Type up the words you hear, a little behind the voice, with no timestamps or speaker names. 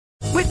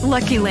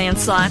Lucky Land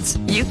Slots,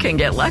 you can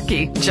get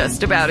lucky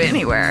just about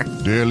anywhere.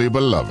 Dearly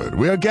beloved,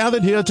 we are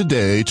gathered here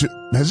today to...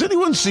 Has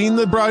anyone seen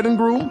the bride and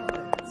groom?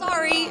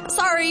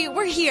 Sorry,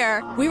 we're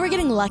here. We were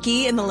getting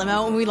lucky in the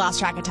limo and we lost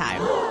track of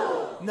time.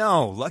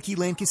 No, Lucky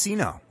Land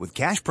Casino, with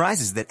cash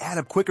prizes that add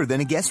up quicker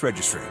than a guest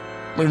registry.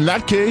 In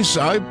that case,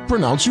 I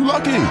pronounce you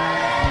lucky.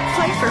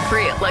 Play for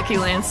free at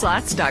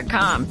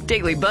LuckyLandSlots.com.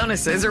 Daily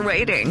bonuses are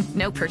waiting.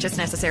 No purchase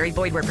necessary.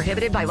 Void where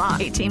prohibited by law.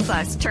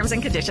 18+. Terms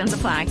and conditions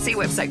apply. See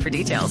website for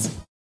details.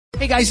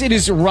 Hey guys, it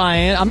is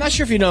Ryan. I'm not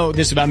sure if you know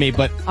this about me,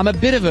 but I'm a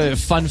bit of a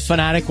fun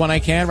fanatic when I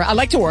can. I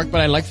like to work,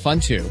 but I like fun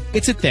too.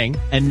 It's a thing.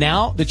 And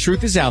now the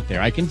truth is out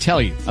there. I can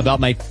tell you about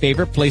my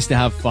favorite place to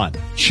have fun.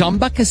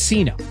 Chumba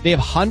Casino. They have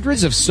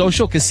hundreds of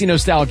social casino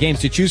style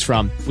games to choose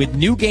from with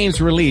new games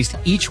released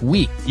each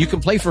week. You can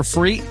play for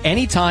free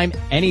anytime,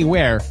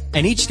 anywhere.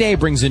 And each day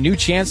brings a new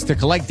chance to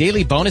collect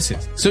daily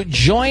bonuses. So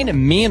join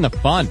me in the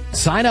fun.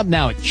 Sign up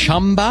now at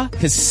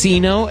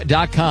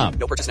ChumbaCasino.com.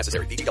 No purchase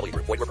necessary. VGW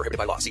Group. Void where prohibited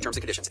by law. See terms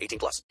and conditions.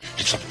 18+.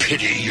 It's a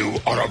pity you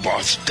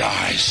Autobots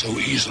die so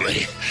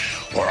easily,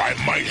 or I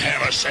might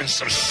have a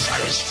sense of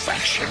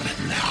satisfaction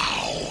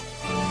now.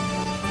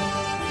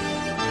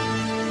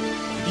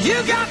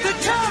 You got the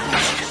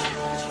touch.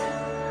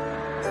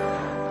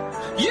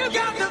 You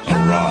got the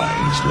power.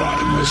 Arise,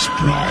 Rodimus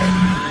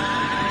Prime.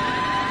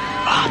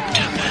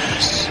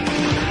 Optimus.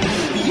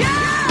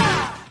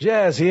 Yeah!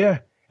 Jazz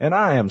here, and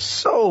I am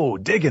so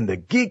digging the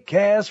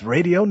Geekcast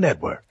Radio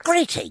Network.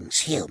 Greetings,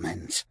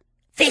 humans.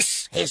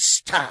 This is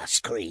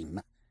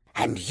Starscream,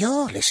 and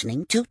you're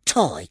listening to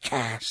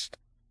Toycast.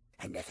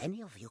 And if any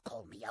of you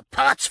call me a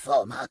parts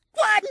former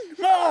one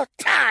more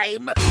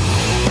time...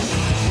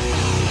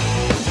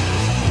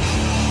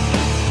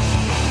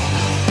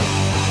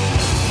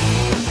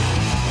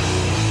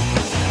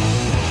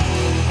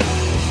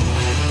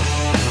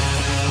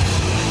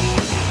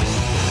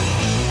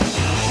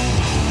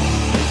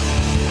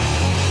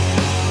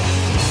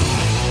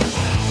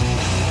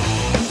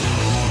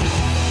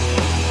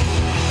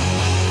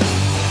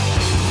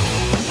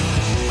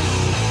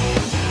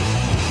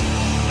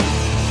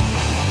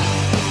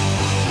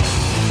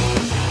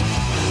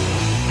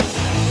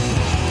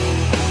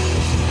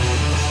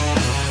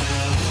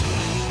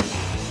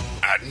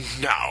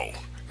 Now,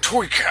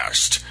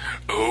 Toycast.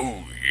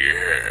 Oh,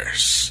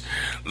 yes.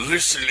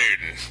 Listen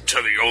in to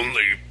the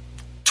only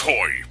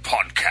toy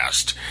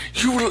podcast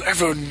you will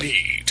ever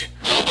need.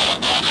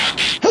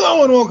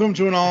 Hello and welcome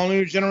to an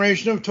all-new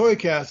generation of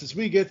Toycast as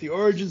we get the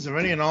origins of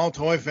any and all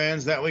toy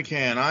fans that we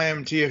can. I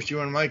am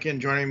TFG and Mike,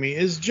 and joining me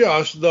is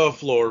Josh the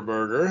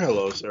Floorburger.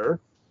 Hello, sir.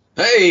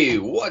 Hey,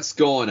 what's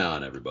going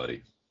on,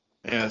 everybody?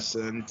 Yes,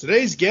 and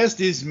today's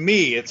guest is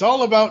me. It's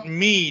all about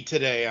me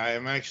today. I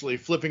am actually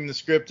flipping the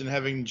script and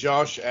having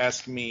Josh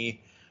ask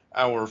me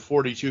our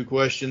 42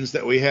 questions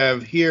that we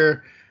have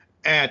here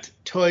at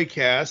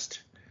Toycast.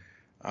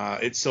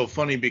 It's so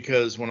funny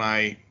because when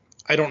I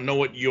don't know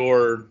what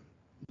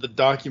the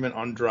document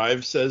on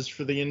Drive says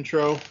for the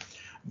intro,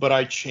 but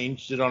I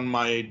changed it on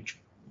my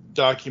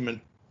document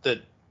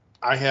that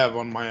I have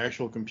on my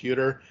actual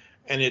computer,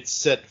 and it's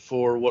set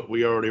for what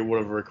we already would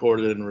have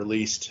recorded and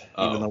released,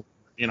 even though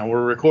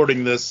we're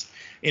recording this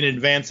in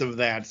advance of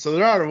that. So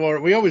they're out of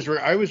order. I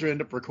always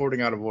end up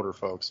recording out of order,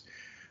 folks.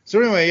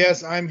 So anyway,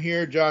 yes, I'm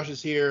here. Josh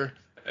is here.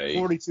 Hey.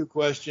 42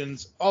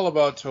 questions, all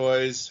about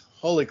toys.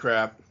 Holy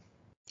crap.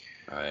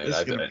 All right, this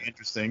is going to be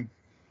interesting.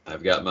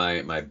 I've got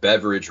my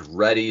beverage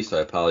ready, so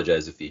I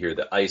apologize if you hear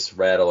the ice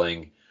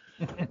rattling.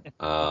 There's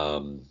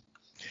my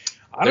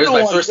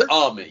first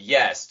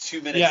yes,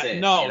 2 minutes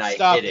in, and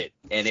I hit it.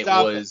 And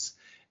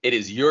it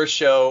is your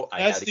show.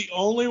 That's the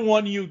only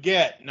one you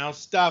get. Now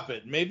stop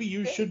it. Maybe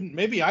you shouldn't.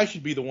 Maybe I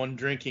should be the one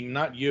drinking,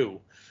 not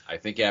you. I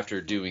think after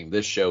doing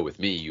this show with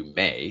me, you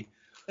may.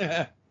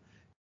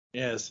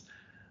 Yes.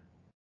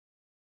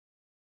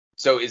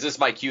 So is this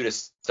my cue to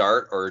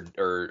start, or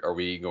are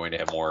we going to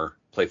have more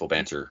playful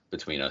banter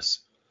between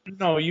us?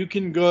 No, you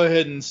can go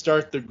ahead and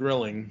start the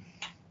grilling.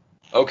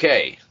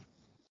 Okay.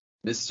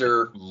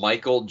 Mr.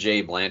 Michael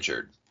J.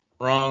 Blanchard.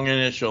 Wrong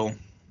initial.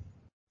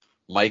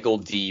 Michael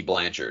D.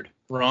 Blanchard.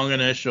 Wrong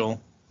initial.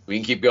 We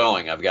can keep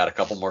going. I've got a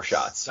couple more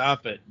shots.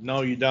 Stop it.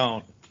 No, you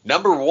don't.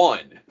 Number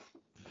 1.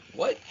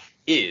 What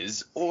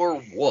is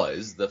or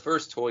was the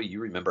first toy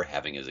you remember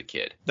having as a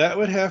kid? That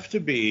would have to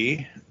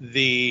be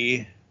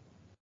the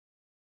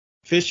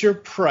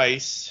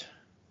Fisher-Price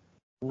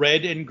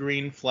red and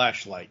green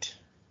flashlight.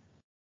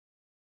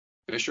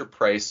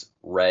 Fisher-Price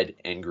red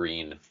and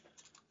green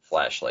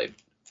flashlight.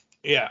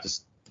 Yeah.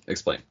 Just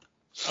explain.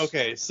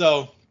 Okay,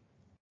 so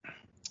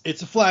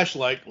it's a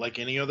flashlight like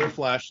any other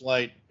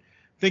flashlight.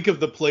 Think of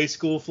the Play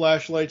School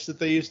flashlights that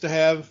they used to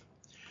have.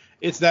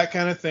 It's that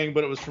kind of thing,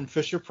 but it was from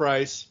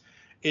Fisher-Price.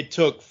 It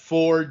took to a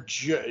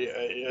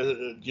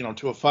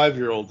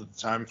 5-year-old at the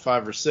time,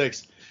 5 or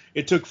 6,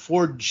 it took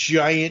 4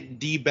 giant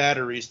D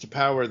batteries to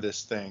power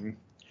this thing.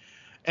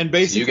 And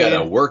basically, so you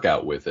got to work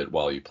out with it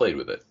while you played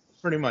with it.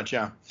 Pretty much,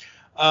 yeah.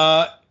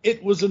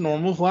 It was a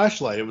normal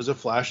flashlight. It was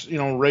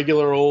a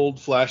regular old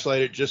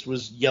flashlight. It just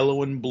was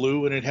yellow and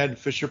blue, and it had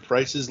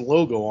Fisher-Price's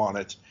logo on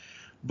it.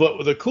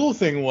 But the cool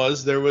thing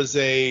was there was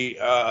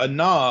a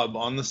knob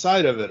on the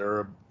side of it,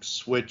 or a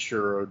switch,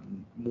 or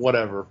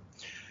whatever.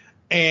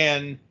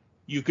 And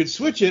you could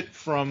switch it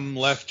from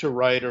left to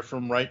right or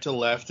from right to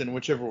left, and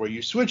whichever way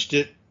you switched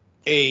it,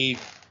 a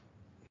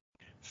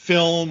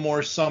film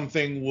or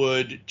something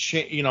would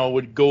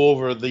go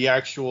over the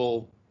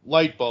actual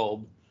light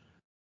bulb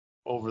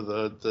over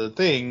the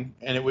thing,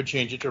 and it would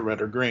change it to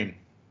red or green.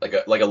 Like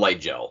a light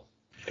gel,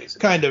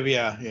 basically. Kind of,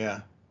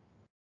 yeah.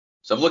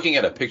 So I'm looking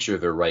at a picture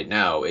of it right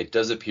now. It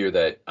does appear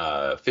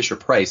that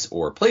Fisher-Price,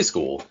 or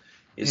Playskool,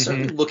 is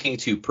certainly looking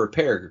to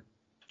prepare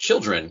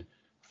children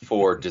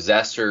for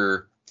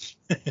disaster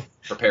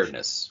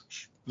preparedness.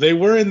 They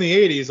were in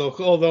the 80s,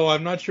 although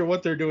I'm not sure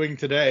what they're doing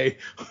today.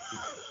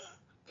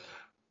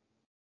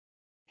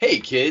 Hey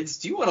kids,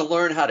 do you want to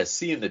learn how to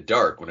see in the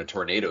dark when a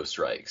tornado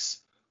strikes?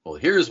 Well,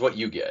 here's what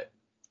you get.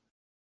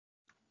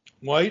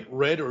 White,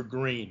 red, or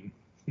green?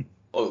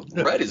 Oh,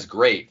 red is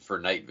great for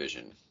night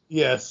vision.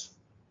 Yes.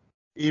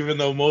 Even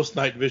though most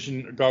night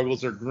vision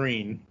goggles are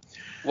green.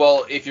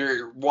 Well, if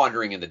you're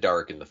wandering in the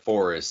dark in the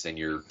forest and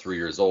you're 3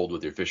 years old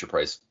with your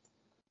Fisher-Price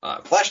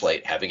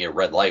flashlight, having a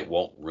red light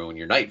won't ruin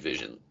your night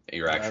vision,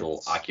 your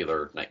actual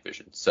ocular night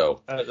vision.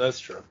 So that's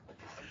true.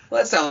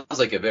 Well, that sounds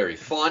like a very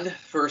fun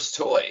first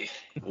toy.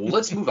 Well,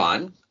 let's move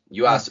on.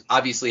 You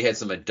obviously had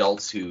some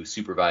adults who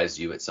supervised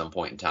you at some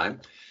point in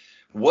time.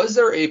 Was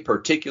there a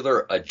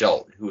particular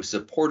adult who was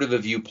supportive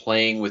of you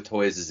playing with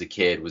toys as a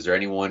kid? Was there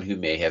anyone who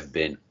may have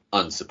been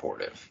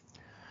unsupportive?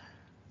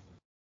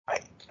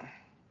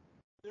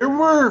 There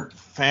were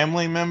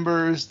family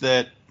members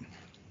that,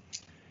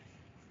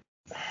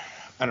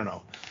 I don't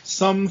know,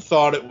 some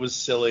thought it was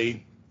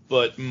silly,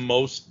 but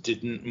most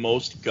didn't.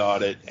 Most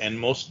got it, and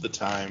most of the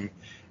time,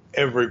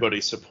 everybody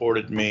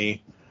supported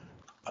me.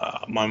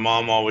 My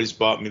mom always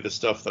bought me the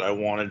stuff that I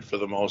wanted for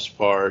the most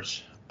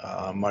part.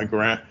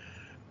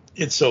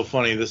 It's so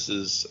funny. This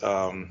is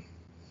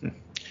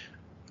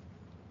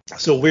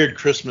it's a weird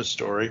Christmas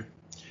story.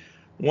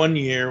 One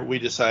year we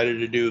decided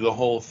to do the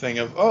whole thing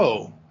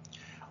of,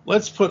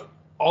 let's put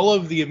all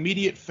of the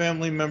immediate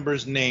family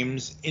members'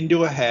 names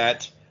into a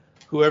hat.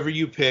 Whoever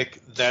you pick,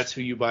 that's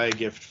who you buy a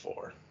gift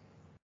for.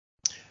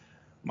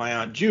 My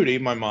Aunt Judy,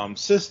 my mom's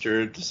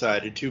sister,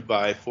 decided to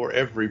buy for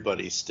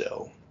everybody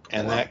still.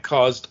 And that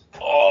caused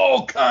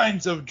all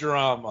kinds of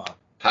drama.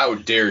 How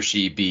dare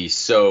she be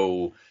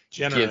so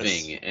generous.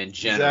 Giving and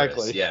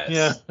generous? Exactly.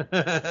 Yes.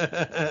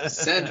 Yeah.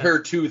 Send her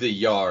to the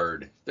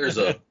yard.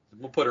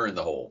 We'll put her in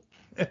the hole.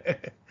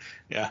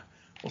 Yeah.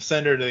 We'll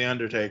send her to the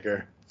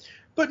Undertaker.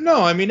 But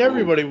no, I mean,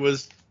 everybody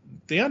was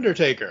the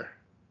Undertaker.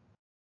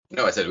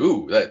 No, I said,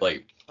 ooh, that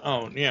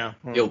Oh, yeah.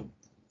 He'll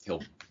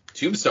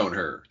tombstone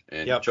her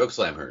and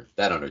chokeslam her.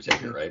 That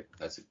Undertaker, right?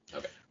 That's it.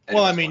 Okay.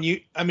 Well,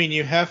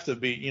 you have to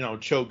be,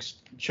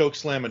 choke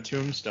slam a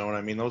tombstone.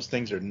 I mean, those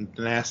things are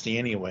nasty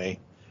anyway.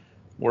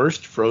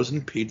 Worst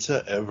frozen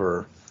pizza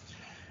ever.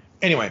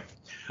 Anyway,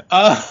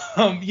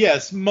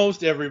 yes,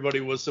 most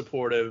everybody was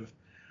supportive.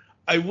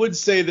 I would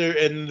say there,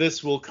 and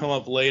this will come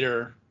up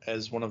later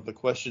as one of the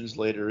questions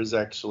later, is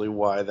actually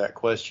why that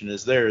question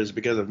is there, is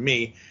because of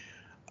me.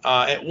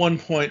 At one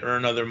point or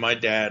another, my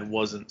dad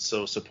wasn't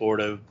so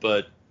supportive,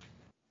 but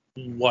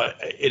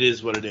it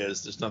is what it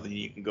is. There's nothing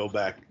you can go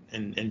back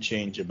and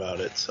change about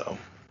it.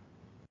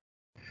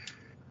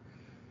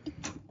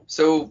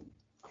 So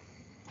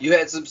you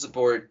had some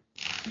support.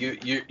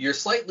 You're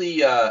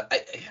slightly. I'm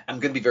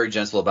going to be very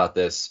gentle about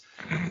this.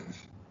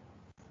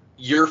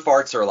 Your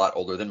farts are a lot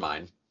older than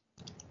mine.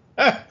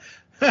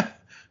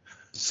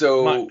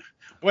 So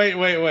wait.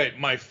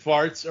 My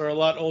farts are a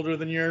lot older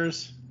than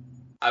yours?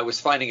 I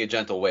was finding a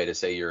gentle way to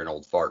say you're an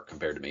old fart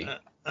compared to me,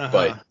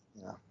 but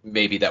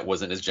maybe that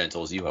wasn't as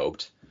gentle as you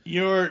hoped.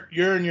 You're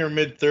in your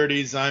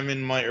mid-30s. I'm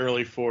in my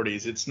early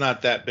 40s. It's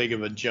not that big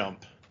of a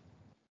jump.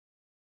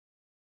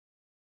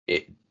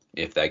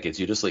 If that gets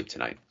you to sleep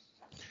tonight.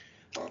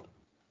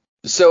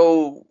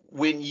 So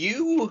when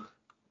you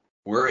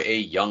were a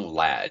young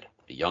lad,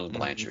 a young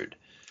Blanchard,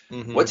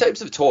 what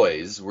types of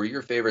toys were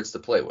your favorites to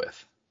play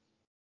with?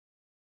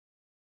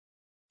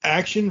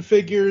 Action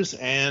figures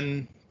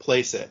and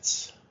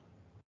playsets.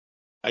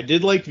 I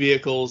did like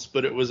vehicles,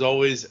 but it was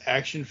always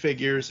action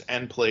figures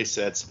and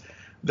playsets.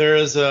 There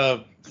is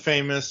a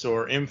famous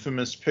or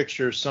infamous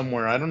picture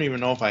somewhere. I don't even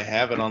know if I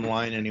have it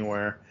online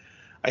anywhere.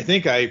 I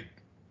think I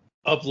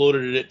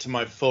uploaded it to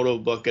my photo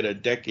bucket a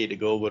decade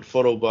ago, but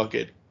photo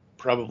bucket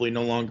probably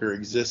no longer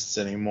exists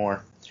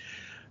anymore.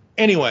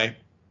 Anyway,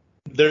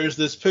 there's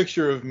this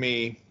picture of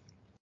me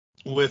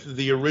with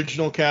the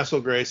original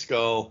Castle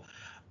Grayskull.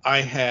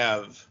 I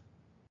have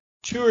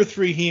 2 or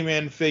 3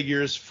 He-Man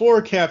figures,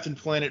 4 Captain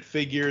Planet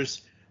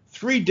figures,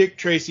 3 Dick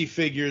Tracy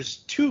figures,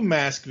 2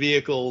 Mask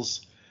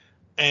vehicles,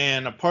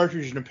 and a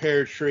partridge in a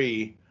pear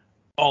tree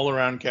all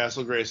around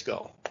Castle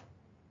Grayskull.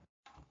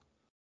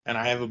 And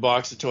I have a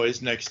box of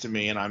toys next to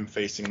me, and I'm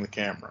facing the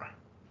camera.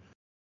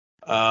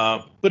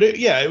 But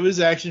it was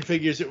action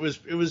figures. It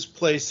was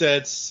play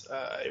sets.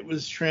 It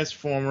was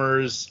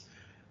Transformers,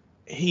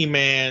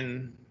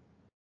 He-Man,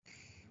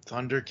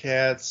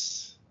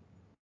 Thundercats.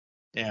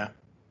 Yeah.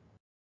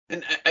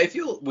 And I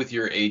feel with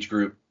your age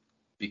group,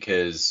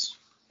 because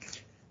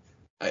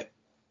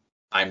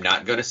I'm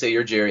not going to say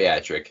you're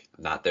geriatric.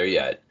 I'm not there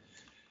yet.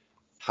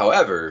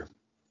 However,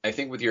 I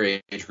think with your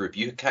age group,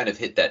 you kind of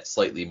hit that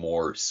slightly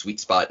more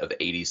sweet spot of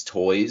 80s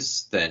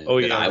toys than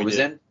I was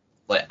in.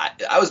 Like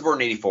I was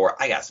born in 84.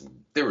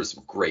 There was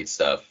some great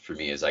stuff for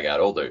me as I got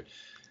older.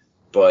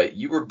 But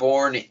you were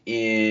born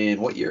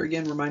in what year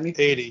again? Remind me.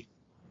 80.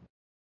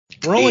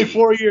 We're only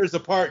 4 years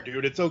apart,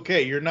 dude. It's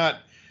okay. You're not,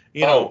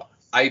 you know.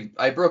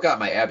 I broke out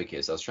my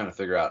abacus. I was trying to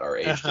figure out our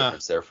age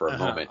difference there for a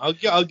moment.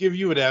 I'll give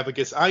you an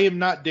abacus. I am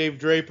not Dave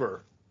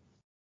Draper.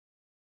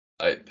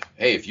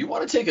 Hey, if you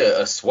want to take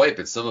a swipe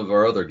at some of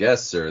our other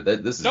guests, sir,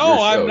 this is no, your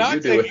show. I'm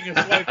not taking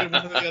a swipe at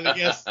one of the other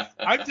guests.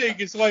 I'm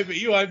taking a swipe at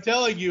you. I'm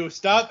telling you,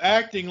 stop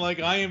acting like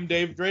I am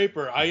Dave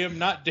Draper. I am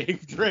not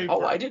Dave Draper.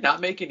 Oh, I did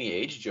not make any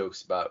age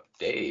jokes about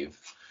Dave.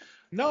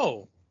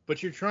 No,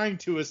 but you're trying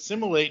to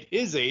assimilate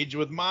his age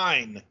with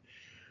mine.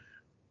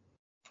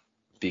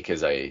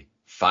 Because I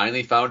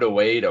finally found a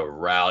way to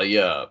rally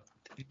up.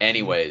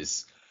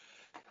 Anyways,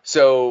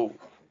 so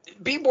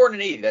being born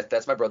in 80,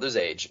 that's my brother's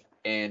age.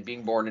 And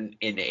being born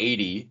in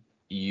 80,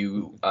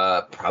 you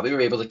probably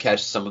were able to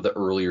catch some of the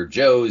earlier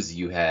Joes.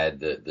 You had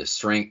the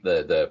strength,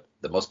 the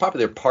most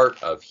popular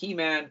part of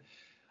He-Man.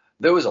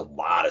 There was a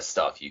lot of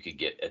stuff you could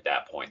get at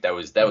that point. That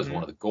was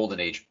one of the golden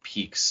age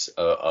peaks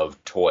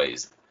of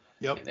toys.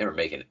 Yep. And they were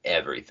making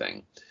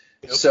everything.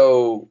 Yep.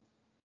 So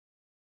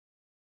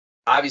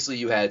obviously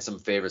you had some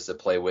favorites to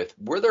play with.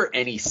 Were there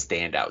any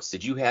standouts?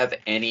 Did you have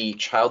any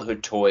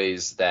childhood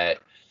toys that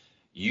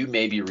you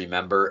maybe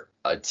remember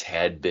a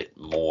tad bit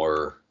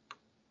more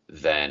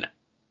than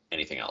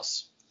anything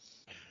else?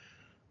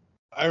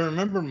 I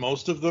remember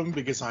most of them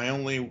because I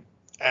only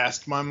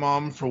asked my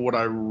mom for what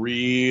I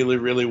really,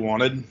 really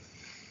wanted.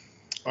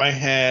 I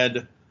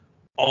had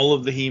all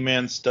of the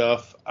He-Man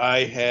stuff.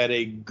 I had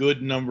a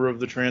good number of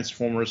the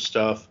Transformers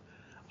stuff.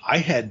 I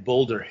had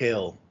Boulder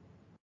Hill.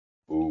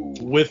 Ooh.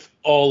 With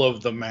all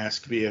of the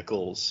masked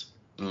vehicles.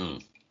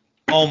 Mm.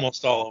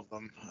 Almost all of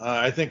them.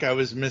 I think I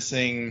was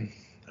missing,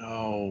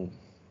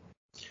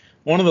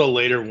 one of the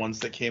later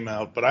ones that came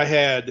out. But I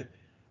had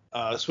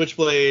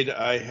Switchblade.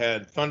 I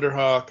had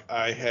Thunderhawk.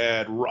 I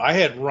had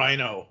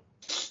Rhino.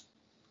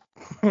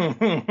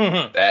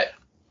 That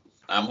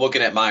I'm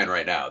looking at mine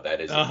right now. That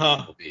is a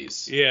beautiful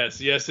piece.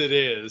 Yes, it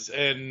is.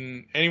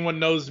 And anyone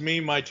knows me,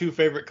 my two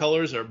favorite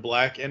colors are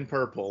black and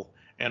purple.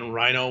 And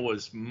Rhino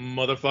was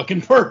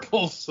motherfucking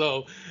purple,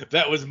 so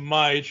that was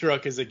my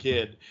truck as a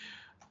kid.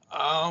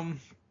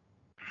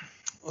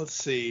 Let's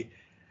see.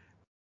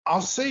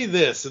 I'll say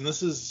this, and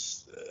this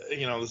is,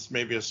 this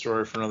may be a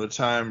story for another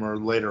time or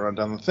later on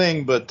down the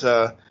thing, but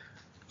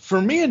for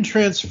me in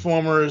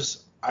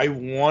Transformers, I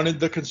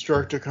wanted the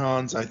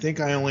Constructicons. I think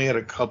I only had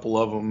a couple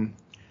of them.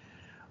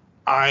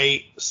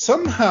 I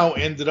somehow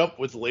ended up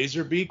with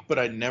Laserbeak, but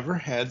I never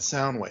had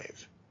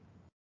Soundwave.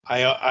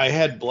 I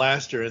had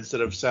Blaster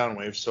instead of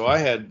Soundwave, so I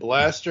had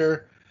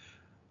Blaster,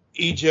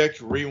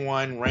 Eject,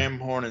 Rewind,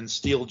 Ramhorn, and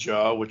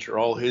Steeljaw, which are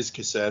all his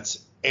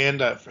cassettes,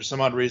 and for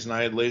some odd reason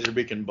I had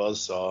Laserbeak and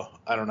Buzzsaw.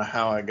 I don't know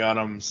how I got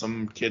them.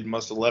 Some kid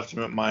must have left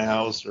them at my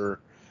house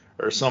or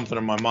something,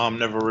 and my mom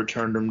never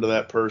returned them to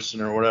that person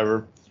or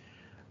whatever.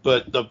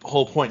 But the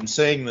whole point in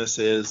saying this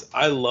is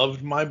I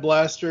loved my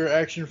Blaster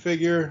action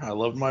figure. I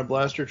loved my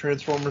Blaster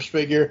Transformers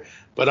figure.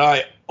 But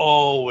I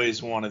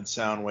always wanted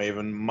Soundwave,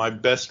 and my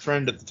best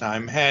friend at the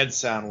time had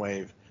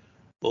Soundwave.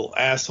 Little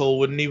asshole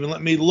wouldn't even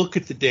let me look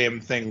at the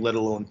damn thing, let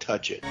alone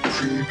touch it. I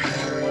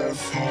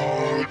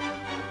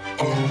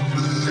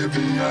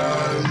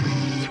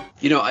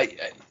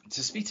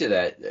to speak to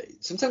that,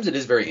 sometimes it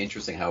is very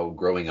interesting how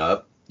growing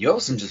up, you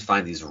also just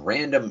find these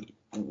random,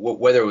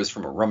 whether it was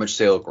from a rummage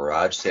sale,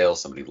 garage sale,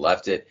 somebody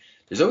left it.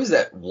 There's always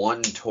that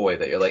one toy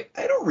that you're like,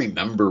 I don't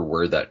remember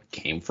where that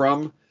came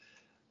from,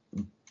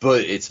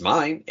 but it's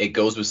mine. It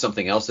goes with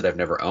something else that I've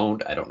never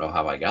owned. I don't know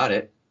how I got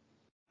it.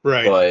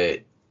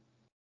 Right.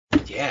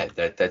 But yeah,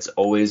 that's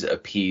always a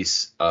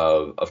piece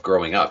of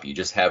growing up. You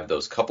just have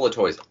those couple of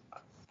toys.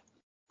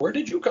 Where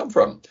did you come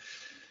from?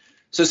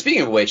 So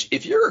speaking of which,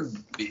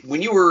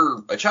 when you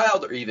were a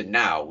child or even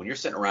now, when you're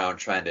sitting around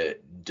trying to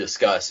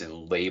discuss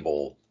and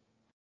label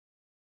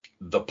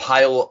the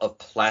pile of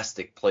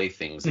plastic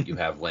playthings that you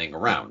have laying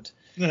around,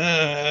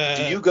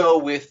 do you go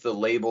with the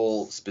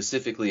label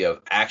specifically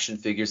of action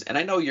figures? And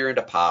I know you're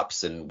into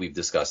Pops, and we've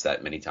discussed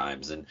that many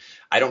times. And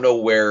I don't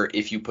know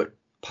if you put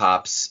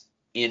Pops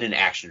in an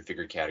action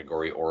figure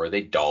category, or are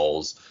they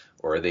dolls,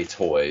 or are they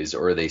toys,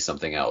 or are they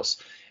something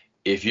else?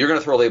 If you're going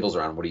to throw labels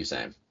around, what are you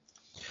saying?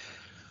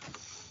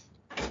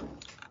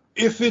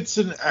 If it's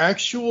an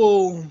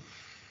actual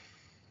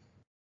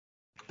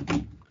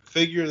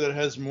figure that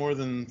has more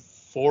than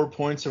 4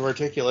 points of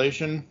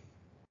articulation,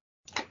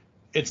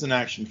 it's an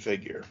action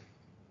figure.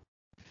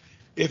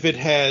 If it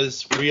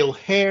has real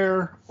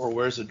hair or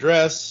wears a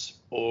dress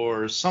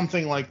or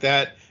something like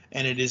that,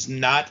 and it is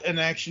not an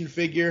action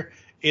figure,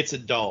 it's a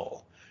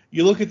doll.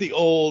 You look at the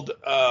old,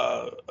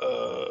 I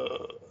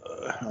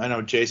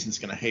know Jason's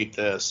going to hate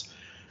this.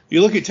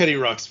 You look at Teddy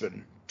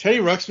Ruxpin. Teddy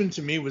Ruxpin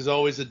to me was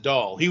always a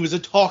doll. He was a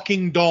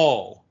talking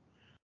doll.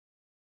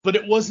 But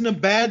it wasn't a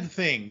bad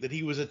thing that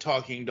he was a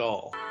talking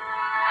doll.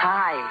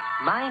 Hi,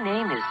 my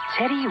name is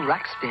Teddy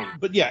Ruxpin.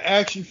 But yeah,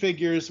 action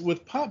figures.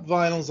 With pop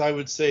vinyls, I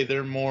would say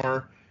they're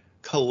more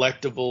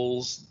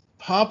collectibles.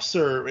 Pops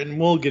are, and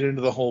we'll get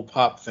into the whole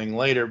pop thing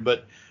later,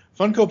 but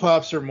Funko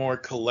Pops are more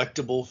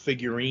collectible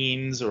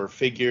figurines or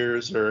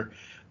figures, or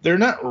they're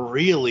not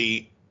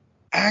really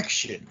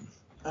action.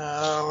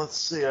 Let's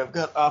see, I've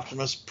got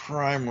Optimus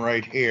Prime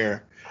right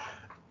here.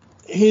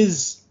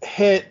 His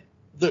head,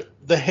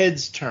 the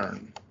heads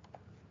turn.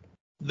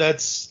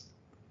 That's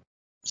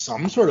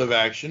some sort of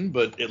action,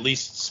 but at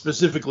least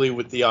specifically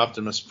with the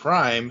Optimus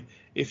Prime,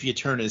 if you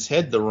turn his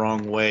head the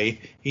wrong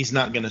way, he's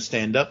not going to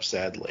stand up,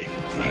 sadly.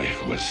 I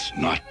was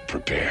not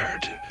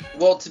prepared.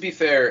 Well, to be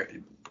fair,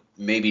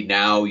 maybe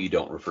now you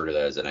don't refer to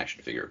that as an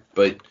action figure,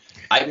 but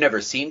I've never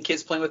seen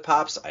kids playing with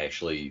Pops. I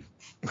actually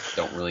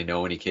don't really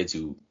know any kids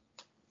who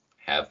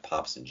have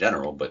Pops in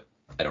general, but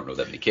I don't know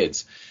that many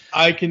kids.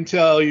 I can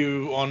tell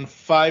you on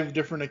 5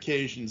 different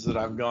occasions that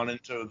I've gone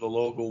into the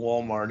local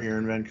Walmart here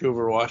in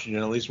Vancouver,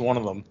 Washington, at least one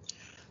of them,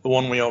 the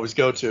one we always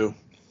go to,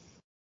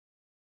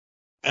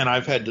 and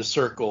I've had to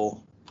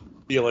circle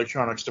the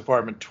electronics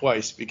department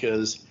twice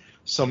because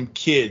some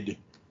kid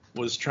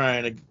was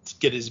trying to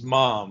get his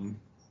mom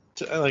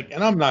to,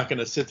 and I'm not going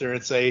to sit there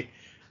and say,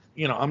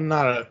 I'm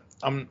not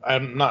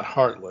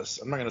heartless.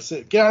 I'm not going to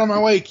say, get out of my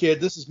way,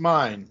 kid, this is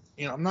mine.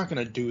 I'm not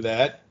going to do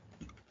that.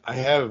 I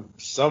have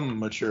some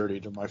maturity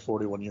to my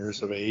 41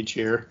 years of age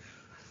here.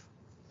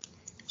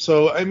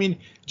 So, I mean,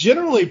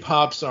 generally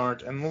Pops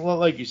aren't, and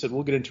like you said,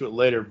 we'll get into it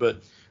later,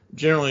 but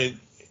generally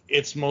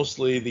it's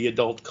mostly the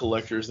adult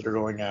collectors that are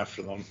going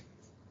after them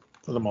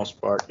for the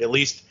most part. At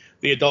least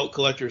the adult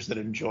collectors that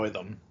enjoy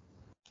them.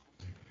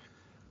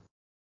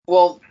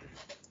 Well,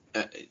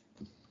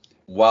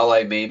 while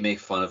I may make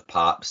fun of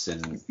Pops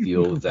and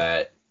feel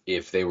that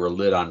if they were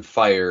lit on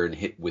fire and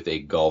hit with a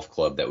golf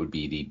club, that would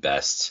be the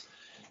best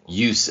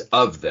use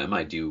of them,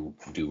 I do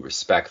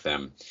respect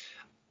them.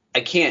 I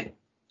can't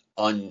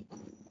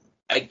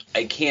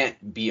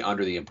be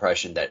under the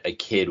impression that a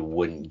kid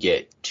wouldn't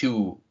get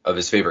 2 of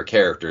his favorite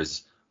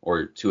characters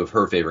or 2 of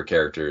her favorite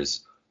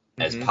characters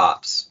as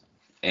Pops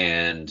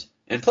and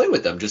play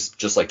with them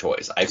just like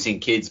toys. I've seen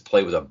kids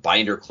play with a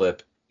binder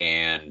clip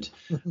and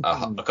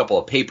a couple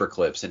of paper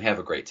clips and have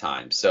a great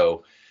time.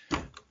 So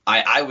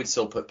I would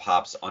still put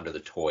Pops under the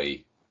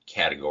toy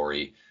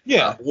category.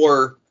 Yeah.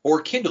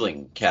 Or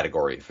kindling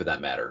category for that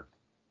matter.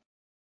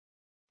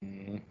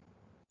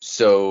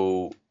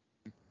 So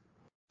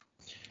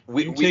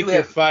you can take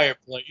your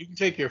fireplace. You can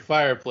take your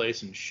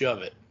fireplace and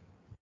shove it.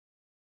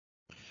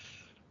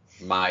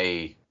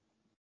 My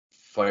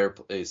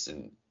fireplace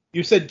and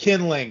you said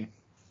kindling.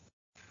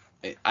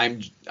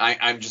 I'm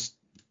just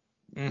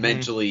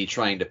mentally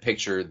trying to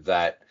picture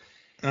that.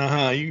 You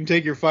can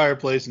take your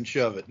fireplace and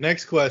shove it.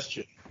 Next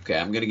question. Okay,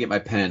 I'm gonna get my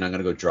pen. I'm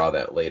gonna go draw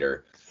that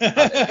later.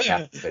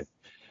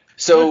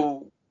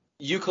 So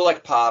you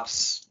collect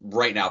Pops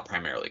right now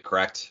primarily,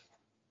 correct?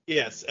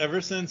 Yes,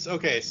 ever since.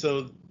 Okay,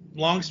 so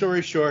long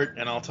story short,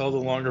 and I'll tell the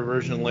longer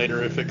version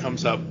later if it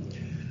comes up.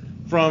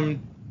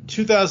 From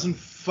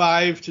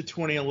 2005 to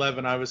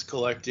 2011, I was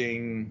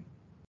collecting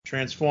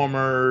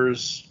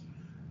Transformers,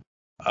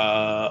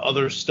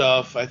 other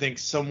stuff. I think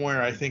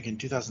in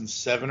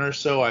 2007 or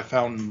so, I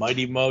found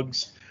Mighty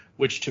Mugs,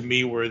 which to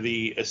me were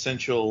the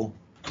essential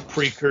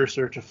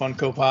precursor to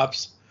Funko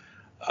Pops.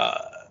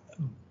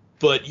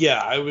 But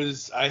yeah,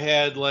 I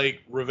had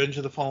like Revenge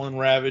of the Fallen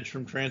Ravage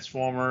from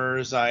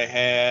Transformers. I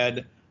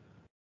had,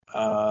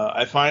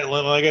 I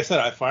finally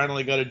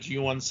got a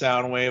G1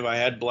 Soundwave. I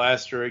had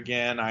Blaster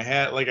again.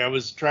 I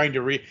was trying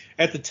to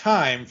at the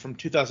time from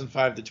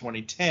 2005 to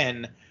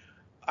 2010,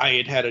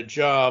 I had a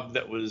job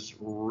that was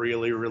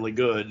really, really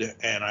good,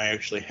 and I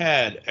actually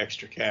had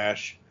extra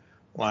cash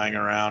lying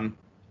around.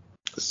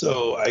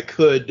 So I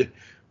could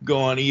go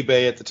on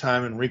eBay at the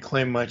time and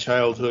reclaim my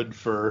childhood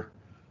for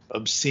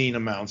obscene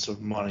amounts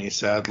of money,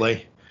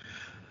 sadly.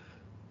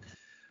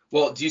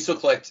 Well, do you still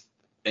collect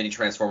any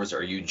Transformers, or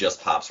are you just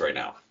Pops right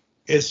now?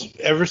 It's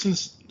ever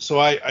since.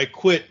 So I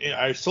quit.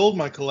 I sold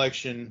my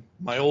collection,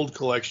 my old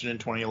collection, in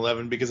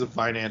 2011 because of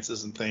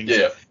finances and things.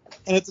 Yeah.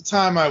 And at the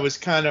time, I was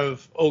kind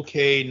of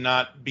okay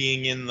not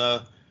being in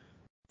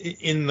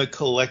the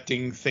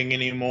collecting thing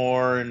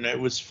anymore, and it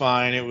was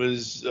fine. It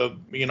was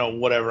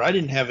whatever. I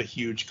didn't have a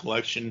huge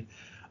collection.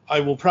 I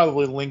will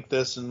probably link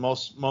this, and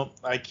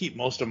I keep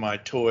most of my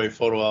toy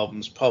photo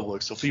albums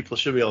public, so people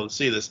should be able to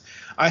see this.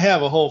 I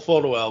have a whole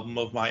photo album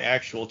of my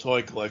actual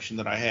toy collection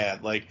that I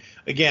had. Like,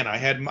 again,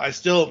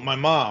 my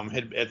mom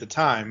had, at the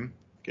time,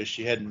 because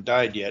she hadn't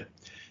died yet,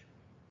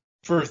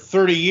 for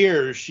 30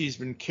 years, she's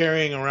been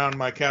carrying around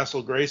my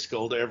Castle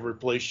Grayskull to every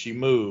place she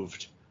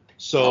moved.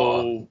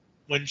 So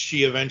when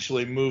she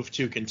eventually moved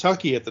to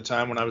Kentucky at the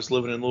time, when I was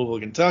living in Louisville,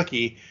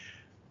 Kentucky,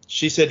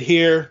 She said,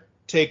 "Here,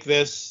 take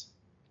this.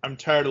 I'm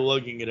tired of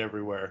lugging it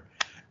everywhere."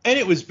 And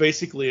it was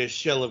basically a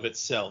shell of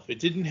itself. It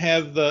didn't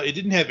have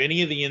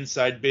any of the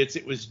inside bits.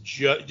 It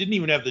didn't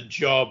even have the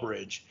jaw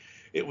bridge.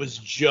 It was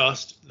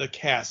just the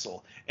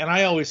castle. And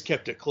I always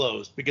kept it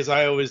closed because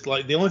I always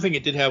the only thing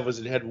it did have was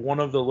it had one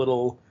of the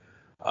little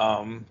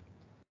placements,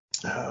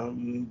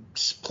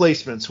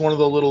 one of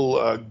the little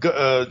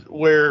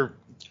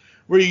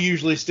where you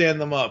usually stand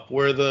them up,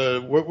 where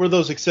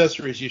those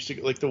accessories used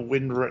to, like the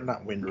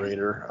not Wind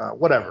Raider,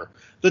 whatever,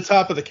 the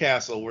top of the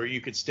castle where you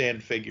could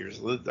stand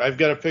figures. I've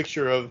got a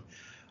picture of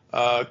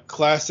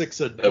Classics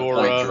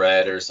Adora. Point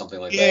Dread or something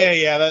like that.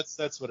 Yeah,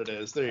 that's what it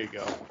is. There you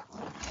go.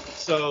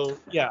 So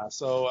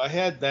I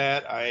had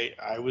that.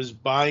 I was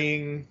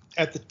buying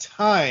at the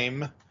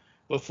time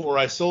before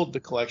I sold the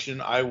collection.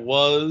 I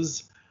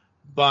was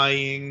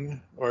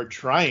buying, or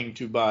trying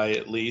to buy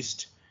at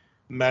least,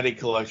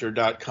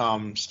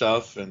 MattyCollector.com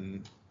stuff,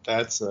 and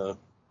it's a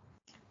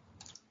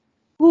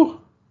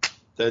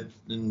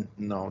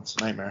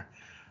nightmare.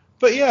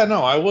 But yeah,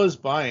 no, I was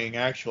buying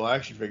actual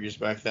action figures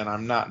back then.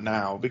 I'm not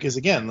now because,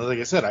 again, like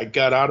I said, I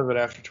got out of it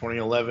after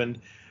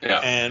 2011. By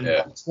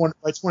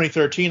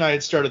 2013, I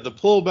had started the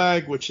Pull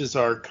Bag, which is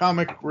our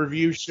comic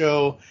review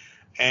show,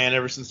 and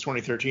ever since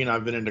 2013,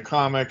 I've been into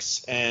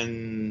comics.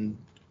 And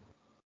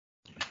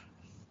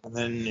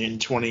then in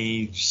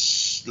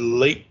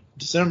late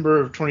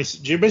December of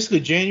basically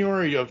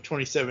January of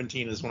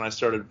 2017 is when I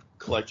started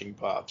collecting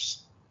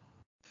Pops.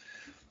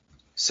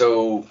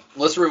 So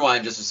let's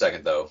rewind just a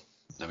second, though.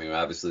 I mean,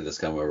 obviously that's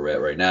kind of where we're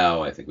at right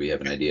now. I think we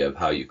have an idea of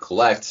how you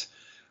collect.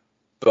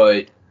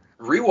 But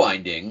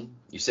rewinding,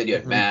 you said you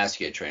had Mask,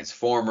 you had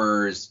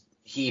Transformers,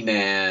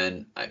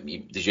 He-Man. I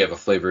mean, did you have a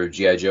flavor of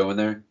G.I. Joe in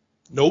there?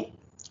 Nope.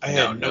 I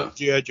had no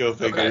G.I. Joe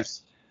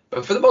figures. Okay.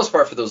 But for the most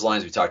part, for those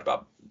lines we talked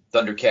about,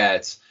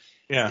 Thundercats,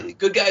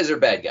 good guys or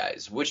bad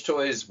guys, which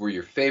toys were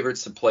your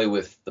favorites to play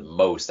with the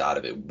most out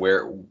of it?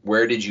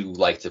 Where did you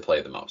like to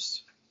play the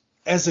most?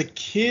 As a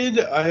kid,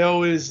 I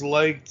always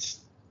liked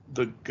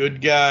the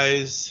good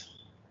guys.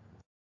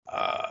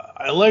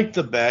 I liked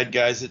the bad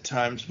guys at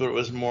times, but it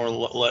was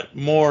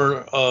more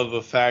of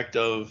a fact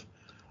of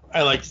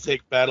I like to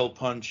take Battle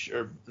Punch,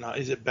 or not,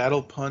 is it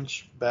Battle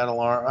Punch, Battle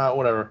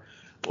Arm,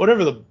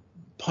 whatever the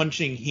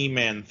punching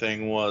He-Man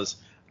thing was.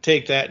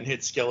 Take that and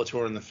hit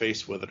Skeletor in the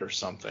face with it or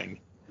something.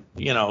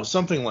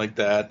 Something like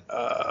that.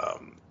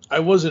 I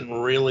wasn't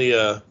really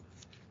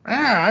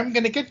I'm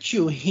going to get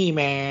you,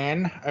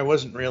 He-Man. I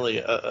wasn't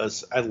really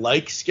I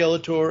like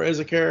Skeletor as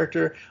a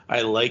character.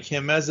 I like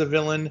him as a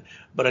villain,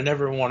 but I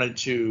never wanted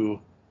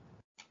to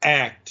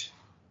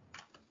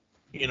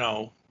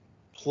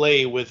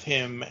play with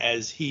him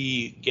as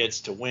he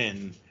gets to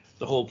win.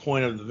 The whole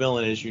point of the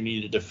villain is you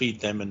need to defeat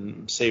them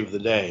and save the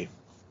day.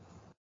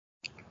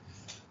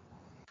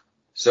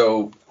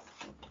 So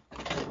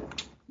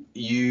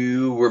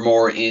you were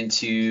more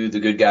into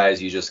the good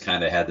guys. You just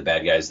kind of had the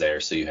bad guys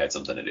there, so you had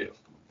something to do.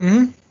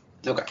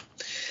 Mm-hmm. Okay.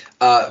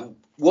 So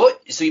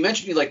you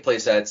mentioned you like play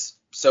sets.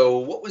 So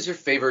what was your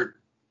favorite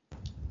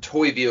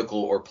toy vehicle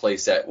or play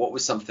set? What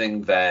was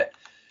something that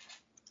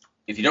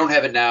if you don't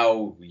have it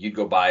now, you'd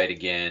go buy it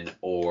again,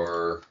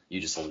 or you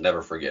just will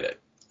never forget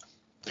it?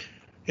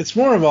 It's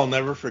more of I'll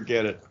never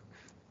forget it.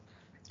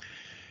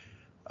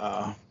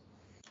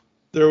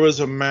 There was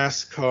a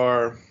Mask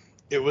car.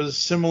 It was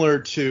similar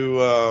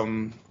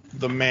to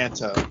the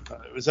Manta.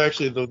 It was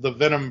actually the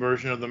Venom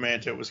version of the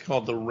Manta. It was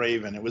called the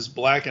Raven. It was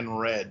black and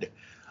red.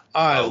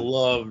 I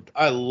loved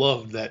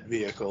that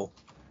vehicle.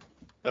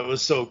 That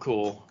was so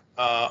cool.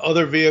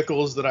 Other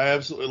vehicles that I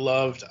absolutely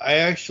loved.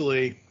 I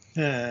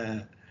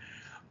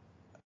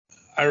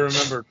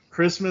remember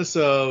Christmas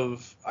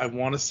of, I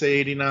want to say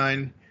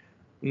 89.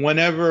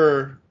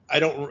 Whenever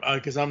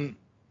because I'm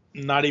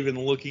not even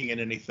looking at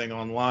anything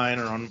online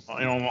or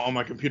on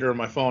my computer or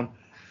my phone.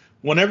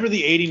 Whenever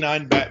the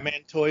 89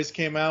 Batman toys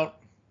came out,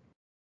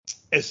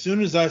 as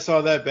soon as I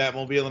saw that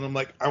Batmobile, and I'm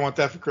like, I want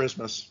that for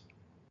Christmas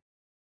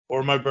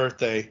or my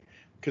birthday.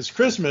 Because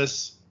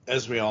Christmas,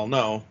 as we all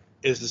know,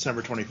 is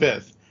December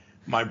 25th.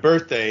 My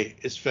birthday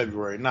is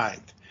February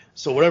 9th.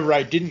 So whatever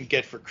I didn't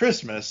get for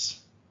Christmas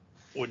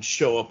would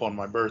show up on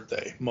my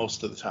birthday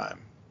most of the time.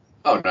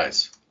 Oh,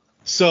 nice.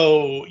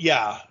 So,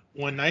 yeah,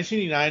 when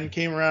 1989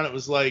 came around, it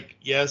was like,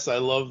 yes, I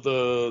love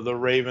the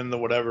Raven, the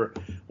whatever.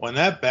 When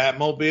that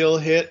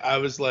Batmobile hit, I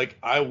was like,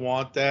 I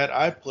want that.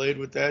 I played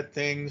with that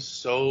thing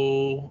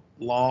so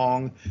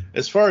long.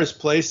 As far as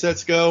play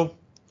sets go,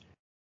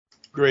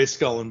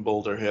 Grayskull and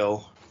Boulder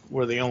Hill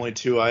were the only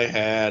two I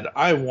had.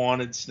 I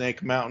wanted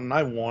Snake Mountain.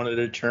 I wanted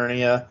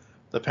Eternia,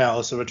 the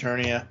Palace of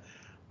Eternia.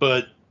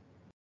 But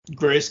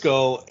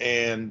Grayskull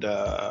and,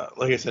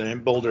 like I said,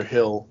 and Boulder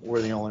Hill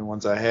were the only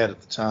ones I had at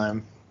the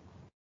time.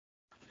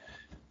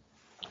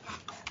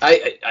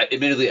 I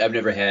admittedly, I've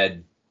never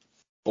had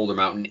Boulder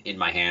Mountain in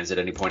my hands at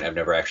any point. I've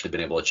never actually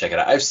been able to check it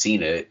out. I've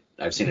seen it.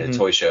 I've seen it at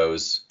toy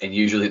shows, and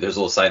usually there's a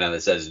little sign on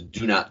that says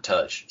 "Do not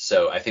touch."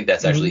 So I think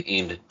that's actually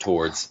aimed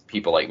towards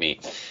people like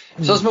me.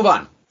 So let's move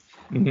on.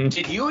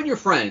 Did you and your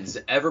friends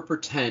ever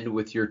pretend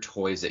with your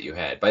toys that you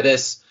had? By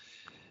this,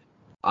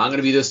 I'm going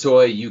to be this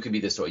toy, you can be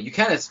this toy. You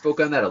kind of spoke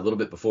on that a little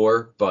bit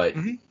before, but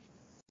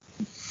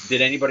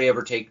did anybody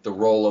ever take the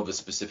role of a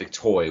specific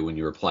toy when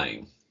you were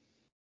playing?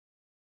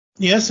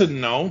 Yes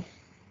and no.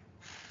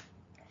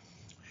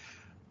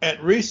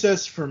 At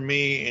recess for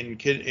me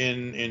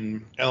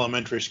in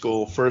elementary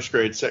school, first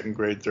grade, second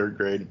grade, third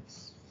grade,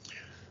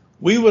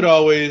 we would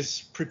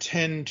always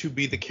pretend to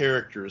be the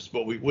characters,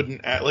 but we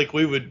wouldn't act like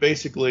we would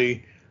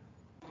basically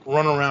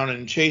run around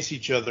and chase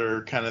each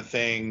other kind of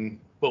thing,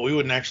 but we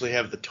wouldn't actually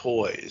have the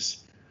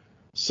toys.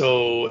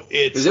 So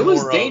it's it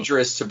was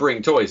dangerous to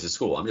bring toys to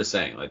school. I'm just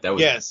saying, like that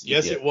was.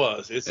 Yes, it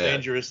was. It's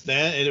dangerous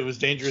then, and it was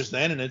dangerous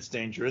then, and it's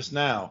dangerous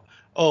now.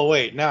 Oh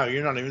wait, now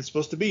you're not even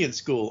supposed to be in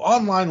school.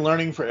 Online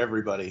learning for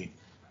everybody.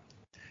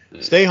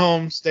 Stay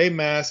home, stay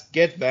masked,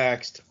 get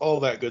vaxxed,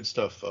 all that good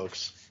stuff,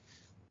 folks.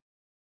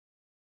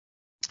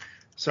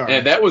 Sorry.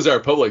 And that was our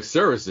public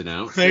service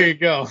announcement. There you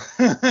go.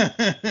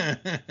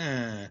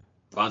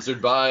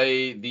 Sponsored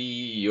by the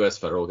U.S.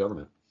 federal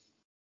government.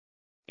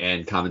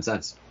 And Common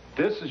Sense.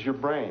 This is your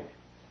brain.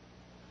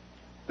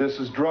 This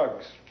is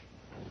drugs.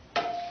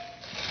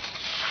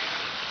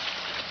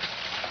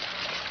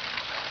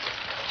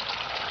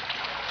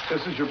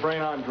 This is your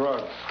brain on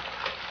drugs.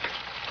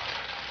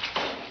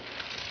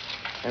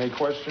 Any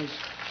questions?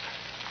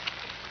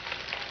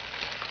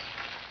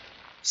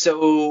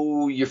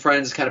 So your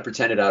friends kind of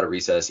pretended out of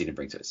recess, you didn't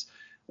bring toys.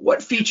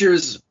 What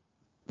features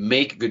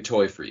make a good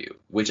toy for you?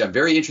 Which I'm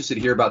very interested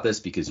to hear about this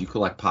because you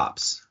collect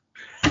pops.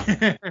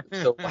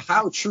 So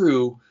how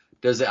true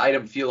does the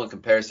item feel in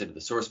comparison to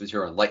the source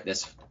material and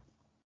lightness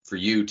for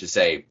you to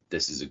say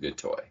this is a good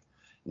toy?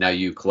 Now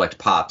you collect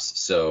pops,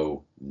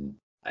 so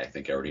I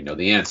think I already know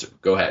the answer.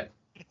 Go ahead.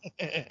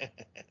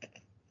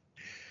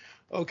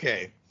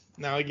 Okay.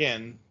 Now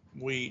again,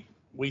 we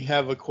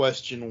have a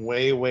question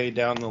way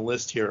down the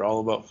list here all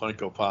about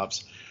Funko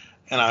Pops,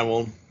 and I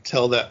will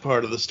tell that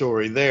part of the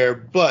story there.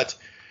 But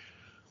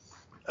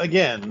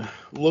again,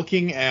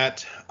 looking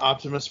at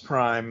Optimus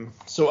Prime,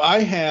 so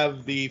I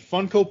have the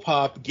Funko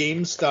Pop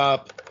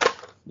GameStop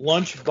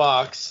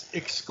Lunchbox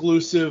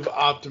exclusive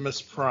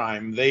Optimus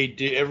Prime. They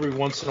do every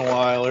once in a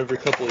while, every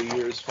couple of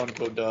years,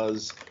 Funko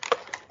does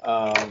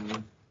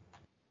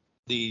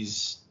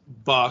these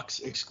box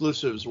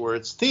exclusives where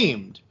it's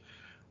themed.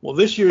 Well,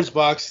 this year's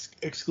box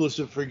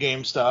exclusive for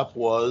GameStop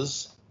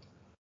was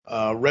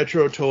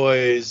retro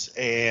toys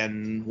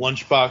and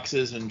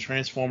lunchboxes and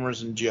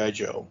Transformers and G.I.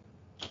 Joe.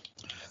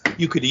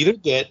 You could either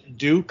get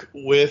Duke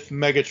with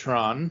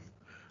Megatron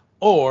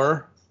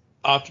or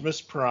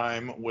Optimus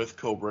Prime with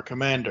Cobra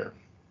Commander.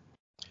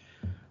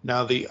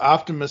 Now, the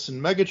Optimus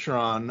and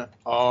Megatron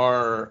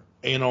are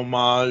an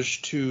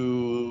homage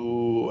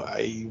to,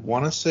 I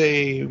want to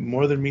say,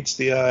 More Than Meets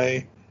the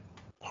Eye,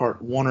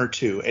 Part 1 or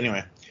 2.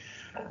 Anyway,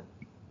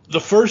 the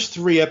first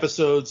 3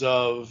 episodes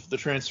of the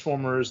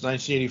Transformers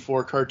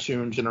 1984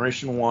 cartoon,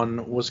 Generation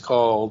 1, was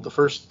called, the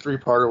first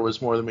 3-parter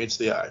was More Than Meets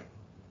the Eye.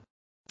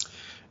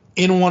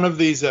 In one of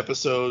these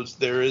episodes,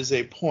 there is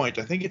a point,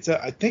 I think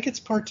it's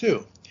Part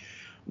 2,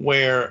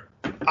 where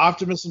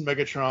Optimus and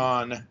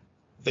Megatron,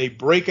 they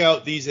break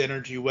out these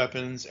energy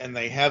weapons and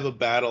they have a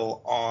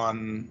battle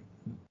on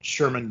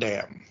Sherman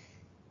Dam.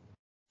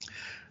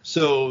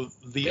 So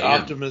the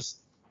Optimus,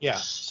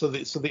 so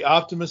the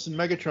Optimus and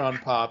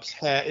Megatron Pops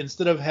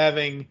instead of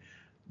having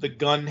the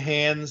gun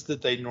hands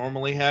that they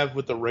normally have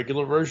with the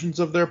regular versions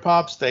of their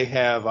Pops, they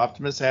have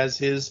Optimus has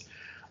his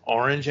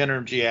orange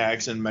energy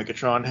axe and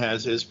Megatron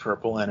has his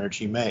purple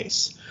energy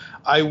mace.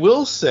 I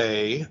will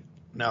say,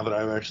 now that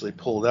I've actually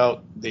pulled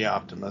out the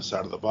Optimus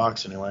out of the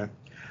box anyway,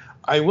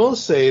 I will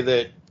say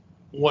that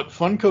what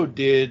Funko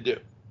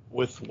did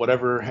with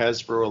whatever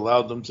Hasbro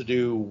allowed them to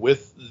do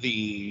with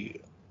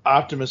the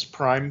Optimus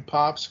Prime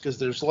Pops, because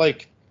there's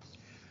like,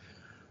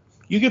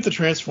 you get the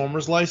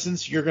Transformers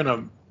license, you're going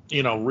to,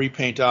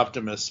 repaint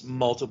Optimus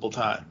multiple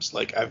times.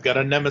 Like, I've got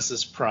a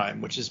Nemesis Prime,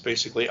 which is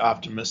basically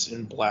Optimus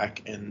in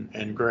black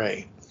and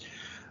gray.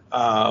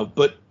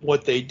 But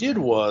what they did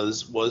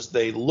was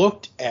they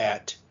looked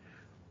at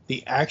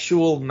the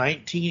actual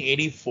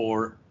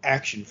 1984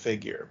 action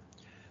figure.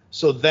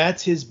 So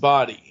that's his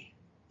body.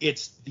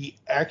 It's the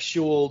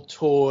actual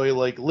toy,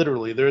 like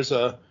literally there's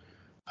I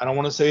don't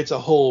want to say it's a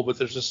hole, but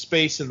there's a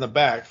space in the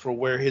back for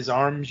where his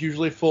arms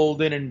usually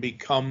fold in and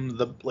become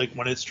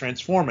when it's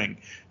transforming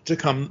to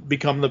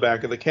become the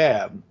back of the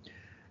cab.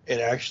 It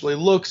actually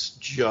looks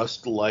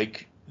just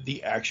like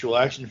the actual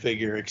action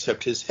figure,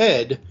 except his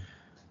head,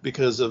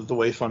 because of the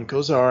way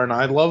Funkos are. And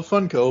I love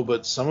Funko,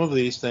 but some of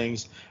these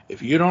things,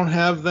 if you don't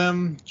have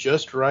them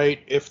just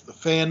right, if the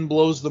fan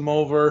blows them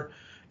over,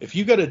 if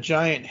you got a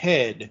giant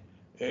head,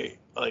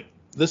 like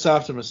this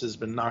Optimus has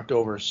been knocked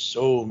over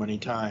so many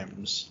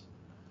times.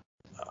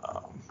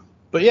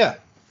 But yeah.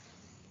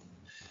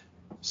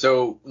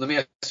 So let me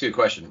ask you a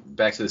question.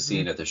 Back to the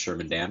scene at the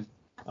Sherman Dam.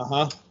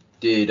 Uh-huh.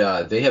 Did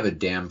they have a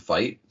dam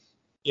fight?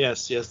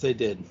 Yes, they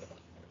did.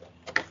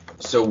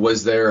 So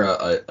was there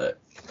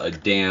a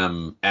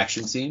dam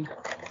action scene?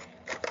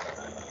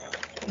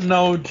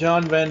 No,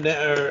 John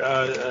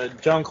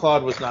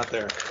Claude was not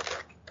there.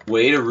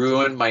 Way to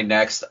ruin my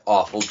next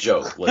awful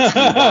joke. Let's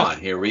move on.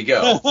 Here we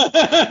go.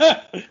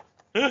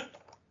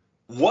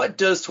 What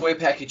does toy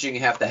packaging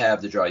have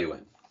to draw you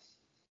in?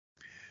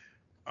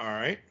 All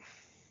right.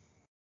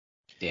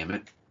 Damn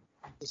it.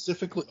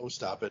 Specifically,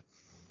 stop it.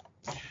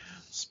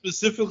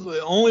 Specifically,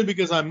 only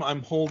because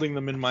I'm holding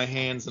them in my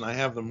hands and I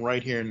have them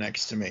right here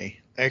next to me.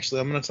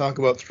 Actually, I'm going to talk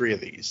about 3 of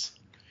these.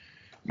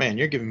 Man,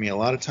 you're giving me a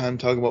lot of time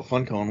talking about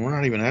Funko, and we're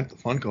not even at the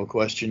Funko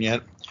question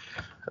yet.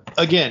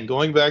 Again,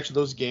 going back to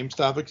those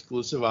GameStop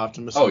exclusive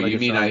Optimus. Oh, you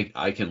mean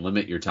I can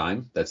limit your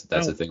time? That's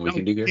a thing we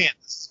can do here? This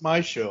is my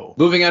show.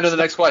 Moving on to the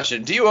next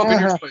question. Do you open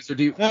your toys or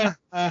do you...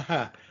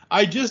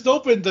 I just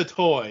opened the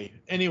toy.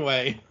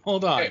 Anyway,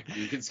 hold on. Okay,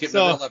 you can skip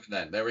number 11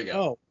 then. There we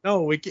go.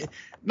 No, we can't.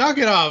 Knock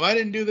it off. I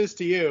didn't do this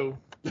to you,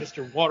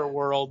 Mr.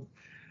 Waterworld.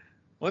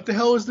 What the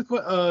hell is the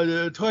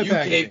toy You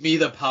package? gave me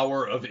the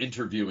power of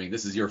interviewing.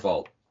 This is your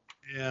fault.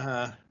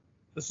 Yeah,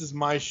 this is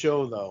my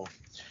show, though.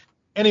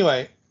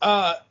 Anyway,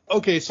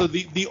 okay, so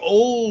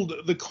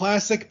the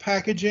classic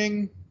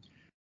packaging,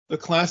 the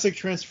classic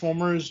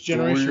Transformers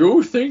generation. Do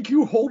you think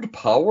you hold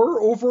power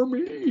over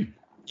me?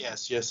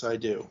 Yes, I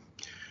do.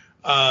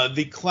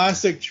 The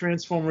classic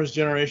Transformers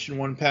Generation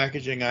 1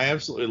 packaging I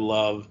absolutely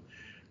love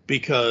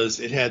because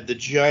it had the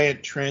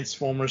giant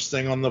Transformers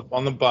thing on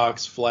the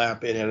box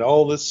flap. It had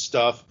all this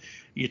stuff.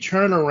 You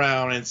turn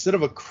around, and instead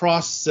of a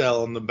cross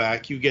cell in the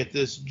back, you get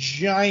this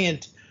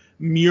giant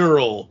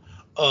mural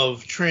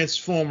of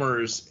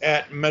Transformers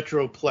at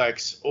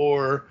Metroplex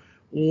or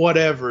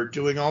whatever,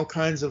 doing all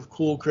kinds of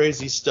cool,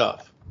 crazy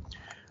stuff.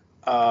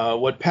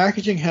 What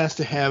packaging has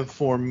to have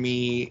for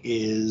me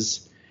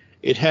is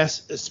it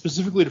has,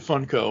 specifically to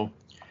Funko,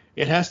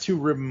 it has to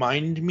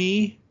remind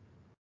me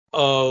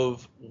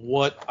of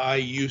what I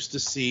used to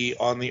see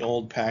on the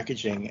old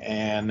packaging.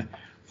 And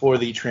for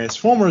the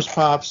Transformers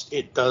Pops,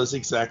 it does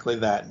exactly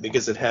that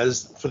because it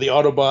has, for the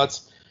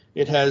Autobots,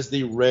 it has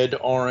the red,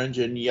 orange,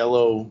 and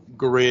yellow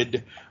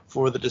grid.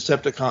 For the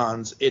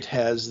Decepticons, it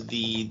has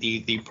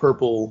the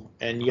purple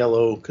and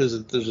yellow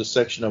because there's a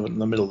section of it in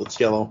the middle that's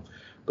yellow,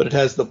 but it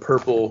has the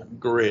purple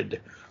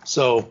grid.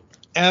 So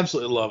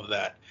absolutely love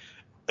that.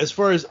 As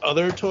far as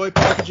other toy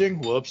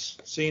packaging, whoops.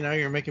 See, now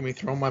you're making me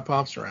throw my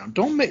Pops around.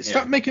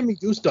 Stop making me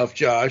do stuff,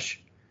 Josh.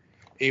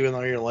 Even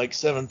though you're like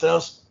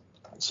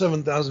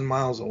 7,000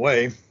 miles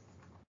away.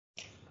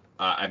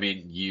 I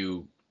mean,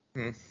 you...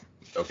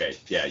 Okay,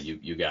 yeah,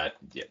 you got...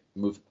 Yeah,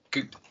 move...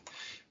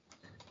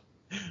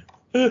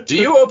 Do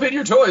you open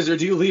your toys or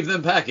do you leave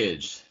them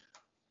packaged?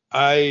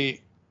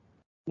 With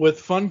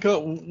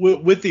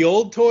Funko, with the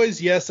old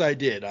toys, yes, I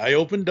did. I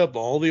opened up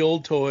all the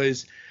old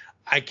toys.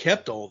 I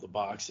kept all the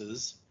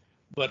boxes,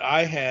 but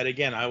I had,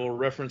 again, I will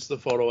reference the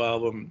photo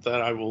album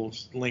that I will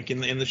link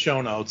in the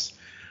show notes.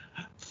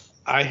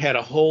 I had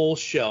a whole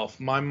shelf.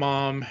 My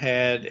mom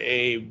had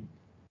I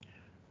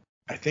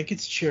think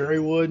it's cherry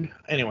wood.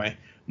 Anyway,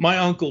 my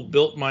uncle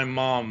built my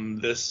mom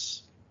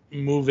this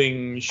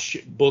moving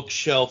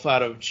bookshelf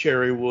out of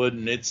cherry wood,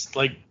 and it's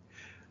like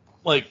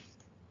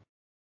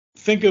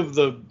think of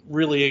the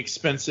really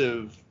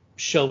expensive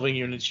shelving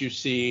units you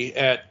see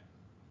at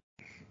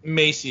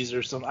Macy's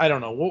or something. I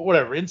don't know,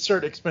 whatever.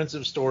 Insert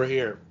expensive store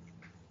here.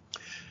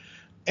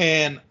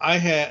 And I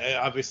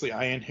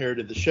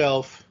inherited the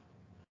shelf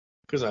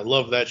because I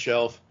love that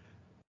shelf,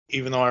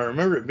 even though I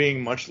remember it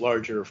being much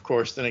larger. Of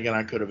course, then again,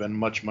 I could have been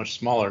much, much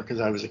smaller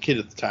because I was a kid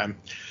at the time.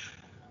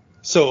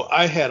 So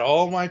I had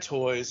all my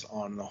toys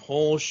on the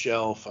whole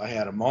shelf. I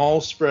had them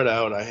all spread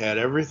out. I had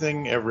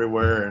everything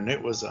everywhere, and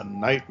it was a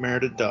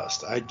nightmare to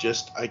dust. I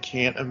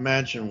can't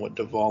imagine what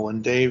Duvall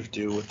and Dave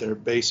do with their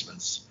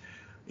basements,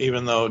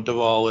 even though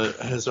Duvall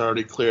has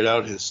already cleared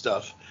out his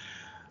stuff.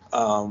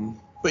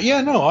 But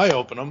yeah, no, I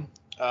open them.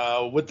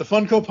 With the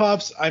Funko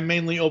Pops, I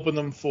mainly open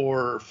them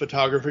for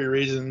photography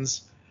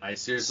reasons. I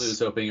seriously was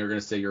hoping you were going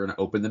to say you're going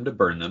to open them to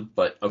burn them,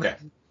 but okay.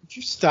 Would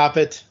you stop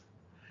it?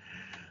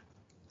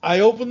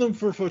 I open them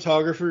for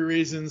photography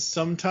reasons.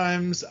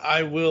 Sometimes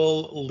I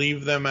will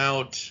leave them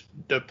out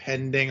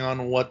depending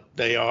on what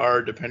they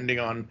are, depending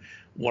on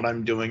what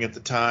I'm doing at the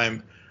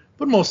time.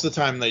 But most of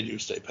the time they do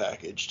stay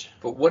packaged.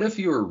 But what if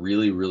you were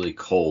really, really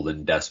cold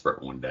and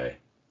desperate one day?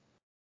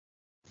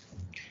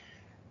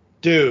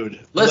 Dude.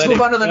 Let's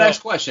move on to the next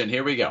question.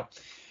 Here we go.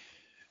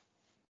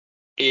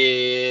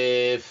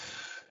 If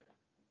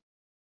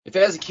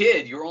as a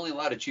kid you were only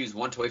allowed to choose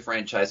one toy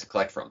franchise to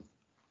collect from,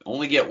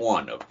 only get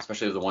one,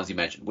 especially of the ones you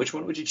mentioned, which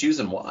one would you choose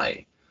and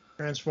why?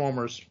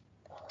 Transformers.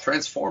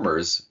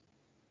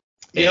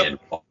 Yep. And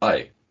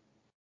why?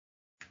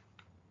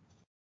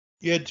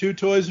 You had 2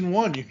 toys in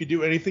one. You could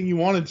do anything you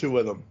wanted to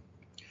with them.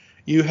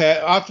 You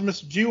had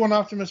Optimus G1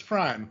 Optimus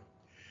Prime.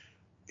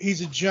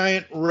 He's a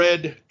giant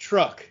red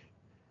truck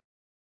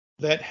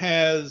that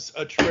has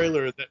a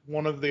trailer that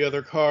one of the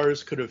other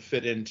cars could have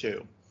fit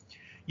into.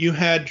 You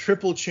had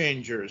triple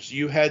changers.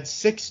 You had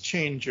 6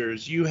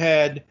 changers. You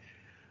had,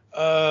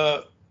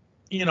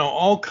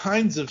 all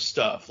kinds of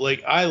stuff.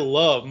 Like, I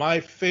love my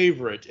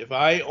favorite. If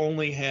I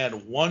only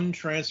had one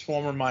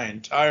Transformer my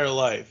entire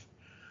life,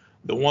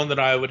 the one that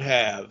I would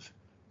have,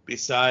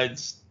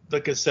 besides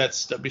the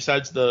cassettes,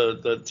 besides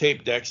the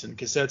tape decks and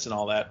cassettes and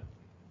all that,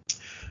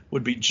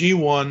 would be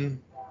G1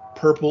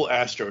 Purple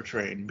Astro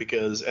Train,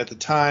 because at the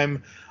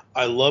time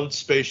I loved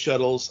space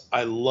shuttles,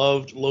 I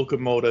loved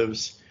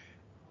locomotives,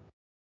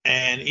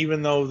 and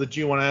even though the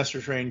G1 Astro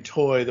Train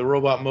toy, the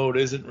robot mode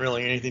isn't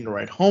really anything to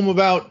write home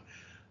about,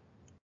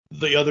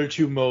 the other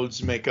two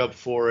modes make up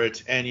for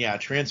it. And yeah,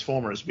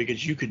 Transformers,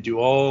 because you could do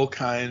all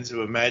kinds of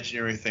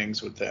imaginary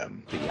things with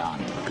them.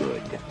 Beyond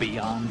good,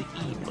 beyond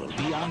evil,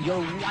 beyond your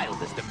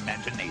wildest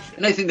imagination.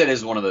 And I think that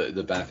is one of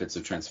the benefits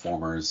of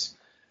Transformers.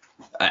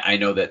 I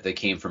know that they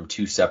came from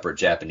two separate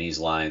Japanese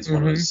lines.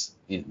 One was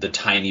the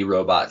tiny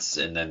robots,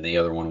 and then the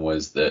other one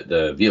was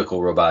the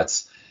vehicle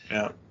robots.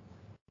 Yeah.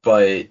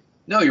 But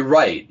no, you're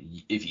right.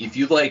 If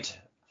you liked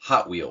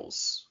Hot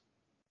Wheels,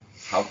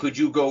 how could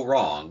you go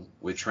wrong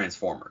with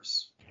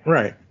Transformers?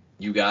 Right.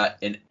 You got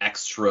an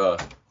extra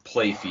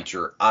play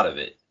feature out of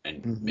it,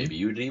 and maybe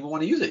you didn't even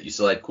want to use it. You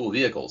still had cool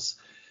vehicles.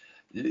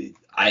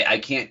 I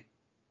can't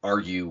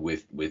argue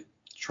with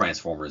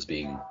Transformers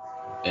being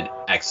an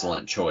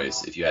excellent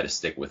choice if you had to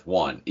stick with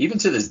one. Even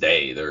to this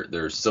day,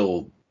 they're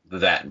still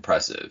that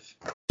impressive.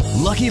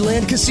 Lucky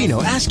Land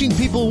Casino, asking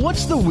people,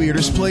 what's the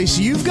weirdest place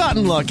you've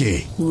gotten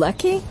lucky?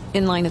 Lucky?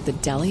 In line at the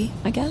deli,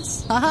 I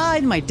guess? Aha,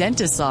 in my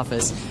dentist's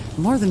office.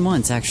 More than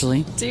once,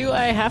 actually. Do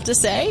I have to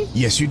say?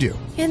 Yes, you do.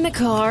 In the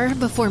car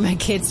before my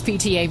kids'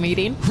 PTA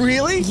meeting.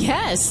 Really?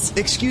 Yes.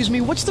 Excuse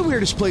me, what's the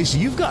weirdest place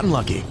you've gotten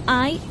lucky?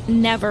 I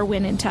never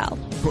win and tell.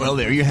 Well,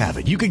 there you have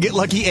it. You can get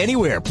lucky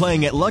anywhere,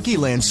 playing at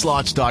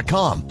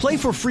LuckyLandSlots.com. Play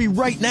for free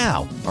right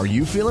now. Are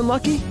you feeling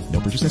lucky? No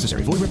purchase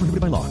necessary. Void where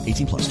prohibited by law.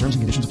 18+. Terms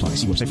and conditions apply.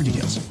 See website for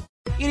details.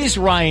 It is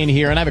Ryan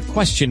here, and I have a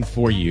question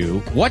for you.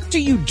 What do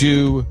you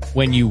do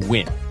when you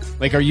win?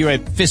 Like, are you a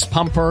fist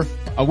pumper,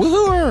 a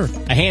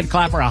woohooer, a hand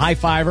clapper, a high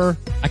fiver?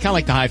 I kind of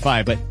like the high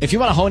five, but if you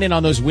want to hone in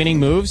on those winning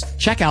moves,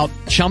 check out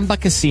Chumba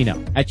Casino.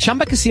 At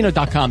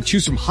ChumbaCasino.com,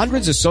 choose from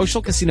hundreds of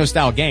social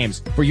casino-style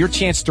games for your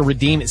chance to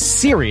redeem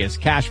serious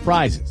cash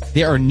prizes.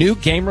 There are new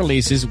game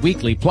releases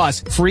weekly,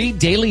 plus free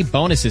daily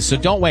bonuses. So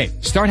don't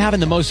wait. Start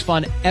having the most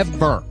fun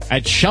ever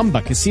at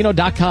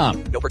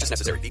ChumbaCasino.com. No purchase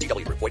necessary.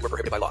 VGW. Void where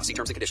prohibited by law. See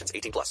terms and conditions.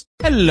 18+.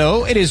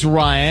 Hello, it is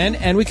Ryan,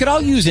 and we could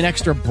all use an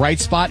extra bright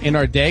spot in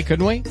our day,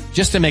 couldn't we?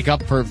 Just to make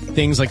up for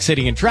things like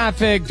sitting in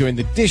traffic, doing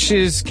the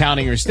dishes,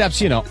 counting your steps,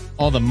 you know,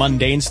 all the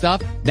mundane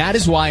stuff. That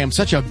is why I'm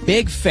such a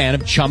big fan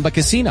of Chumba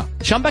Casino.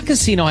 Chumba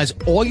Casino has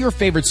all your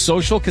favorite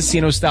social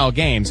casino-style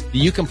games that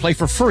you can play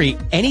for free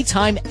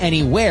anytime,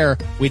 anywhere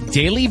with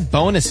daily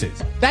bonuses.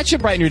 That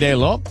should brighten your day a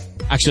little.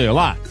 Actually, a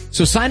lot.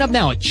 So sign up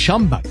now at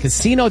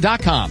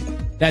ChumbaCasino.com.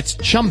 That's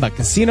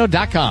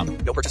ChumbaCasino.com.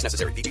 No purchase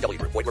necessary.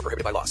 VGW. Void where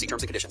prohibited by law. See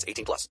terms and conditions.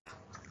 18+.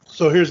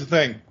 So here's the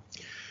thing.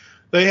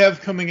 They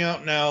have coming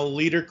out now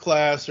Commander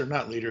Class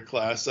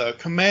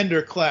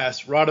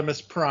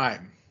Rodimus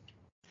Prime.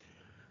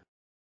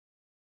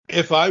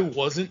 If I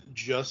wasn't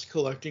just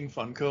collecting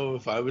Funko,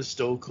 if I was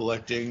still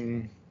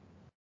collecting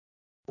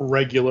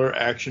regular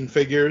action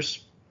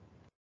figures,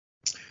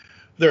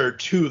 there are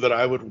two that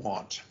I would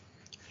want.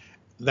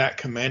 That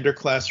Commander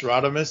Class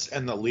Rodimus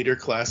and the Leader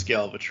Class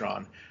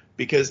Galvatron.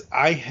 Because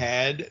I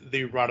had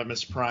the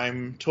Rodimus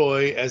Prime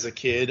toy as a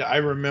kid. I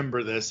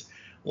remember this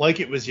like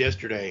it was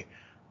yesterday.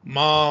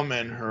 Mom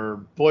and her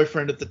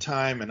boyfriend at the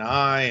time and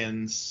I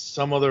and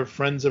some other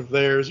friends of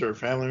theirs or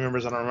family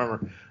members, I don't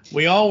remember.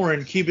 We all were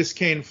in Key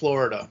Biscayne,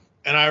 Florida.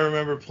 And I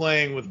remember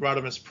playing with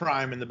Rodimus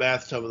Prime in the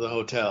bathtub of the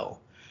hotel.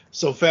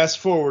 So fast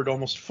forward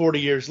almost 40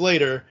 years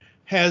later,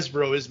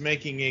 Hasbro is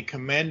making a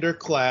Commander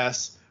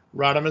Class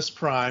Rodimus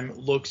Prime.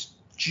 Looks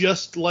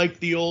just like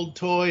the old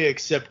toy,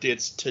 except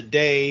it's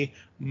today,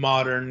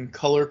 modern,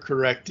 color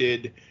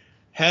corrected,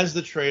 has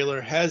the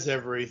trailer, has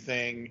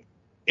everything.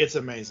 It's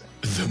amazing.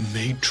 The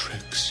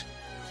Matrix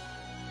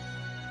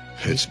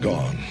has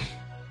gone.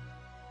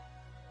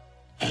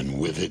 And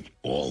with it,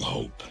 all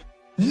hope.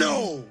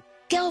 No!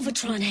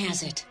 Galvatron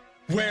has it.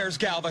 Where's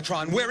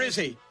Galvatron? Where is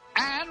he?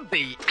 And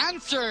the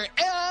answer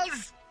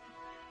is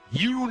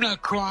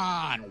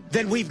Unicron.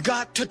 Then we've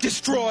got to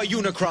destroy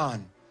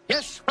Unicron.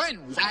 Yes,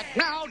 friends, act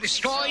now,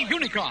 destroy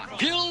Unicron.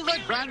 Kill the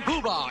Grand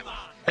Poobah.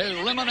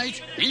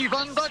 Eliminate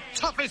even the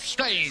toughest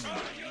stain.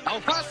 No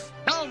fuss,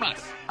 no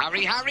muss.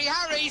 Hurry, hurry,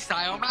 hurry,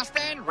 style must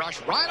end.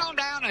 Rush right on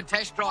down and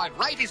test drive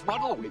latest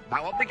model with no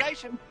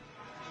obligation.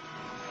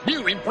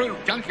 New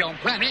improved Junkion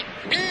Planet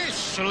is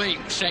sleek,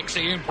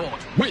 sexy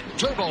import with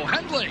turbo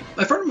handling.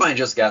 My friend of mine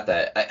just got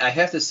that. I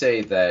have to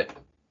say that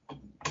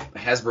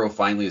Hasbro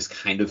finally is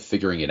kind of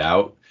figuring it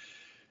out.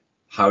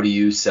 How do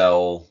you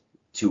sell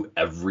to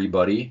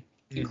everybody,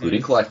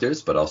 including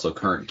collectors, but also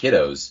current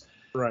kiddos?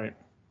 Right.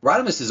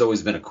 Rodimus has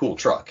always been a cool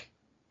truck,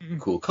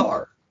 cool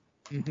car,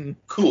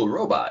 cool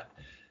robot.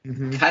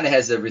 Kind of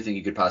has everything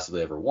you could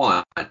possibly ever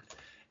want.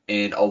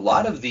 And a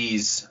lot of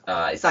these,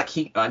 it's not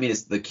King. I mean,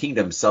 it's the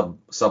Kingdom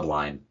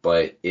subline,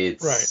 but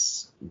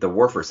it's the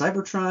War for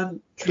Cybertron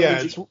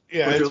trilogy.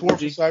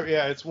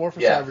 It's War for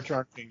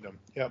Cybertron Kingdom.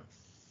 Yep.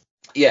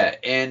 Yeah,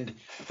 and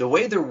the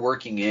way they're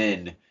working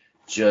in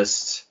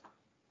just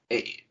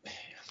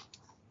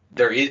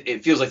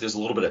it feels like there's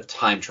a little bit of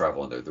time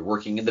travel in there. They're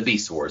working in the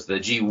Beast Wars, the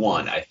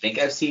G1. I think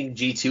I've seen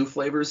G2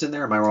 flavors in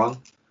there. Am I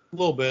wrong? A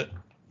little bit.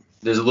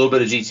 There's a little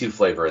bit of G2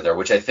 flavor in there,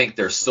 which I think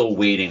they're still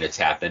waiting to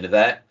tap into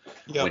that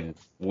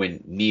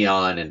when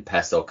neon and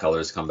pastel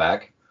colors come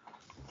back.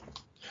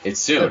 It's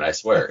soon, I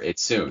swear.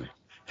 It's soon.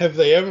 Have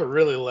they ever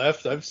really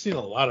left? I've seen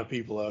a lot of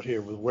people out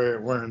here with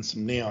wearing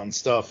some neon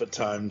stuff at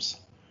times.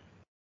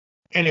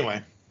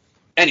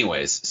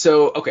 Anyways,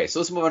 so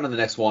let's move on to the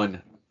next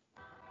one.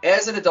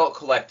 As an adult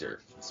collector,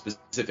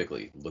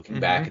 specifically, looking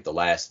back at the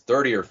last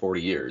 30 or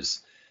 40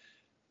 years,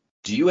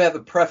 do you have a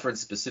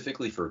preference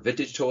specifically for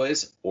vintage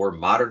toys or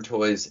modern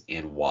toys,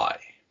 and why?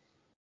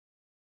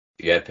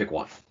 If you had to pick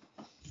one.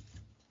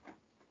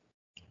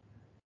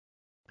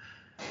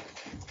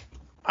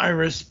 I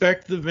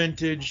respect the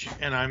vintage,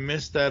 and I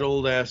miss that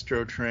old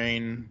Astro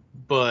Train,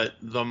 but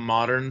the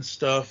modern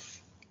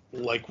stuff,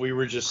 like we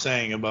were just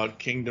saying about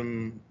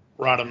Kingdom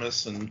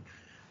Rodimus and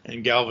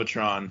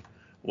Galvatron,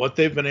 what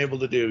they've been able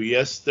to do,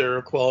 yes, there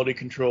are quality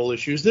control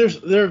issues. There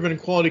have been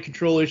quality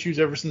control issues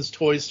ever since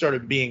toys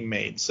started being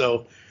made,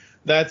 so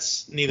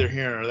that's neither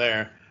here nor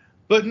there.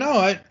 But no,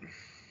 I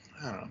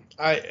don't know.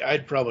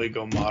 I'd probably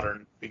go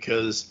modern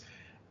because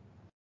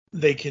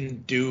they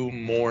can do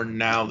more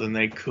now than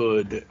they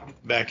could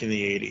back in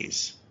the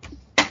 80s.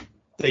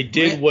 They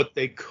did what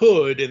they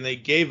could, and they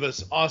gave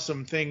us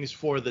awesome things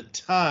for the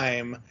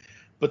time,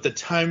 but the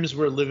times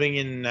we're living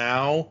in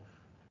now,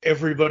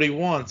 everybody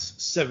wants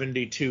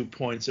 72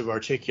 points of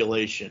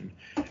articulation.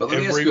 But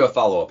let me ask you a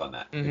follow-up on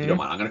that, if you don't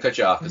mind. I'm going to cut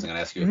you off because I'm going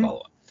to ask you a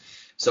follow-up.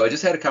 So I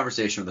just had a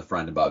conversation with a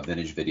friend about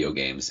vintage video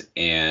games,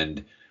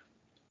 and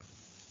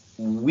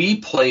we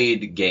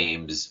played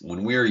games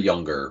when we were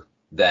younger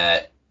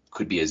that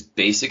could be as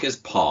basic as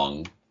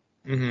Pong,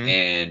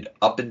 and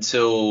up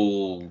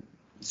until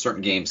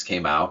certain games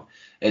came out,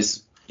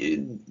 as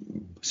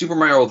Super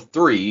Mario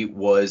 3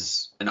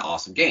 was an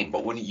awesome game.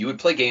 But when you would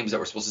play games that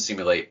were supposed to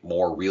simulate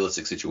more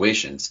realistic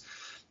situations,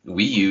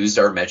 we used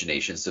our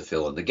imaginations to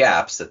fill in the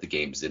gaps that the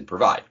games didn't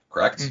provide,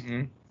 correct?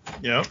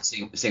 Yeah.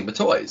 Same with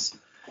toys.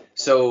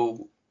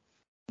 So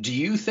do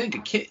you think a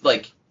kid,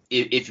 like,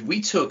 if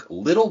we took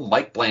little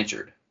Mike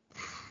Blanchard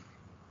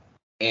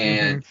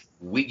and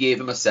we gave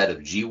him a set of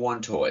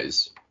G1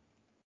 toys,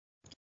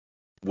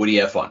 would he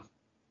have fun?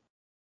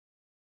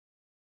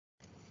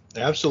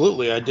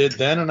 Absolutely. I did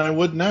then and I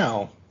would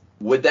now.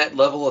 Would that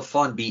level of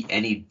fun be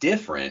any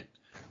different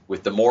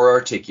with the more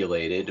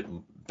articulated,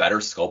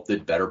 better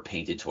sculpted, better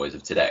painted toys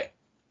of today?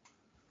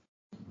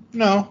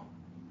 No.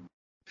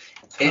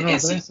 I don't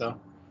think so.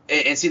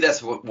 And see,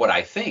 that's what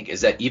I think,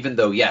 is that even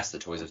though, yes, the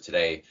toys of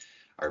today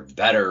are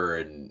better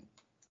and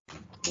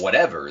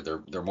whatever,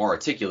 they're more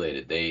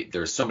articulated,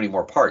 there's so many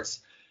more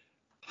parts.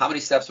 How many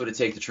steps would it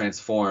take to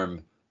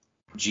transform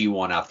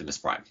G1 Optimus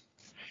Prime?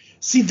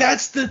 See,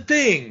 that's the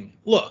thing.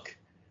 Look,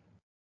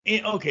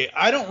 okay,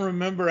 I don't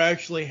remember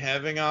actually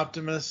having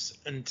Optimus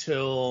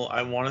until,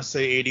 I want to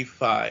say,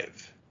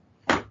 85.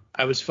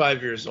 I was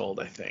 5 years old,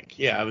 I think.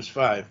 Yeah, I was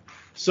 5.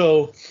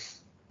 So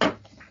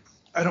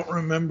I don't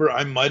remember.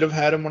 I might have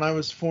had him when I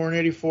was 4 in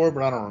 84,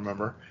 but I don't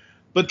remember.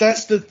 But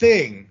that's the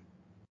thing.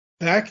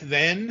 Back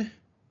then,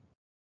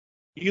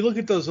 you look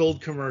at those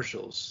old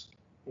commercials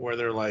where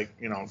they're like,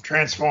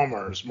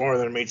 Transformers, more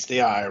than meets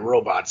the eye,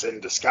 robots in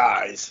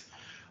disguise.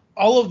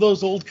 All of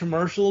those old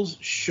commercials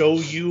show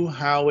you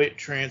how it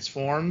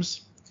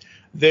transforms.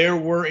 There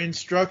were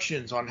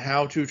instructions on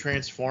how to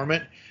transform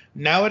it.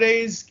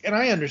 Nowadays, and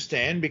I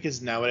understand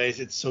because nowadays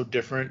it's so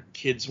different,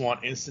 kids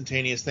want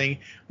instantaneous thing.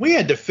 We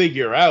had to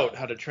figure out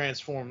how to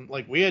transform,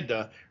 like we had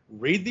to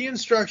read the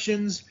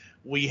instructions.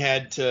 We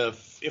had to,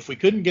 if we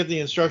couldn't get the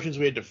instructions,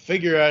 we had to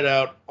figure it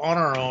out on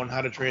our own how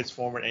to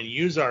transform it and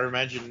use our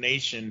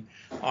imagination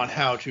on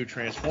how to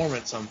transform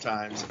it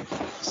sometimes.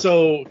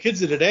 So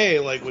kids of today,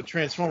 like with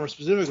Transformers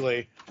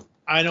specifically,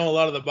 I know a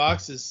lot of the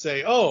boxes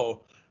say,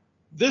 oh,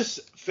 this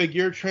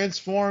figure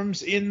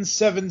transforms in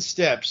 7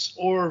 steps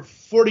or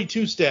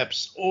 42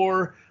 steps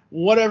or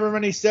whatever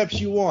many steps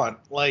you want.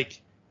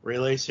 Like,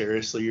 really?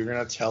 Seriously? You're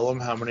going to tell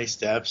them how many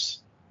steps?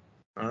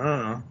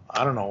 I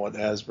don't know what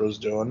Hasbro's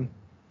doing.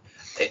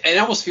 I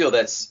almost feel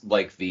that's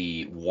like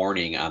the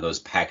warning on those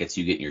packets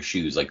you get in your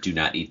shoes, like, do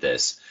not eat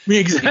this.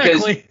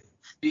 Exactly.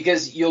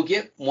 Because you'll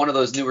get one of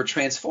those newer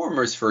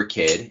Transformers for a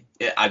kid.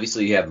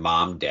 Obviously, you have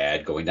mom,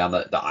 dad going down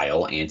the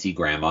aisle, auntie,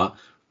 grandma.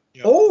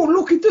 Yep. Oh,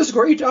 look at this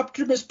great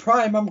Optimus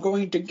Prime. I'm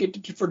going to get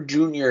it for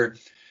Junior.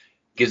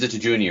 Gives it to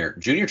Junior.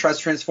 Junior tries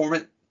to transform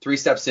it. 3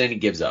 steps in, he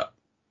gives up.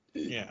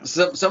 Yeah.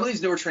 Some of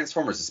these newer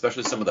Transformers,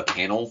 especially some of the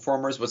panel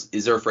formers,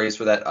 is there a phrase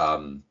for that?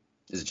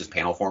 Is it just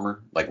panel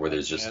former? Like where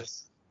there's just...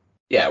 Yes.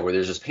 Yeah, where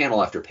there's just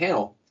panel after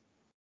panel.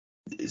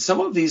 Some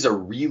of these are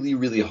really,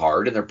 really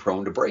hard, and they're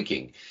prone to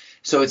breaking.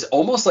 So it's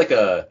almost like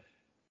a,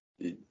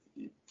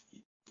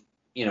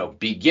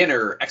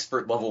 beginner,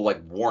 expert level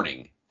like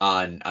warning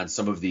on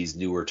some of these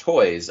newer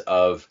toys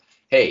of,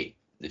 hey,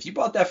 if you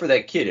bought that for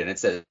that kid and it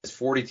says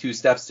 42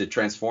 steps to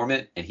transform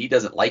it, and he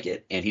doesn't like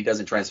it, and he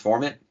doesn't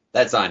transform it,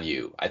 that's on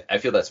you. I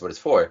feel that's what it's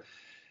for.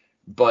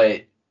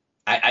 But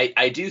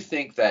I do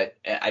think that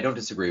I don't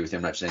disagree with you.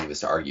 I'm not saying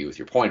this to argue with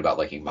your point about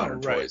liking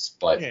modern toys,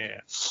 but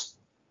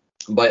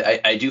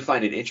I do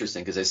find it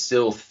interesting because I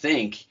still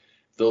think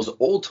those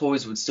old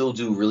toys would still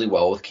do really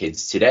well with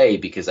kids today,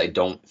 because I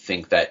don't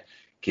think that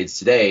kids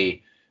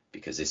today,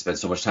 because they spend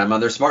so much time on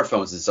their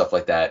smartphones and stuff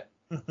like that,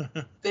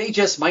 they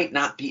just might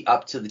not be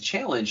up to the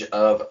challenge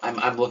of.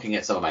 I'm looking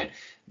at some of mine.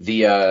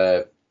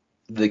 The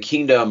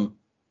Kingdom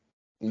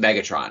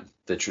Megatron,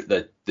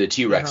 the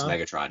T-Rex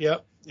Megatron.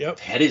 Yep.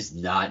 That is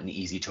not an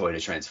easy toy to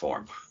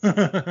transform.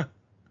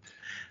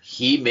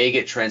 He may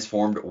get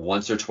transformed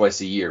once or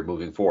twice a year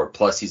moving forward.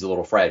 Plus, he's a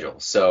little fragile.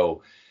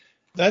 So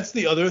that's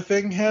the other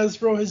thing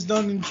Hasbro has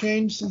done and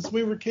changed since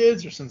we were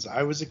kids, or since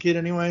I was a kid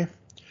anyway.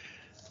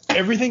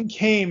 Everything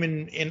came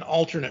in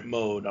alternate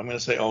mode. I'm going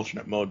to say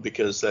alternate mode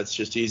because that's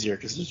just easier,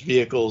 because there's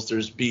vehicles,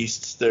 there's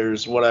beasts,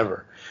 there's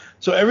whatever.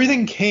 So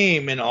everything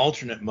came in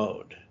alternate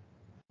mode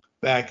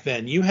back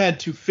then. You had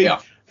to figure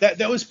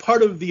that was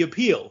part of the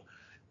appeal.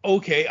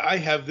 Okay, I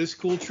have this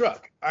cool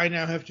truck. I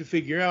now have to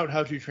figure out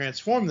how to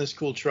transform this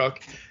cool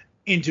truck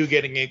into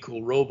getting a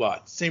cool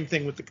robot. Same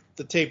thing with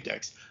the tape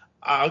decks.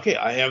 Okay,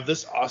 I have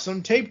this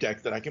awesome tape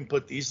deck that I can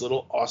put these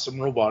little awesome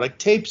robotic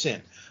tapes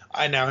in.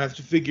 I now have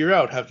to figure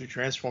out how to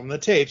transform the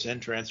tapes and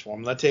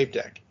transform the tape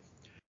deck.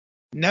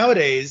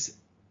 Nowadays,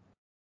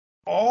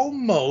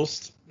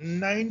 almost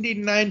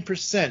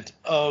 99%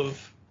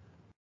 of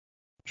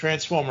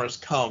Transformers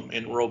come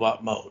in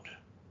robot mode.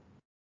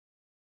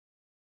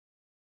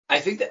 I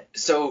think that.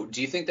 So,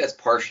 do you think that's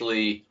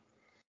partially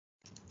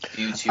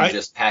due to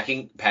just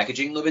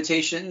packaging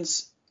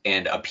limitations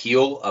and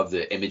appeal of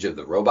the image of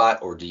the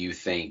robot, or do you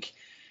think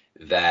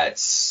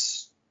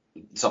that's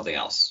something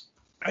else?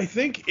 I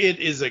think it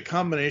is a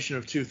combination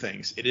of two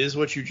things. It is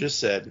what you just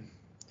said.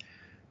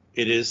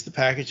 It is the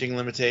packaging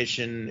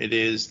limitation. It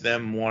is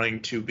them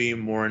wanting to be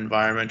more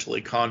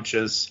environmentally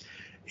conscious.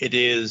 It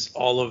is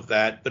all of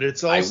that, but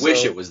it's also. I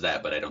wish it was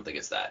that, but I don't think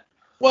it's that.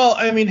 Well,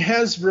 I mean,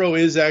 Hasbro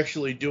is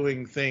actually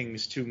doing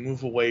things to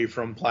move away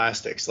from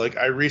plastics. Like,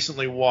 I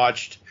recently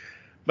watched,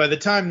 by the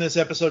time this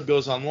episode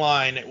goes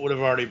online, it would have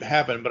already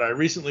happened, but I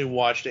recently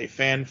watched a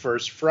Fan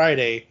First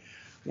Friday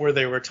where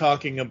they were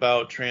talking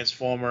about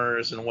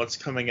Transformers and what's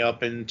coming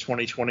up in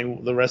 2020,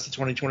 the rest of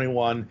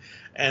 2021,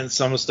 and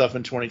some of the stuff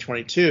in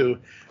 2022.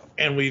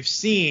 And we've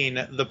seen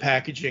the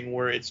packaging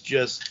where it's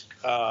just,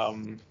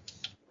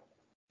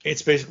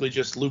 it's basically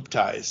just loop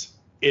ties.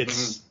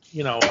 It's,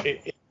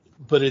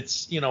 but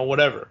it's,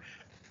 whatever.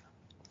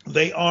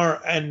 They are,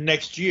 and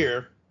next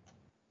year,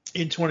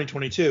 in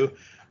 2022,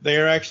 they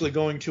are actually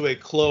going to a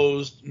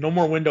closed, no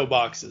more window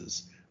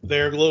boxes.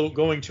 They're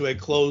going to a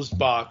closed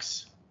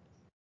box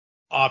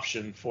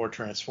option for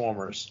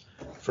Transformers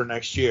for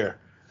next year.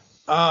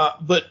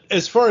 But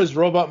as far as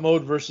robot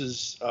mode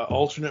versus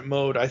alternate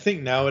mode, I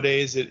think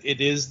nowadays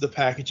it is the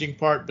packaging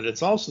part, but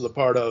it's also the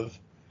part of,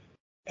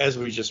 as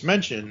we just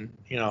mentioned,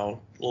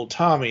 little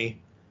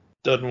Tommy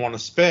doesn't want to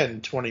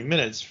spend 20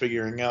 minutes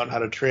figuring out how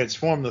to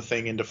transform the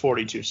thing into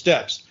 42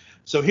 steps.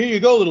 So here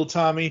you go, little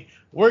Tommy.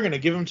 We're going to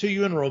give them to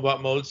you in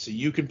robot mode so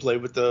you can play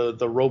with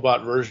the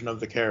robot version of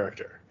the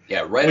character.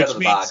 Yeah, right out of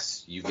the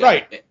box. You got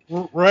right.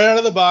 Right out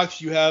of the box,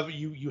 you have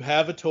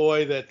a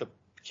toy that the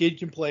kid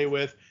can play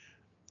with.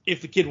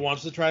 If the kid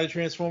wants to try to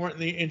transform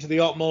it into the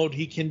alt mode,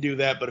 he can do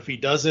that. But if he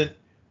doesn't,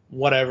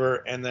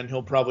 whatever, and then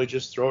he'll probably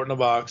just throw it in a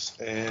box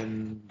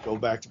and go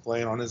back to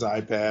playing on his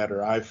iPad or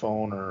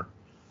iPhone or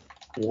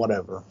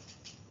whatever.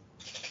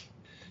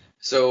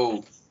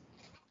 So,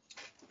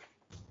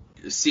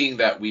 seeing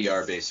that we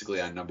are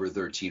basically on number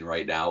 13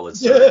 right now, let's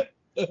start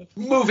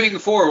moving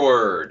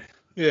forward.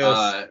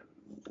 Yes.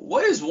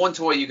 What is one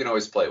toy you can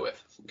always play with?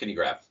 What can you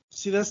grab?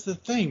 See, that's the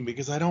thing,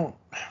 because I don't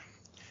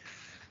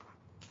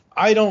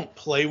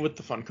play with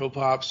the Funko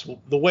Pops.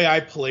 The way I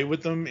play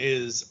with them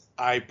is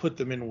I put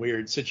them in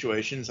weird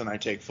situations and I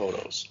take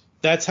photos.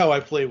 That's how I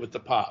play with the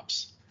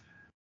Pops.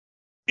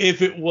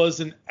 If it was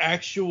an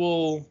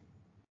actual,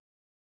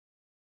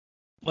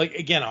 like,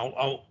 again,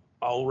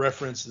 I'll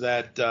reference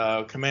that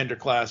Commander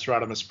Class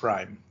Rodimus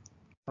Prime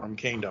from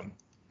Kingdom.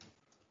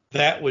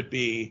 That would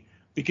be,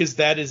 because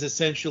that is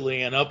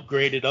essentially an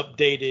upgraded,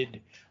 updated,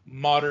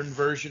 modern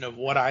version of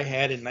what I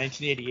had in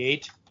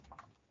 1988.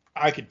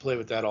 I could play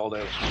with that all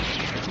day.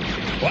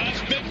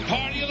 Last big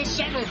party of the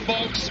summer,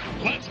 folks.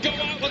 Let's go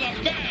out with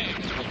a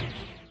bang.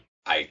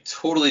 I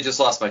totally just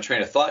lost my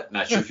train of thought.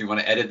 Not sure if you want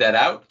to edit that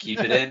out.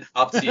 Keep it in.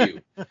 Up to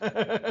you.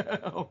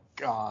 Oh,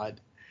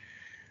 God.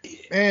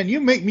 Man,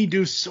 you make me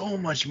do so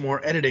much more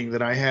editing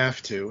than I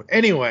have to.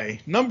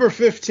 Anyway, number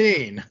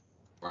 15.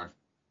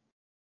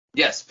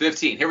 Yes,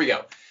 15. Here we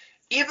go.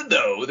 Even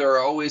though there are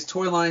always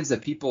toy lines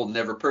that people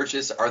never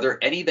purchase, are there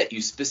any that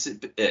you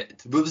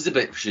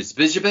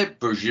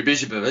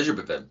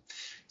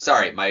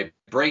Sorry, my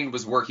brain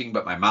was working,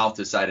 but my mouth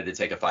decided to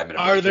take a 5-minute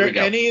break. Are there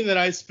any that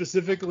I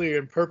specifically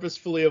and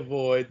purposefully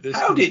avoid?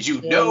 How did you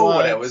know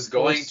what I was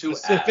going to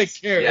ask? Specific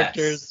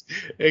characters,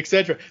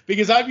 etc.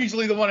 Because I'm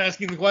usually the one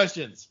asking the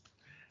questions,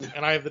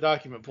 and I have the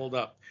document pulled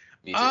up.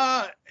 Me too.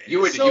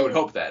 You would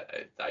hope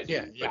that I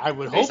do. Yeah, I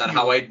would hope. Based on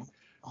how I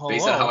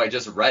Based on how I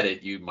just read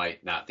it, you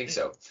might not think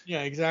so.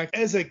 Yeah,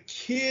 exactly. As a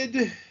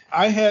kid,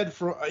 I had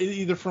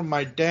either from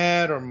my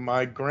dad or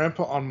my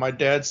grandpa on my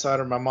dad's side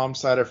or my mom's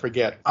side, I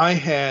forget. I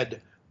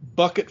had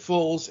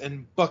bucketfuls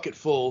and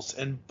bucketfuls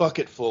and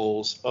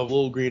bucketfuls of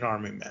Little Green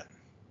Army Men.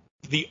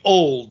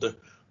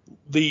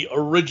 The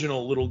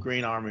original Little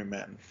Green Army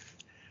Men.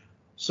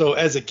 So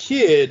as a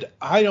kid,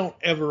 I don't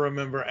ever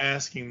remember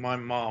asking my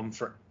mom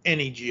for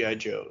any G.I.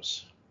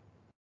 Joes.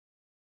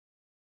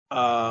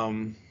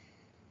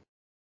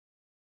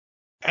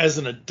 As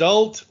an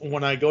adult,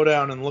 when I go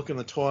down and look in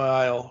the toy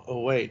aisle, oh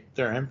wait,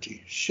 they're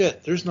empty.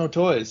 Shit, there's no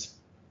toys.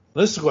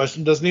 This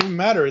question doesn't even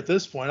matter at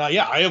this point.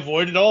 I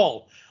avoid it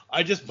all.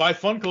 I just buy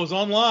Funkos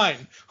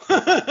online.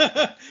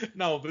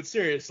 No, but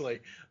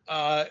seriously,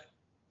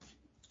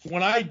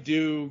 when I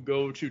do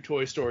go to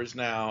toy stores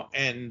now,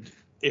 and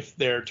if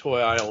their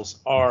toy aisles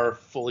are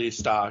fully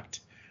stocked,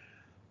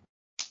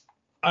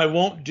 I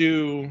won't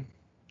do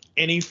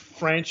any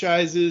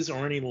franchises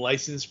or any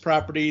licensed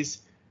properties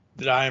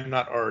that I am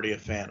not already a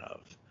fan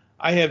of.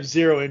 I have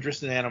zero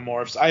interest in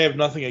Animorphs. I have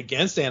nothing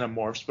against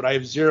Animorphs, but I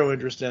have zero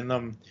interest in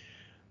them.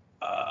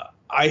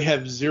 I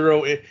have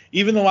zero,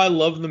 even though I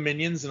love the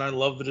Minions and I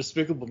love the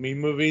Despicable Me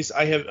movies,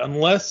 I have,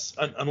 unless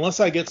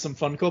I get some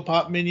Funko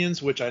Pop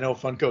Minions, which I know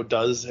Funko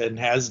does and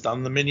has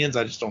done the Minions,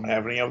 I just don't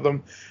have any of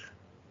them.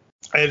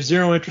 I have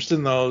zero interest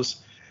in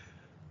those.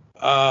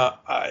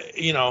 I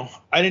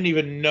didn't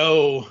even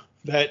know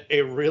that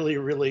a really,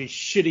 really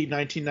shitty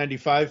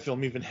 1995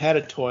 film even had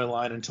a toy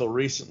line until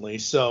recently.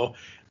 So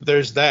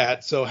there's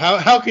that. So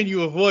how can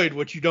you avoid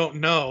what you don't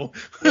know?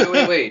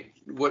 Wait.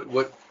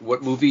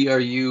 What movie are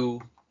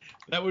you?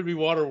 That would be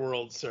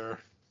Waterworld, sir.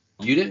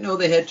 You didn't know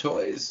they had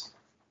toys?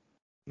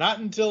 Not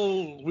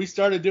until we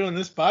started doing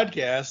this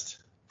podcast.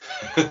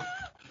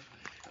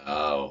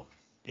 Oh.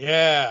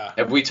 Yeah.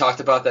 Have we talked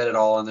about that at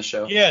all on the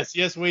show?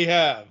 Yes, we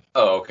have.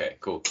 Oh, okay.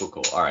 Cool.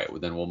 All right, well,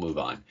 then we'll move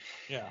on.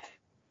 Yeah.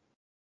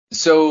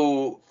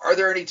 So, are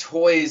there any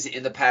toys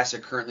in the past or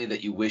currently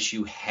that you wish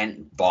you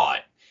hadn't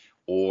bought?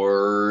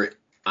 Or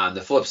on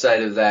the flip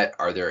side of that,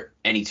 are there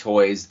any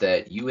toys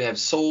that you have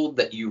sold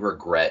that you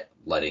regret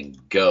letting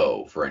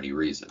go for any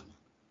reason?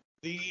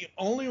 The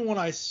only one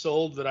I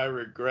sold that I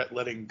regret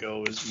letting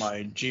go is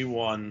my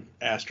G1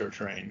 Astro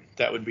Train.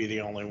 That would be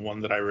the only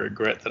one that I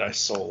regret that I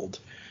sold.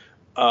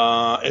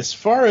 As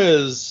far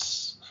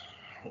as,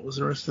 what was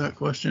the rest of that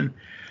question?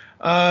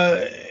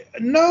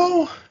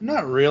 No,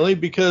 not really,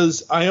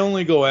 because I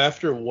only go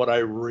after what I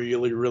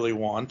really, really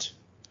want.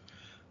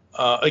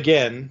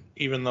 Again,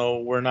 even though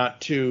we're not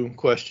to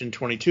question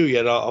 22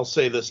 yet, I'll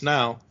say this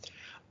now.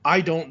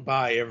 I don't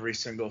buy every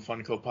single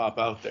Funko Pop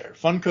out there.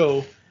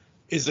 Funko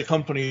is a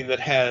company that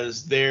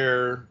has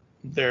their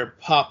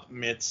pop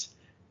mitts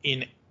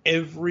in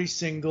every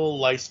single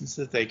license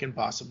that they can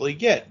possibly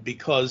get,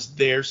 because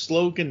their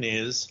slogan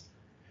is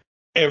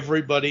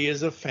everybody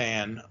is a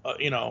fan,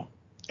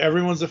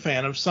 everyone's a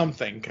fan of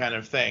something kind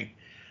of thing.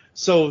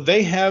 So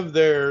they have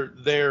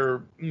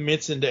their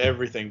mitts into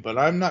everything, but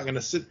I'm not going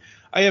to sit.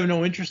 I have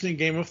no interest in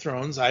Game of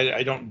Thrones.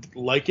 I don't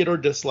like it or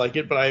dislike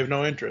it, but I have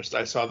no interest.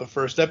 I saw the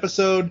first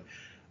episode.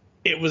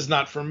 It was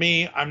not for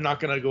me. I'm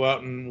not going to go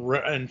out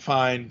and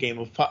find Game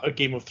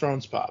of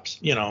Thrones pops,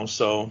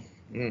 so.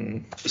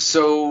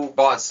 So,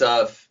 bought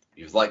stuff,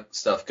 you've let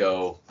stuff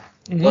go.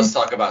 Mm-hmm. Let's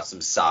talk about some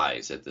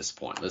size at this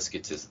point. Let's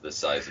get to the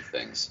size of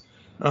things.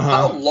 Uh-huh.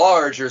 How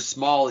large or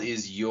small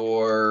is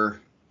your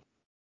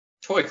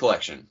toy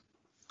collection?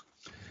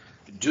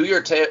 Do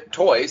your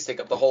toys take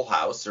up the whole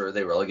house, or are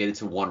they relegated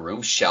to one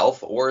room,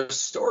 shelf, or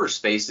storage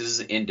spaces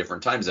in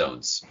different time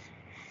zones?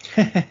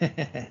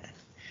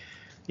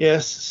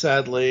 Yes,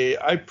 sadly.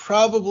 I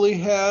probably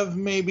have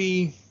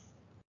maybe,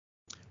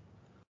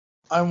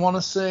 I want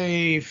to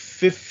say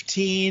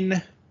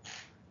 15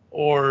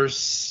 or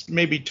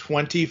maybe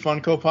 20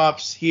 Funko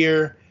Pops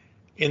here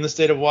in the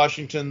state of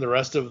Washington.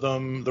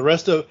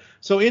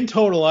 So in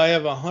total, I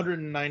have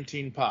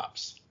 119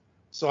 Pops.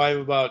 So I have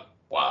about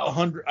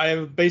 100. I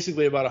have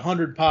basically about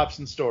 100 Pops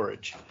in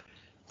storage.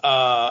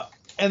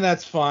 And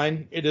that's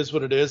fine. It is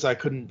what it is. I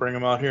couldn't bring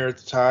them out here at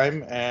the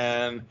time,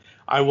 and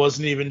I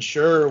wasn't even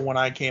sure when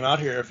I came out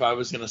here if I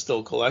was going to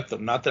still collect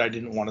them. Not that I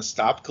didn't want to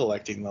stop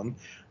collecting them,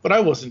 but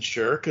I wasn't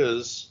sure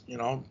because,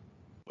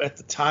 at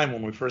the time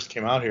when we first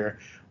came out here,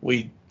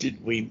 we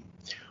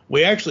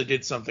actually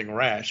did something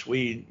rash.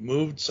 We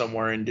moved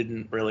somewhere and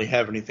didn't really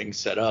have anything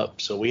set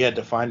up, so we had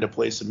to find a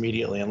place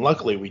immediately, and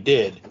luckily we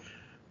did.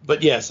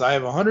 But yes, I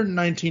have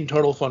 119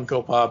 total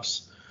Funko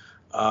Pops.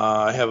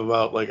 I have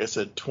about, like I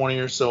said, 20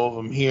 or so of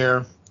them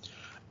here,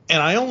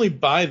 and I only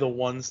buy the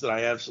ones that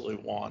I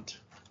absolutely want.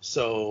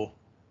 So,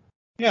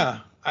 yeah,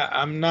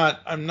 I'm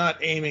not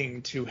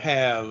aiming to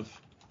have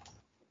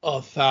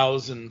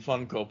 1,000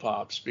 Funko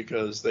Pops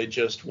because they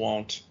just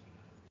won't.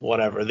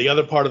 Whatever. The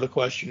other part of the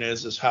question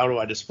is how do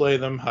I display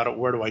them?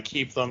 Where do I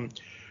keep them?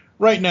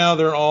 Right now,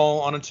 they're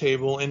all on a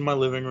table in my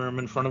living room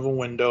in front of a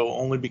window,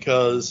 only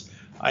because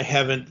I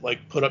haven't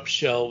put up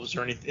shelves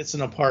or anything. It's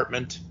an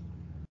apartment.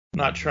 I'm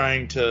not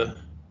trying to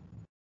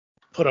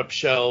put up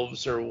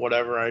shelves or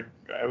whatever.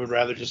 I would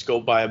rather just go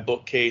buy a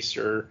bookcase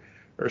or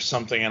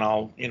something, and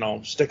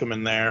I'll stick them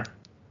in there.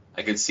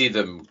 I could see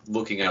them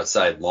looking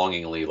outside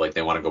longingly, like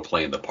they want to go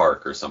play in the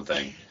park or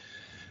something.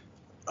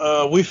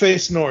 We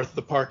face north.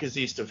 The park is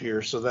east of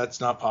here, so that's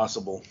not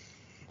possible.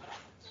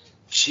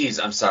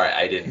 Jeez, I'm sorry.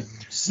 I didn't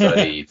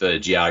study the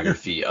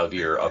geography of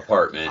your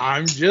apartment.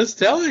 I'm just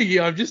telling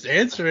you. I'm just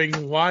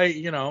answering why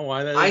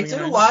that. I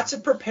did a lot to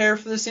prepare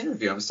for this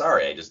interview. I'm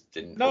sorry. I just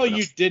didn't. No,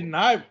 you didn't.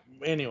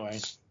 Anyway.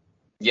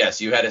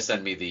 Yes, you had to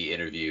send me the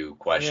interview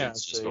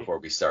questions just before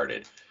we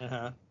started.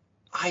 Uh-huh.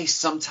 I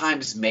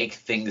sometimes make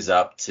things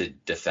up to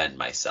defend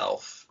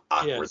myself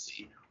awkwardly.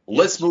 Yes.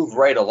 Let's move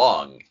right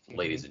along,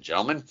 ladies and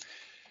gentlemen.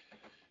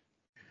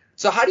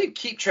 So how do you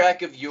keep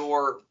track of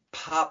your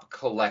pop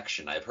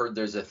collection? I've heard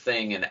there's a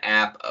thing, an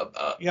app,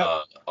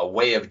 a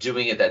way of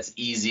doing it that's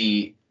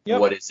easy. Yep.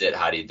 What is it?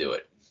 How do you do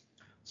it?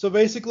 So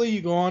basically,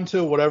 you go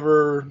onto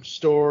whatever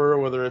store,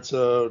 whether it's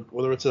a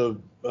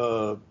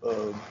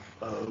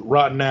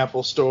Rotten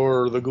Apple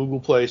store or the Google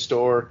Play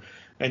store,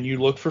 and you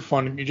look for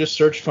Fun. You just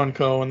search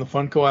Funko, and the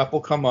Funko app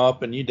will come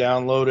up, and you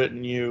download it,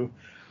 and you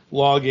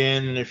log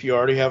in. And if you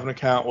already have an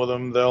account with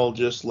them, they'll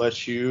just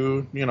let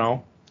you,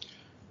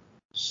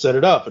 set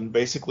it up. And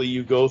basically,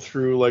 you go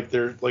through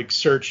they're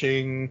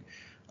searching.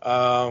 They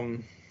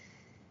don't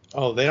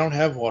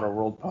have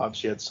Waterworld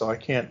Pops yet, so I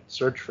can't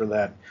search for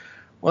that.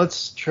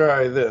 Let's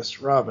try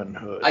this, Robin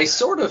Hood. I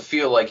sort of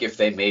feel like if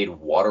they made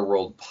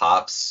Waterworld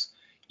Pops,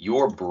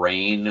 your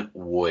brain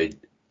would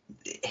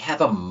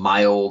have a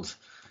mild...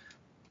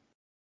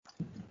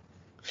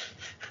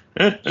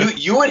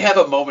 you would have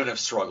a moment of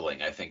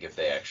struggling, I think, if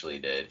they actually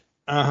did.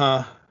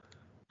 Uh-huh.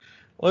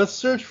 Let's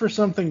search for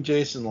something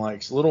Jason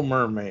likes. Little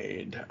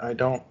Mermaid. I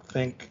don't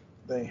think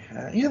they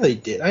have... Yeah, they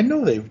did. I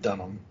know they've done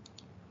them.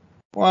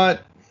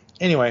 What?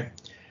 Anyway.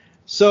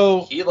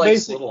 So he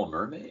likes Little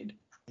Mermaid?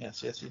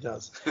 Yes, he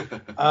does.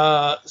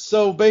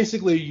 So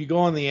basically, you go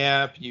on the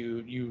app,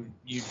 you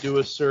do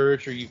a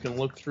search, or you can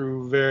look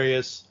through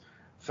various,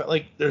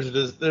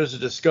 there's a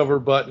discover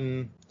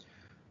button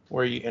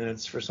where and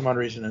it's for some odd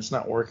reason it's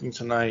not working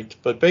tonight.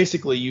 But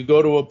basically, you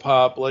go to a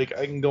pop. I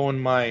can go in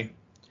my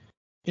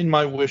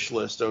wish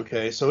list.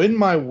 Okay, so in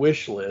my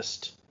wish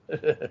list,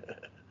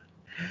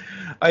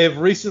 I have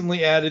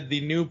recently added the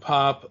new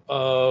pop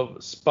of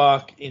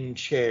Spock in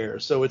chair.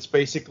 So it's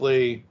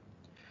basically,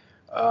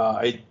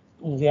 I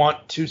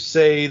want to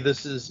say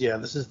this is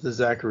the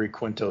Zachary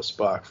Quinto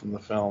Spock from the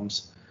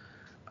films.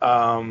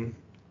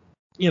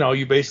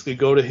 You basically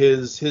go to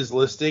his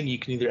listing. You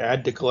can either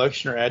add to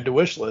collection or add to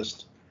wish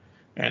list.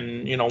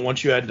 And,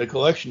 once you add to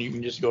collection, you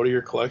can just go to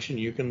your collection.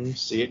 You can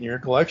see it in your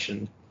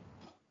collection.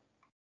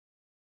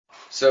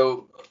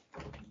 So,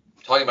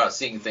 talking about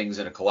seeing things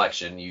in a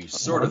collection, you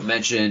sort of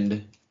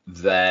mentioned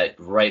that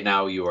right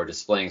now you are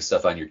displaying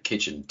stuff on your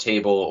kitchen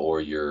table or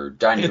your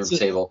dining room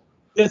table.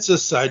 It's a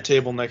side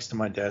table next to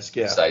my desk,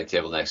 yeah. Side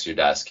table next to your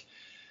desk.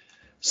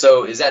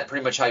 So is that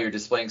pretty much how you're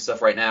displaying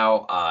stuff right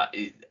now?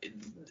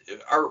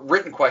 Our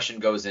written question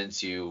goes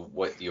into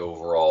what the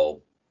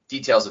overall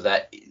details of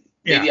that.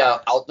 Maybe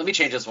let me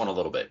change this one a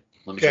little bit.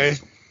 Let me change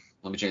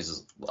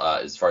this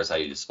as far as how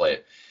you display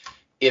it.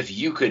 If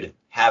you could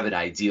have an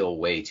ideal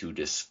way to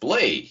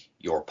display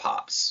your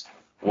pops,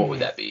 what would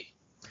that be?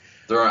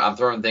 I'm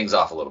throwing things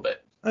off a little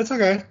bit. That's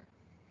okay.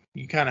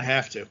 You kind of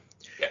have to.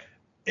 Yeah.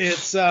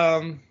 It's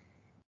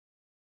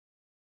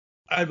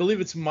I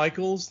believe it's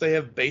Michael's. They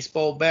have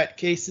baseball bat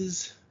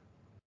cases.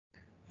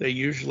 They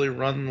usually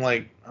run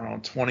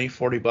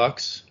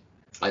 $20-$40.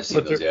 I've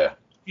seen those, yeah.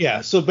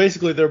 Yeah, so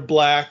basically they're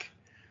black,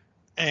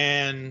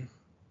 and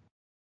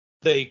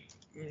they,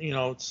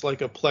 it's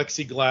like a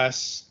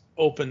plexiglass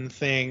open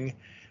thing,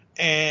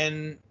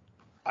 and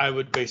I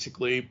would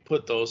basically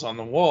put those on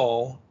the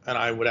wall, and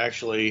I would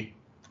actually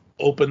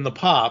open the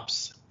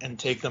pops and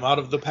take them out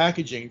of the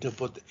packaging to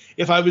put...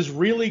 If I was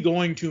really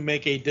going to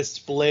make a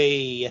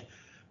display...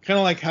 Kind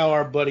of like how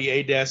our buddy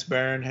Adas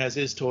Baron has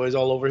his toys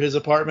all over his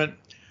apartment.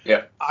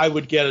 Yeah. I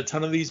would get a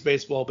ton of these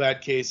baseball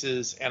bat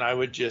cases, and I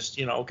would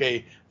just,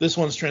 okay, this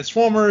one's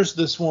Transformers,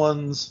 this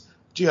one's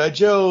G.I.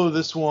 Joe,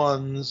 this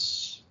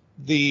one's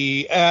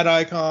the ad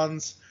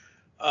icons,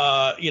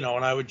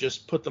 and I would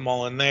just put them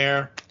all in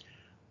there.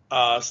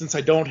 Since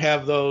I don't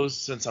have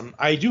those,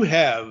 I do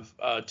have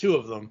 2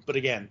 of them, but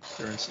again,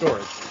 they're in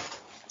storage.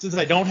 Since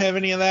I don't have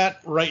any of that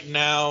right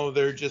now,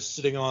 they're just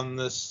sitting on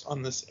this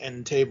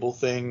end table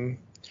thing.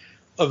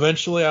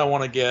 Eventually, I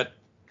want to get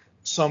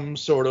some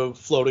sort of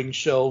floating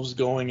shelves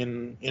going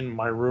in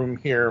my room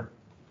here,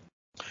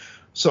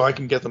 so I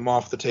can get them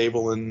off the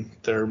table and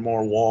they're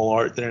more wall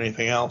art than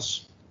anything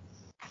else.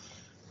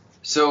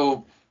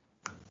 So,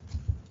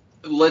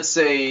 let's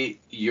say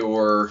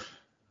your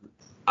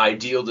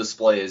ideal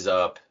display is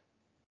up.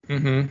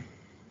 Mm-hmm.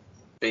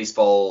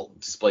 Baseball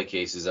display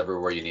cases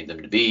everywhere you need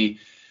them to be.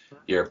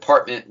 Your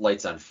apartment,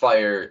 lights on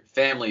fire,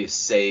 family is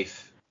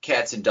safe,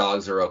 cats and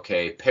dogs are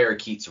okay,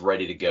 parakeets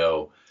ready to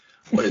go.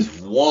 What is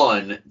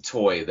one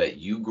toy that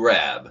you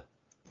grab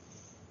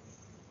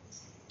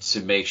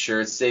to make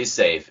sure it stays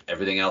safe?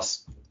 Everything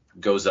else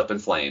goes up in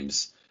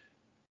flames,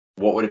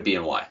 what would it be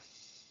and why?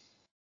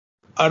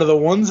 Out of the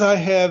ones I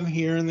have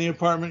here in the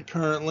apartment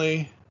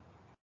currently,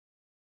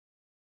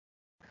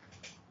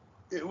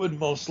 it would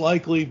most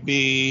likely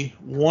be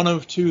one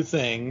of two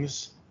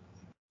things,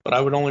 but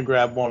I would only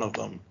grab one of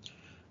them.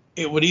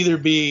 It would either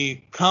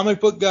be Comic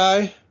Book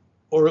Guy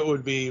or it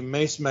would be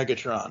Mace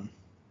Megatron.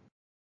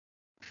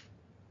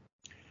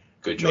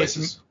 Good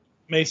choices.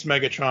 Mace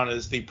Megatron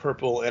is the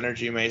purple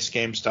energy Mace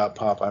GameStop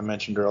pop I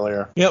mentioned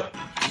earlier. Yep.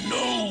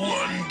 No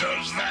one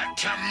does that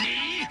to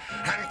me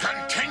and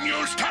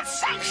continues to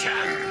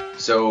function.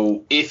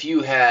 So if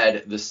you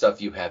had the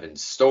stuff you have in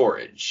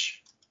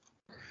storage.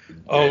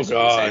 Oh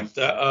God.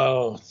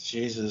 Oh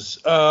Jesus.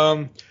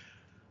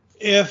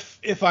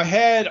 If I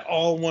had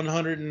all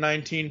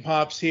 119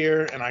 pops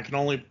here and I can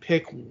only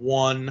pick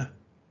one,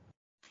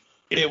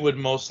 it would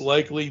most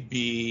likely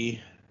be,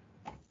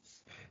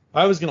 if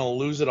I was going to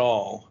lose it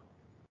all.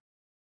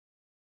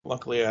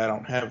 Luckily, I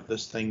don't have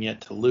this thing yet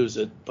to lose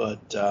it,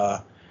 but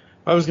if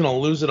I was going to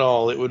lose it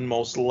all, it would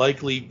most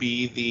likely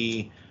be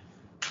the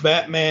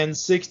Batman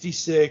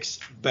 66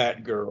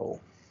 Batgirl,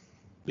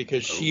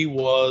 because she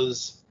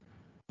was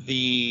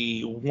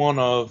the one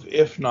of,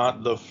 if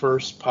not the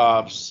first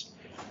pops.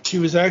 She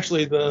was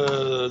actually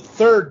the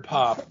third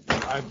pop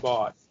that I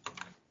bought,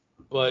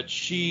 but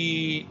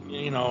she,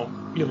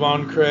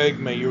 Yvonne Craig,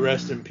 may you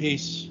rest in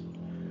peace,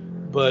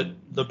 but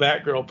the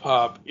Batgirl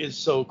pop is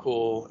so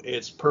cool.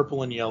 It's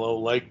purple and yellow,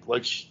 like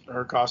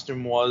her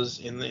costume was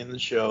in the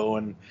show,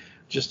 and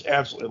just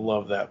absolutely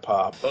love that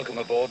pop. Welcome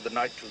aboard the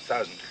Night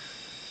 2000.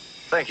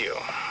 Thank you.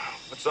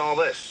 What's all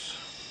this?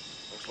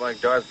 Looks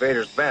like Darth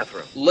Vader's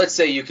bathroom. Let's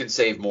say you can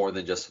save more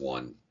than just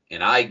one,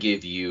 and I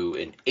give you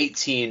an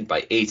 18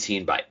 by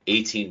 18 by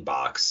 18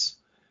 box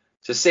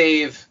to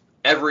save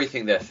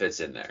everything that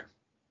fits in there.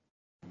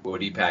 What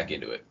do you pack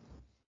into it?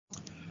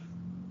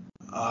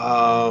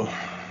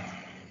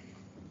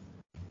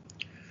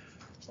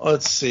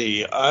 Let's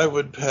see. I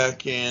would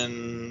pack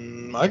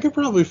in. I could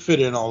probably fit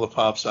in all the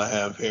pops I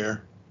have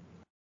here.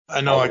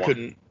 I know I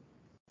couldn't.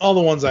 All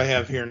the ones I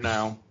have here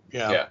now.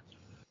 Yeah.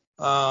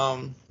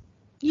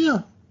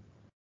 Yeah.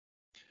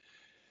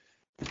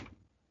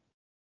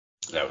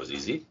 That was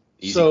easy.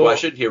 Easy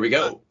question. Here we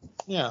go.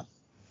 Yeah.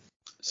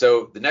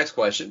 So the next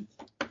question: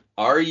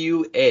 are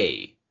you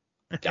a ...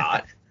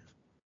 dot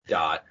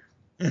dot?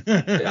 You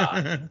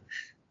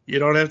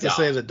don't have to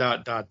say the ...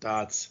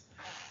 dots.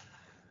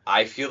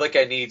 I feel like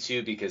I need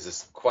to, because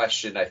this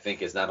question, I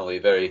think, is not only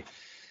very,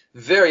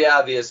 very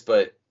obvious,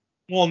 but...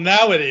 Well,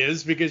 now it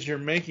is, because you're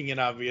making it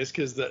obvious,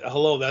 because,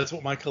 that's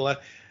what my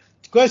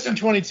Question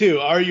 22,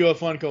 are you a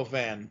Funko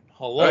fan?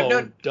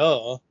 Hello,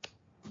 duh.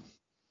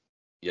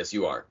 Yes,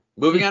 you are.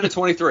 Moving on to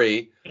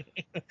 23.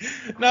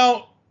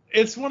 Now,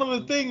 it's one of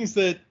the things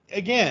that,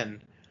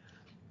 again,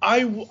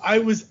 I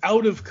was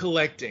out of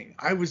collecting.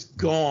 I was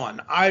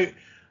gone.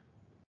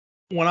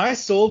 When I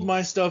sold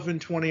my stuff in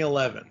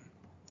 2011...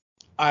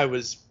 I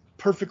was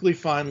perfectly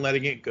fine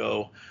letting it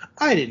go.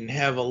 I didn't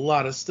have a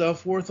lot of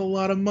stuff worth a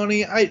lot of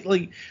money.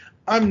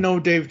 I'm no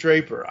Dave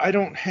Draper. I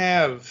don't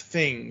have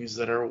things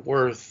that are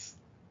worth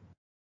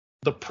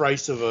the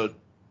price of a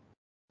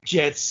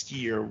jet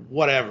ski or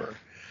whatever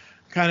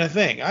kind of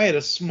thing. I had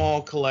a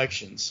small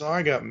collection, so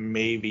I got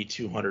maybe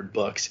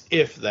 $200,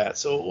 if that.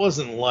 So it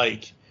wasn't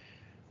like,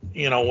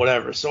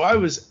 whatever. So I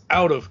was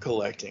out of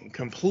collecting,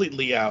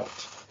 completely out.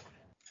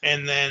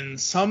 And then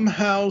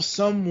somehow,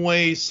 some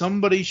way,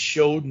 somebody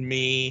showed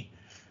me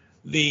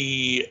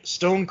the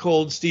Stone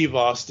Cold Steve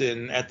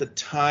Austin. At the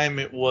time,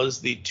 it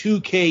was the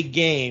 2K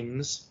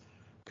games,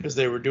 because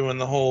they were doing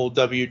the whole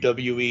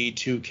WWE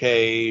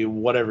 2K,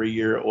 whatever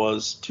year it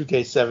was,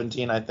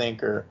 2K17, I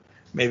think, or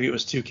maybe it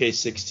was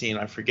 2K16,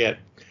 I forget.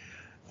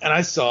 And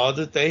I saw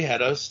that they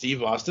had a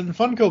Steve Austin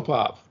Funko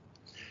Pop.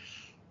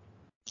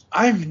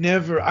 I had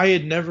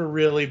never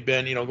really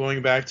been,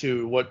 going back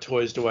to what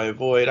toys do I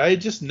avoid. I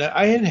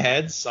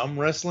had some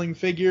wrestling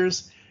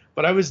figures,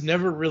 but I was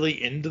never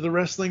really into the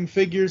wrestling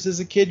figures as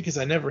a kid, because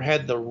I never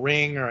had the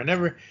ring, or I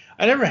never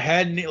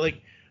had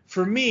any,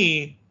 for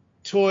me,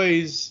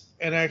 toys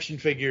and action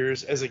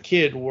figures as a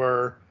kid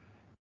were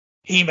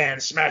He-Man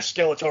smash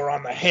Skeletor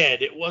on the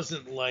head. It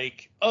wasn't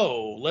like,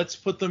 oh, let's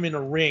put them in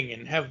a ring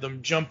and have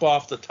them jump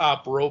off the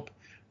top rope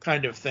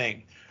kind of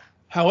thing.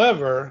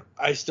 However,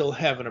 I still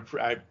have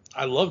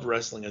I loved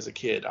wrestling as a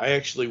kid. I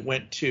actually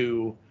went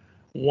to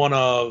one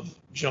of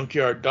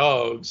Junkyard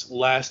Dog's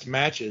last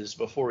matches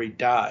before he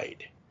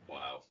died.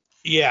 Wow.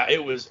 Yeah,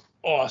 it was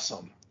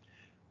awesome.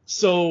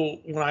 So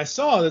when I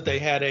saw that they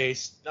had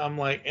I'm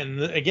like,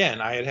 and again,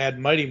 I had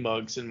Mighty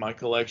Mugs in my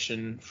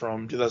collection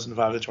from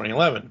 2005 to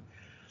 2011. And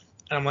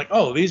I'm like,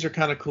 oh, these are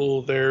kind of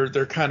cool. They're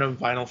kind of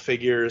vinyl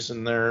figures,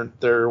 and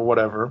they're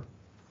whatever.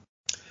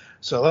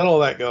 So I let all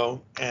that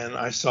go, and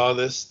I saw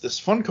this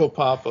Funko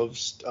Pop of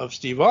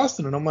Steve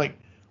Austin, and I'm like,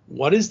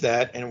 what is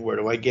that, and where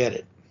do I get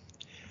it?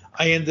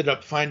 I ended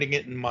up finding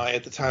it in my,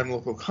 at the time,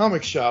 local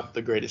comic shop,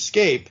 The Great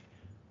Escape,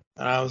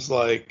 and I was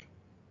like,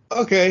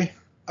 okay,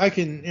 I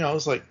can, it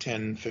was like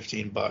 $10,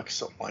 $15,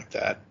 something like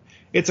that.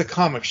 it's a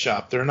comic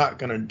shop. They're not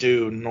going to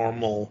do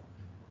normal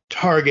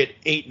Target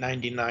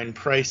 $8.99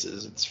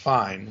 prices. It's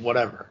fine,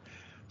 whatever.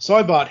 So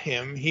I bought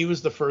him. He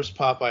was the first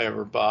pop I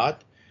ever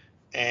bought,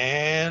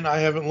 and I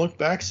haven't looked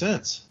back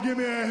since. Give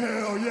me a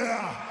hell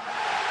yeah.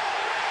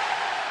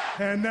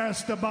 And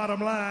that's the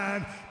bottom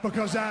line,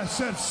 because I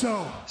said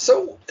so.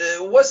 So,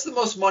 what's the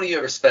most money you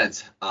ever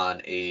spent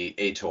on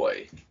a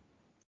toy?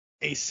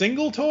 A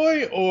single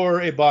toy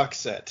or a box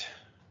set?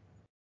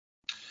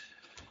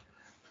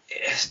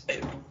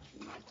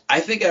 I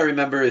think I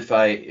remember, if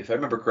I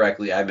remember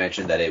correctly, I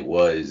mentioned that it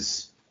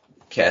was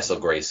Castle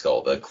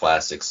Grayskull, the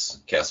classics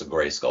Castle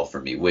Grayskull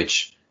for me,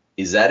 which,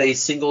 is that a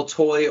single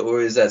toy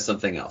or is that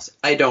something else?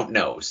 I don't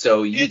know.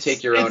 So you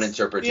take your own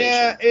interpretation.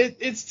 Yeah,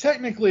 it's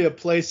technically a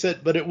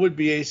playset, but it would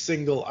be a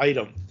single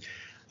item.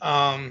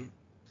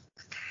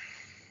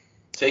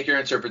 Take your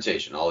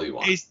interpretation, all you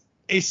want.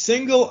 A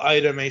single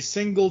item, a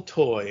single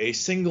toy, a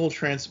single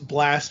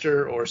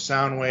Blaster or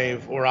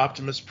Soundwave or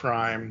Optimus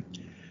Prime.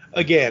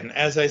 Again,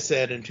 as I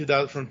said,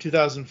 from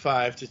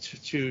 2005 to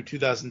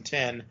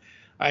 2010,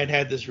 I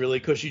had this really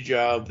cushy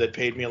job that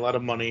paid me a lot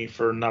of money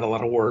for not a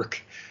lot of work.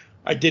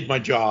 I did my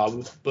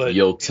job, but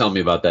you'll tell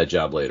me about that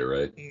job later,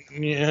 right?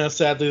 Yeah,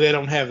 sadly they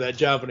don't have that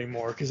job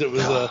anymore because it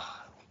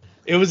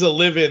was a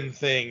live-in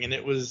thing, and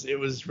it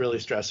was really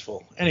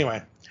stressful.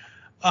 Anyway,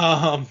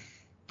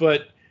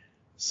 but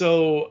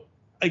so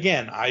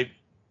again, I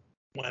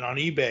went on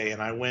eBay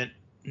and I went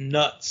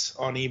nuts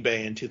on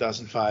eBay in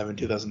 2005 and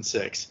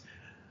 2006.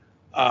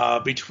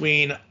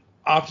 Between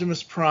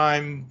Optimus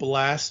Prime,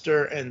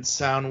 Blaster, and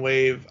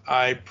Soundwave,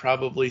 I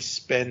probably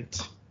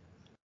spent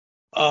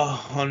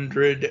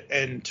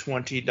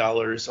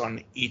 $120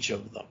 on each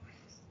of them.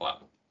 Wow.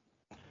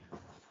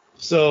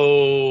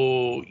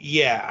 So,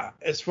 yeah,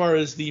 as far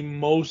as the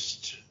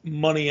most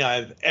money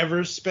I've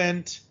ever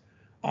spent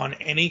on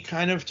any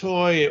kind of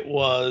toy, it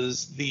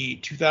was the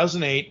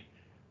 2008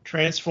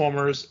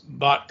 Transformers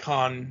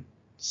BotCon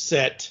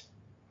set,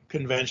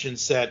 convention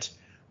set,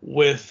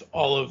 with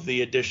all of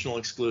the additional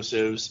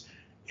exclusives.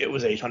 It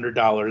was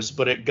 $800,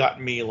 but it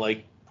got me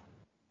like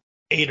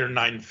 8 or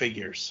 9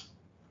 figures.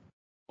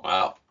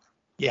 Wow.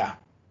 Yeah.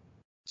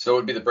 So what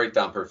would be the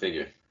breakdown per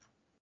figure?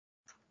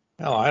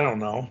 Hell, I don't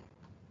know.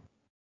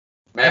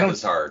 Math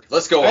is hard.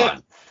 Let's go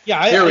on.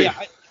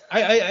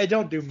 I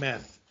don't do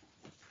math.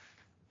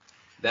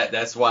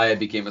 That's why I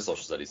became a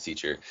social studies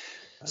teacher.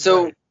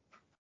 So right.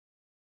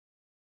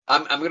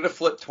 I'm going to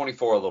flip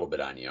 24 a little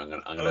bit on you. I'm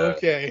going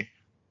to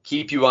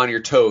keep you on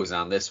your toes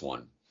on this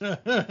one.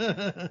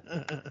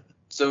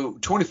 So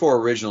 24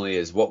 originally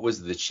is what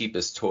was the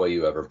cheapest toy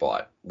you ever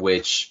bought,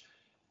 which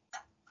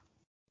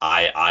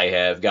I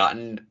have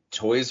gotten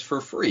toys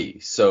for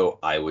free, so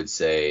I would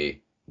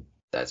say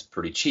that's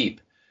pretty cheap.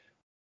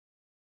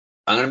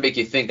 I'm going to make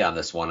you think on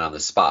this one on the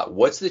spot.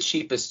 What's the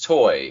cheapest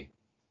toy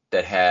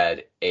that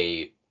had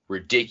a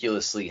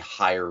ridiculously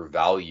higher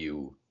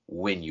value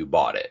when you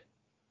bought it?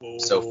 Oh.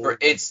 So, for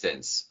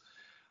instance,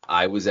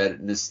 I was at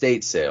an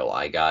estate sale.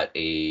 I got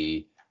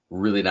a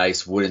really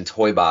nice wooden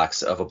toy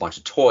box of a bunch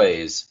of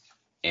toys,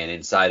 and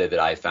inside of it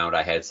I found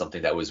I had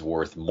something that was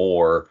worth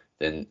more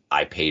than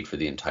I paid for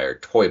the entire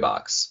toy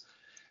box.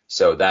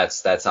 So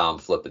that's how I'm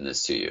flipping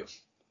this to you.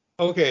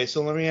 Okay,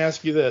 so let me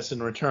ask you this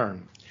in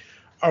return.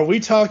 Are we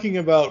talking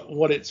about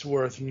what it's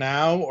worth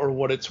now or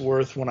what it's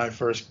worth when I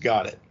first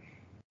got it?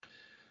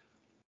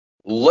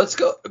 Let's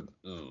go.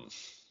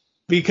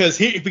 Because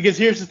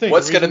here's the thing.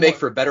 What's going to make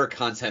for better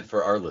content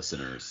for our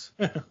listeners?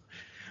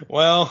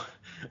 Well,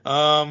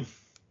 I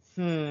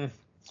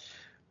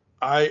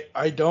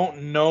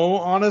don't know,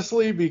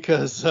 honestly,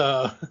 because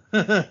so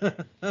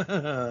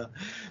I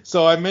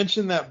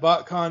mentioned that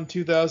BotCon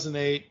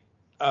 2008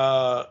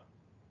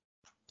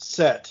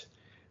 set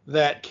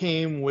that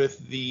came with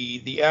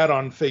the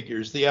add-on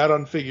figures. The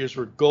add-on figures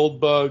were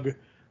Goldbug,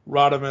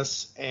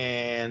 Rodimus,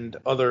 and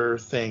other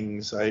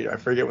things. I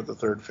forget what the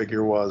third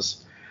figure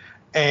was.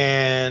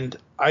 And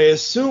I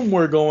assume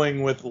we're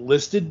going with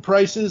listed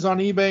prices on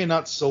eBay,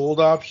 not sold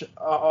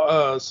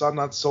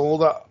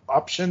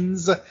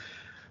options.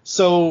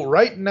 So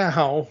right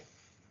now,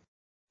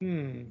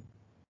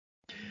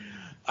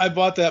 I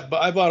bought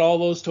all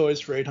those toys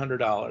for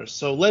 $800.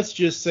 So let's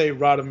just say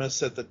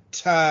Rodimus at the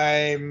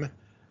time,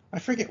 I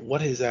forget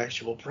what his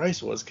actual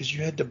price was because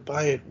you had to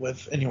buy it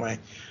with anyway.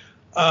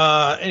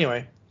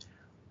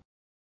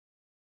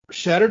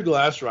 Shattered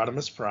Glass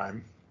Rodimus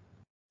Prime,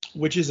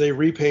 which is a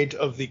repaint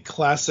of the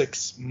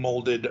classics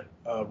molded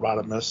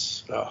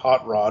Rodimus,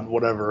 Hot Rod,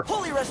 whatever.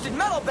 Holy rusted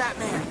metal,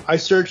 Batman! I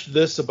searched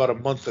this about a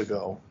month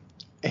ago,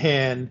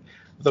 and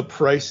the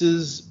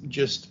prices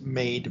just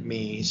made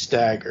me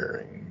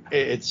staggering.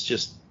 It's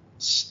just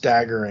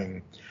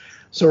staggering.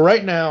 So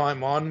right now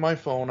I'm on my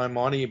phone, I'm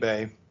on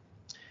eBay.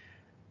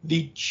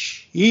 The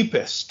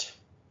cheapest,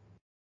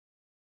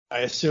 I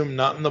assume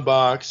not in the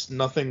box,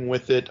 nothing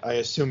with it. I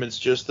assume it's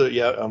just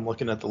I'm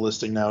looking at the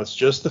listing now. It's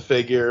just the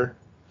figure.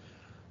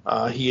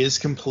 He is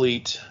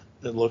complete,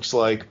 it looks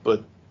like,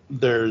 but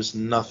there's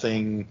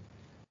nothing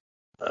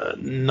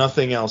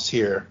else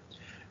here.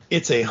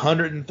 It's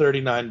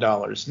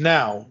 $139.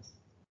 Now,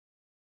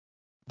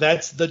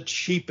 That's the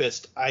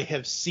cheapest I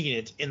have seen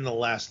it in the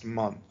last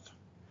month.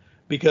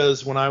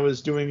 Because when I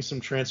was doing some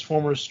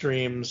Transformers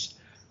streams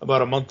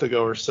about a month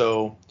ago or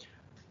so,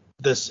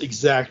 this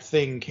exact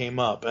thing came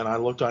up, and I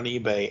looked on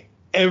eBay.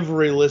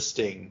 Every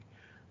listing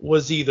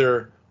was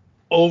either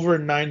over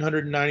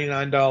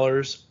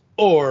 $999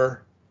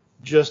 or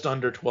just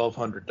under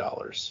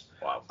 $1,200.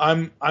 Wow.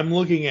 I'm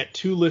looking at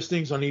 2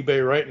 listings on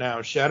eBay right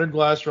now. Shattered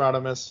Glass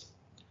Rodimus.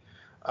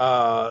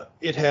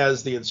 It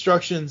has the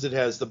instructions. It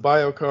has the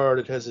bio card.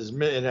 It has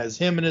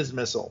him and his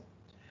missile.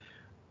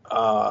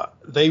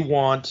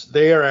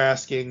 They are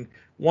asking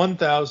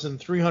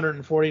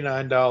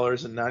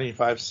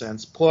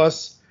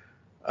 $1,349.95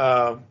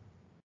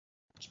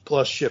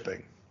 plus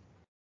shipping.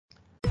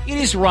 It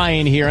is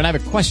Ryan here, and I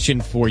have a question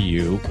for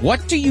you.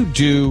 What do you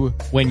do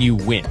when you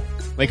win?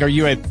 Like, are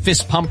you a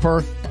fist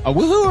pumper, a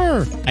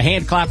woohooer, a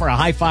hand clapper, a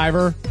high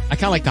fiver? I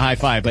kind of like the high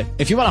five, but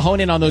if you want to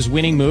hone in on those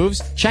winning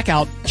moves, check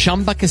out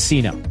Chumba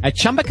Casino. At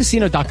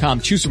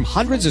ChumbaCasino.com, choose from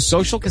hundreds of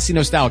social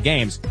casino-style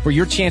games for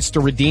your chance to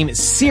redeem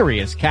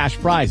serious cash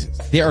prizes.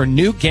 There are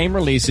new game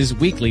releases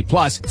weekly,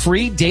 plus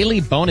free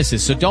daily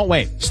bonuses. So don't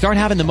wait. Start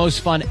having the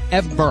most fun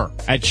ever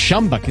at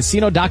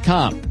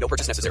ChumbaCasino.com. No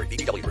purchase necessary.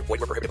 VGW Group.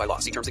 Void where prohibited by law.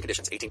 See terms and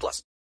conditions.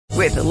 18+.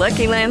 With the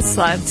Lucky Land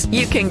Slots,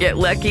 you can get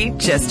lucky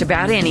just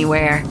about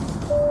anywhere.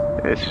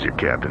 This is your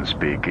captain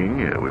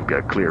speaking. We've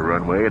got clear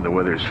runway and the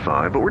weather's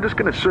fine, but we're just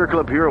going to circle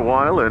up here a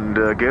while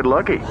and get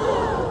lucky.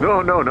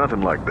 No,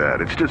 nothing like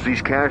that. It's just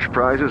these cash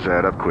prizes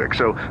add up quick.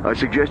 So I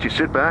suggest you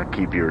sit back,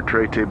 keep your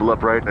tray table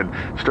upright, and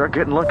start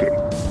getting lucky.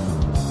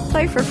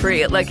 Play for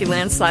free at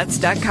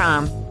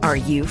LuckyLandSlots.com. Are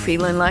you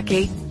feeling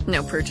lucky?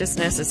 No purchase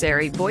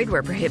necessary. Void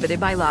where prohibited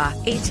by law.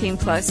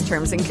 18+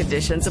 terms and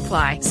conditions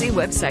apply. See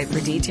website for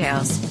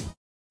details.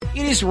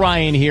 It is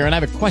Ryan here, and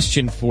I have a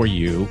question for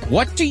you.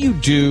 What do you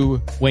do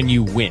when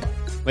you win?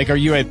 Like, are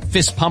you a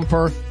fist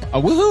pumper, a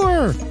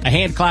woohooer, a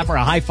hand clapper,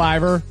 a high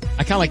fiver?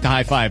 I kind of like the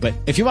high five, but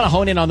if you want to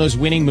hone in on those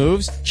winning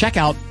moves, check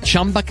out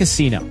Chumba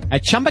Casino.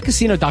 At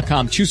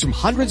ChumbaCasino.com, choose from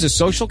hundreds of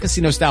social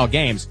casino-style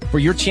games for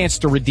your chance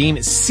to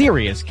redeem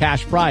serious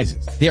cash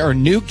prizes. There are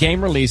new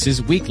game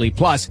releases weekly,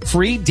 plus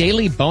free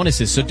daily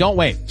bonuses. So don't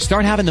wait.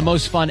 Start having the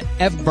most fun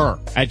ever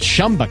at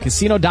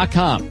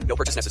ChumbaCasino.com. No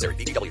purchase necessary.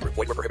 VGW Group.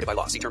 Void where prohibited by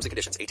law. See terms and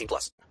conditions.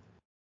 18+.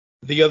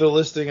 The other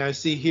listing I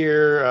see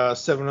here,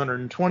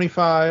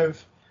 $725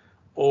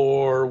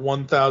 or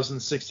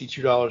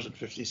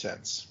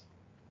 $1,062.50.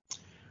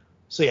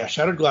 So yeah,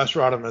 Shattered Glass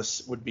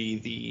Rodimus would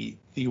be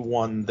the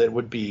one that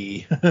would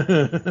be.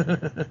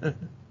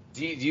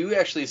 Do you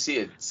actually see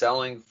it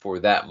selling for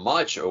that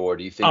much, or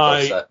do you think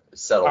they'll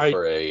settle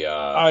for a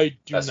I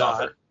do best not.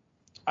 offer?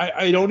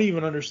 I don't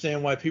even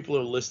understand why people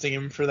are listing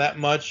him for that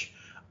much.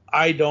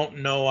 I don't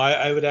know.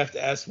 I would have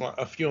to ask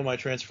a few of my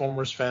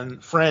Transformers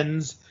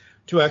friends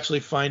to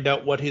actually find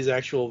out what his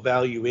actual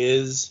value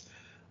is.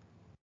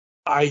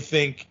 I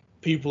think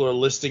people are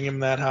listing him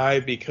that high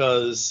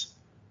because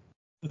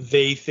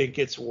they think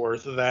it's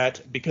worth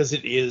that, because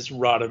it is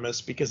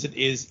Rodimus, because it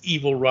is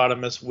evil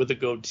Rodimus with a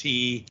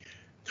goatee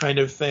kind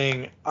of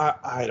thing.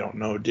 I don't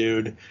know,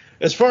 dude.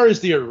 As far as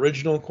the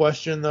original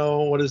question,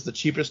 though, what is the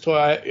cheapest toy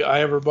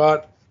I ever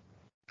bought?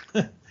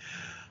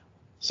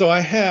 So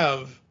I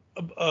have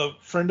a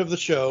friend of the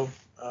show,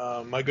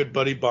 my good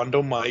buddy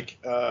Bondo Mike.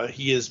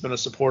 He has been a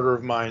supporter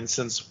of mine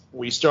since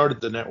we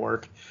started the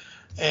network.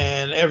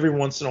 And every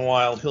once in a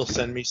while, he'll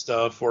send me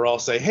stuff where I'll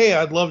say, hey,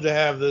 I'd love to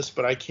have this,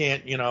 but I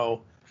can't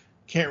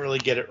really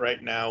get it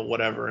right now,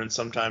 whatever. And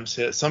sometimes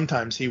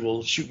he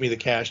will shoot me the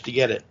cash to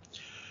get it.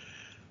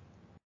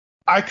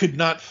 I could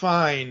not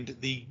find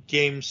the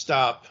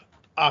GameStop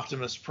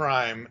Optimus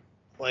Prime,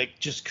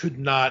 just could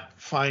not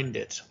find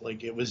it.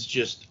 It was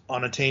just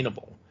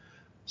unattainable.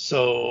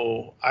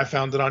 So I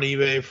found it on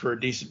eBay for a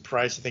decent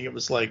price. I think it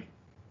was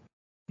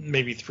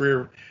maybe $3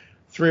 or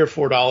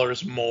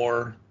 $4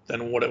 more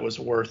than what it was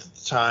worth at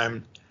the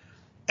time,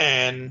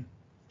 and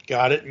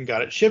got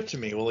it shipped to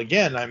me. Well,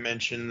 again, I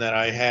mentioned that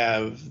I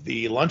have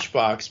the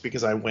lunchbox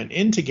because I went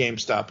into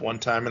GameStop one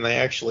time and they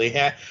actually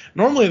had.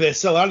 Normally they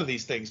sell out of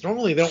these things.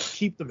 Normally they don't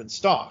keep them in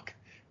stock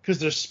because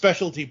they're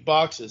specialty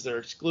boxes. They're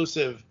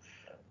exclusive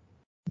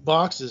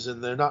boxes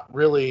and they're not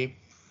really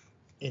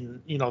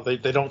in.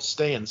 They don't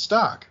stay in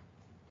stock.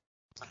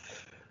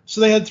 So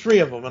they had 3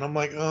 of them, and I'm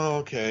like, oh,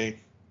 okay,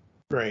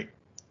 great.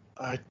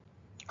 I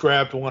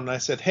grabbed one and I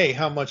said, hey,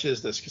 how much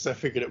is this? Because I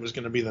figured it was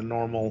going to be the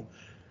normal,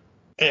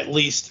 at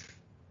least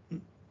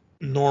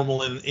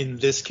normal in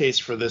this case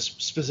for this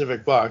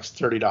specific box,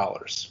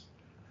 $30.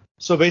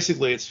 So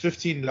basically it's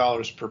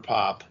 $15 per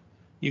pop.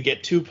 You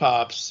get 2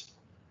 pops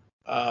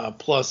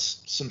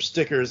plus some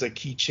stickers, a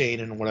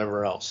keychain, and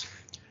whatever else.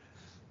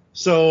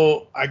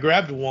 So I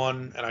grabbed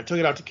one and I took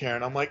it out to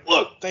Karen. I'm like,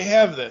 look, they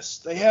have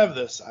this.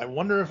 I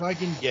wonder if I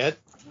can get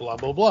blah,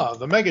 blah, blah.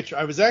 The Megatron.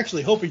 I was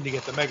actually hoping to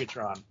get the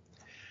Megatron.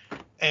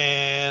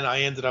 And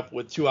I ended up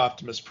with 2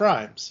 Optimus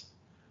Primes.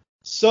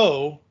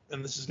 So,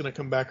 and this is going to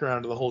come back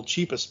around to the whole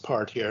cheapest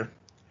part here,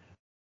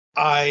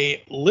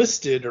 I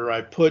listed, or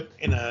I put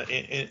in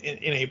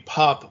a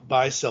Pop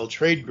buy sell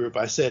trade group,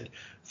 I said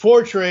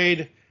for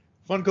trade,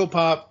 Funko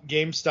Pop,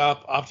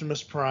 GameStop,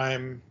 Optimus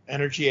Prime,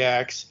 Energy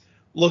Axe,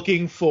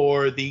 looking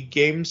for the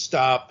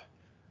GameStop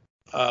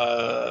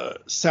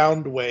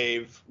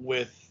Soundwave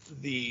with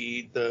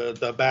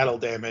the battle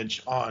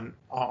damage on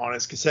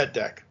his cassette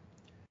deck.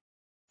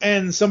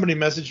 And somebody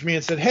messaged me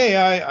and said, hey,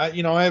 I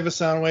have a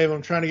Soundwave,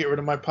 I'm trying to get rid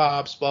of my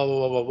Pops, blah blah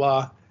blah blah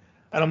blah.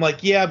 And I'm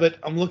like, yeah, but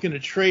I'm looking to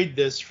trade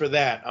this for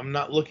that. I'm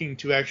not looking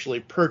to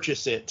actually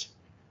purchase it.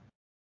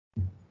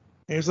 And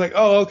he was like,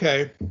 oh,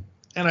 okay.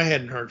 And I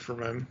hadn't heard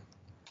from him.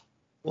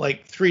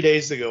 Like 3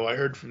 days ago, I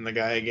heard from the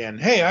guy again.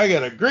 Hey, I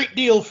got a great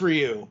deal for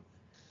you.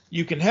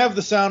 You can have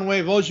the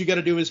Soundwave. All you got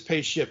to do is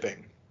pay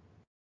shipping.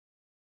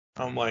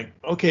 I'm like,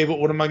 okay, but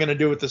what am I going to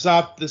do with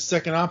this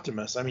second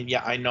Optimus? I mean,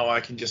 yeah, I know I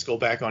can just go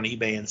back on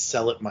eBay and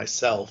sell it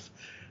myself.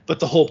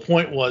 But the whole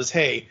point was,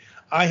 hey,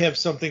 I have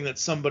something that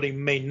somebody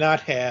may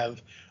not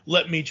have.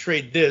 Let me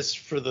trade this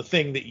for the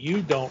thing that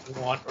you don't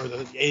want, or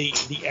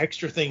the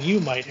extra thing you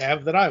might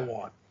have that I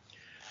want.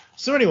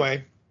 So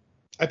anyway,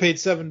 I paid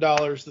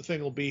 $7. The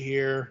thing will be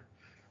here,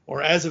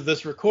 or as of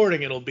this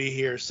recording, it'll be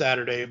here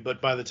Saturday.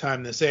 But by the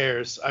time this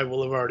airs, I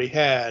will have already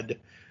had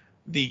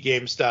the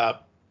GameStop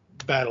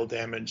battle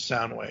damage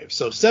Soundwave.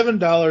 So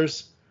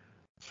 $7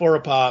 for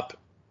a Pop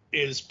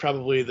is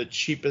probably the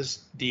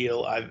cheapest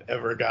deal I've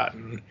ever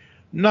gotten,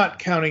 not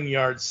counting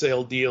yard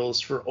sale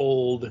deals for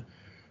old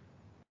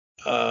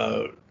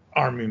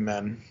Army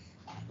men.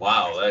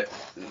 Wow,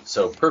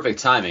 so perfect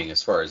timing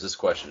as far as this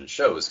question and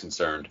show is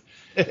concerned.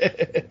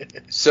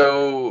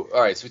 So,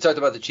 all right, so we talked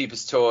about the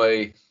cheapest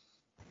toy.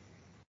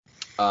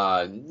 We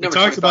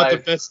talked about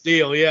the best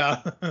deal,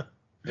 yeah. I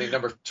think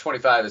number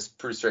 25 is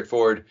pretty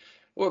straightforward.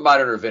 What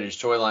modern or vintage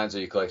toy lines are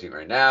you collecting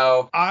right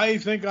now? I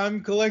think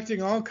I'm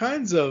collecting all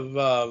kinds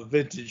of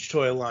vintage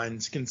toy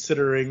lines,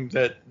 considering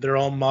that they're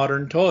all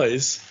modern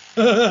toys.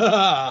 Fair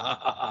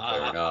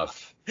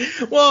enough.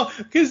 Well,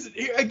 because,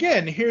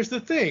 again, here's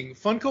the thing.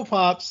 Funko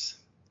Pops,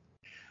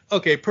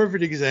 okay,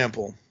 perfect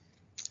example.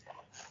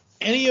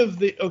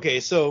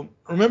 So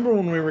remember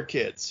when we were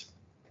kids?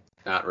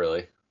 Not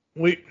really.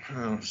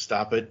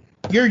 Stop it.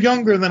 You're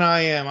younger than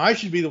I am. I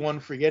should be the one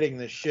forgetting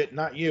this shit,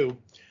 not you.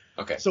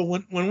 Okay. So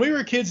when we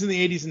were kids in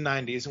the 80s and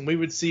 90s, and we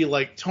would see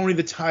like Tony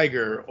the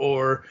Tiger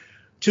or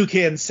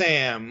Toucan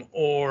Sam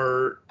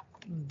or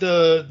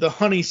the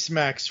Honey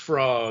Smacks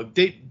Frog,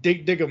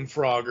 Diggum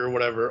Frog or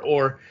whatever,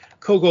 or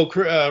Cocoa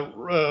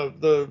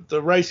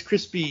the Rice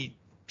Krispie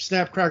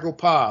Snap Crackle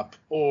Pop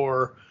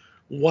or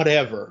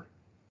whatever.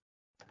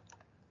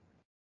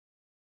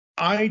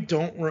 I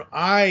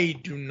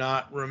do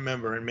not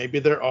remember, and maybe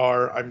there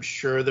are. I'm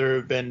sure there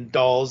have been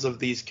dolls of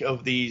these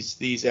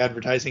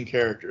advertising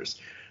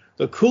characters.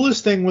 The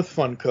coolest thing with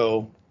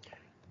Funko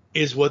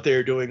is what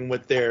they're doing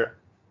with their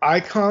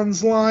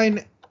Icons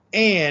line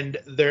and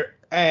their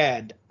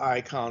Ad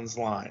Icons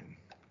line.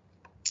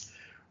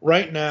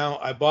 Right now,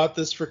 I bought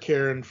this for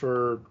Karen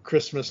for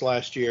Christmas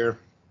last year.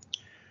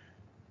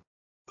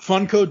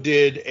 Funko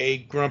did a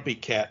Grumpy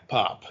Cat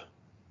Pop.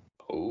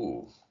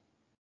 Ooh.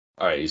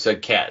 All right, you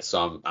said cat,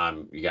 so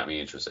you got me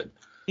interested.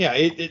 Yeah,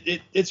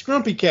 it's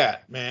Grumpy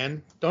Cat,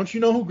 man. Don't you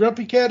know who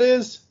Grumpy Cat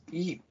is?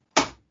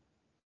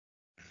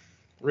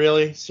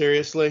 Really?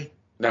 Seriously?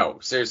 No,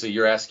 seriously,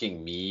 you're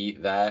asking me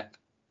that?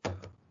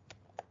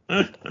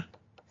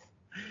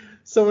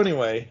 So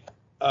anyway,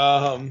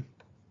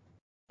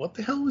 what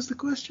the hell was the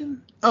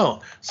question? Oh,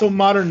 so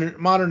modern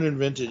and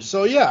vintage.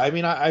 So yeah, I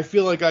mean, I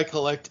feel like I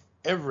collect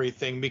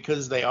everything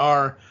because they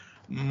are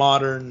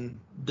modern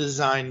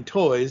design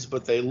toys,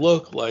 but they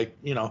look like,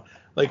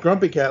 like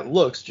Grumpy Cat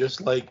looks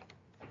just like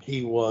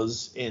he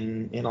was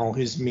in all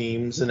his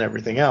memes and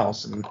everything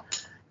else, and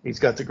he's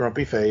got the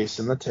grumpy face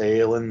and the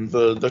tail and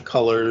the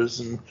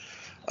colors, and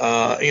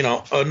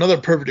another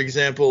perfect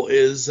example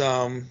is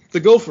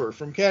the Gopher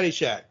from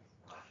Caddyshack.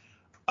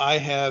 I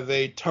have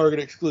a Target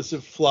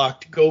exclusive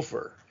flocked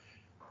Gopher.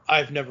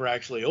 I've never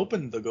actually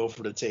opened the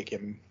Gopher to take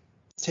him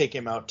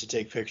out to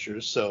take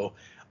pictures, so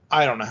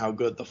I don't know how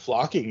good the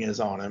flocking is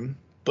on him,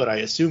 but I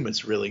assume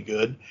it's really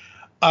good.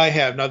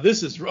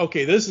 This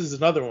is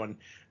another one,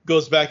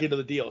 goes back into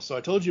the deal. So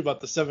I told you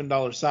about the $7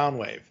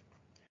 Soundwave.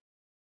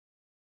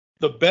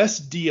 The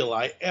best deal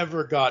I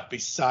ever got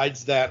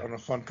besides that on a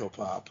Funko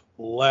Pop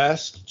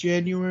last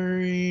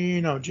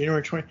January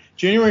 20,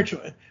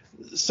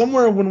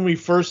 somewhere when we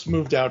first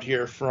moved out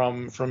here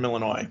from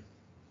Illinois.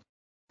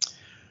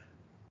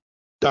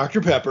 Diet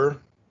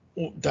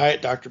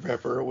Dr.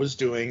 Pepper was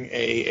doing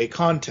a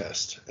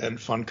contest, and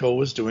Funko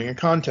was doing a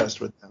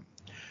contest with them.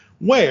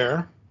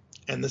 Where,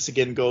 and this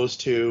again goes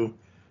to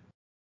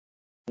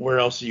where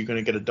else are you going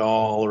to get a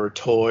doll or a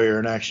toy or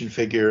an action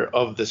figure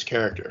of this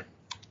character?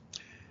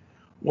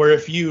 Where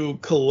if you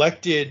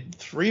collected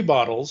 3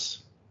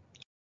 bottles,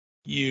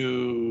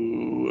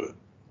 you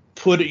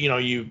put in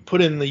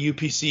the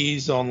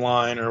UPCs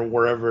online or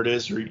wherever it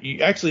is, or I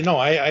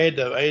had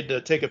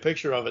to take a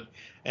picture of it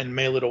and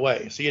mail it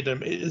away. So you had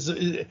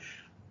to,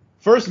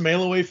 first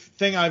mail away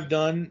thing I've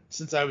done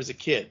since I was a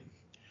kid.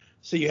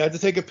 So you had to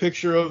take a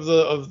picture of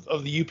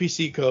the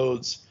UPC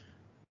codes,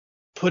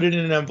 put it in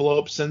an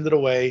envelope, send it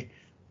away.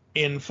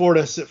 In 4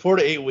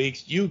 to 8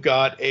 weeks, you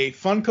got a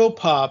Funko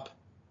Pop,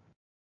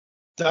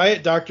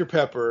 Diet Dr.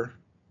 Pepper,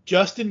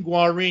 Justin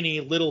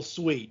Guarini Little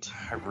Sweet.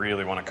 I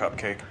really want a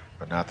cupcake,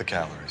 but not the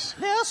calories.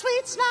 Little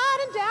Sweet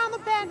sliding down the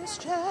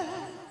banister.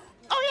 Oh,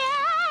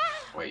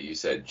 yeah. Wait, you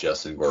said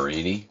Justin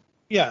Guarini?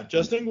 Yeah,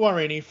 Justin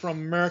Guarini from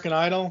American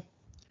Idol.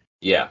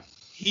 Yeah.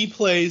 He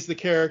plays the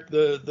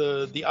character,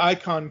 the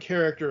icon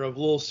character of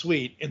Little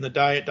Sweet in the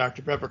Diet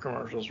Dr. Pepper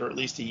commercials, or at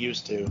least he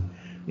used to,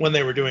 when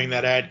they were doing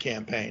that ad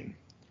campaign.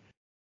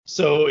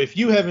 So if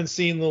you haven't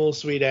seen Little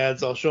Sweet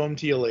ads, I'll show them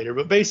to you later.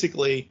 But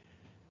basically,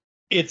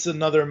 it's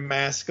another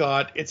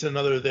mascot. It's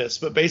another this.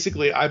 But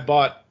basically, I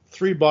bought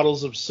 3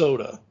 bottles of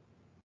soda.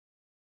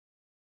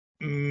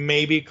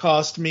 Maybe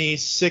cost me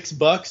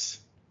 $6,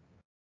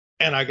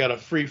 and I got a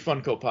free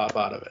Funko Pop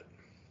out of it.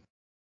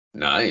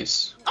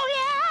 Nice. Oh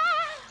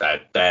yeah.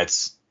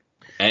 That's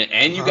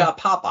and you got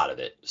pop out of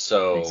it.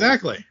 So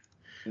exactly.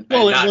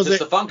 Well, not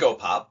just a Funko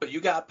Pop, but you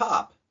got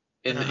pop.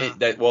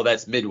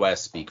 That's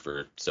Midwest speak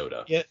for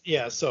soda.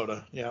 Yeah,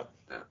 soda. Yeah.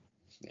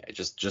 Yeah,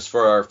 just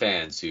for our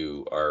fans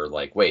who are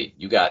like, wait,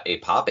 you got a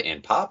pop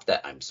and pop?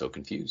 That I'm so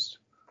confused.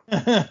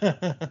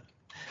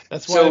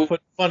 That's why I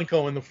put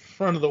Funko in the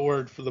front of the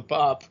word for the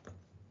pop.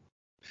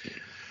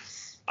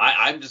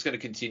 I'm just going to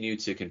continue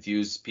to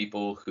confuse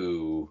people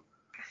who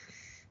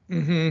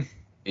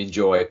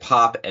enjoy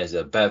pop as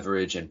a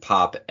beverage and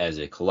pop as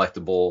a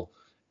collectible.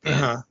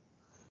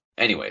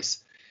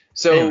 Anyways,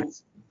 do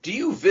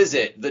you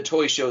visit the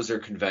toy shows or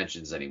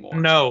conventions anymore?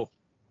 No.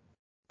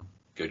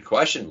 Good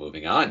question.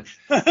 Moving on.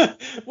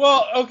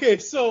 Well, okay,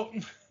 so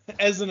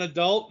as an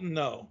adult,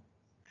 no.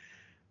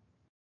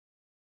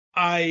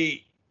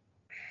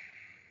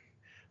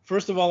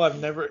 First of all, I've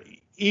never,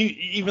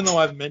 even though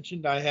I've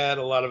mentioned I had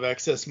a lot of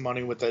excess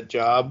money with that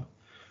job,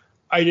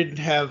 I didn't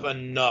have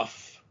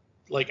enough.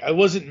 Like, I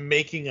wasn't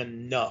making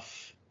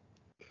enough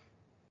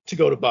to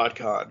go to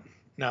BotCon.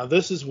 Now,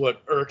 this is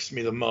what irks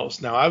me the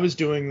most. Now, I was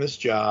doing this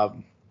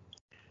job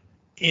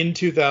in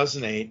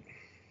 2008.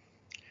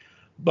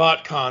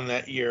 BotCon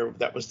that year,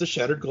 that was the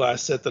Shattered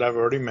Glass set that I've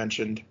already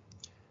mentioned,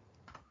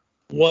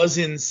 was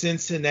in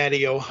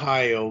Cincinnati,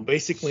 Ohio,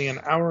 basically an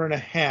hour and a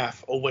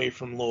half away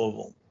from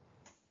Louisville.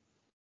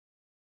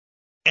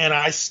 And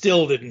I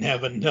still didn't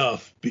have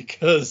enough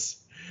because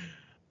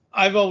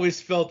I've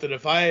always felt that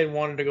if I had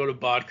wanted to go to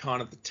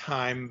BotCon at the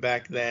time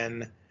back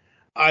then,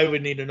 I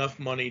would need enough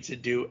money to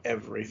do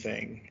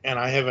everything. And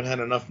I haven't had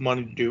enough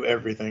money to do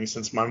everything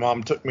since my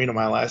mom took me to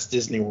my last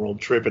Disney World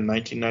trip in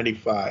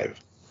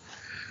 1995.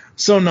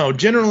 So no,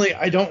 generally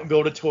I don't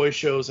go to toy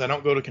shows. I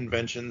don't go to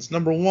conventions.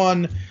 Number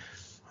one,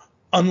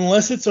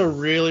 unless it's a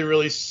really,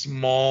 really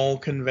small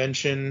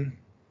convention,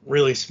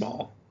 really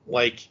small,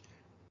 like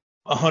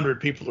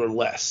 100 people or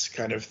less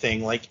kind of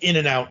thing, like in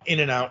and out, in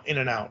and out, in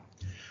and out.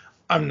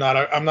 I'm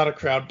not a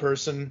crowd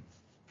person.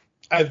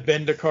 I've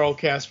been to Carl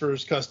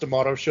Casper's Custom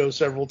Auto Show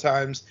several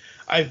times.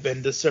 I've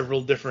been to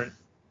several different,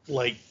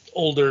 like,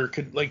 older,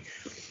 like,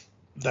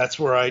 that's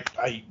where I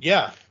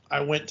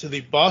went to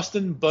the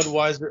Boston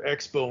Budweiser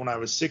Expo when I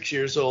was 6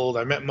 years old.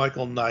 I met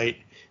Michael Knight.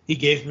 He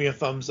gave me a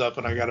thumbs up,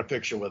 and I got a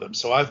picture with him.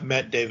 So I've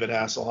met David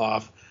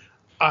Hasselhoff.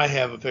 I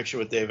have a picture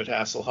with David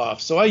Hasselhoff.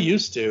 So I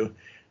used to,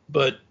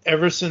 but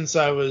ever since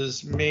I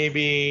was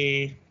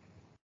maybe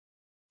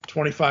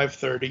 25,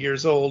 30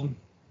 years old,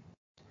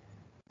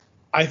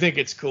 I think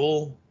it's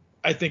cool.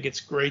 I think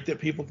it's great that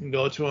people can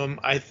go to them.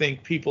 I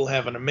think people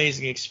have an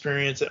amazing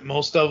experience at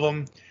most of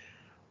them,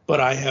 but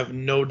I have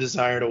no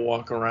desire to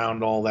walk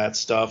around all that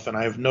stuff, and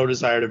I have no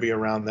desire to be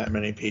around that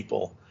many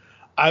people.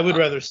 I would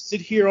rather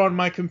sit here on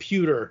my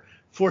computer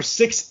for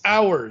 6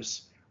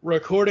 hours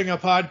recording a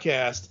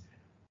podcast,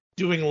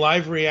 doing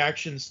live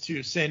reactions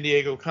to San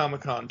Diego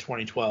Comic-Con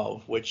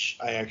 2012, which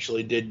I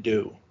actually did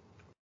do.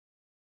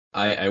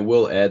 I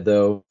will add,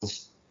 though,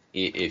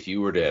 if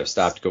you were to have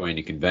stopped going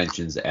to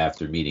conventions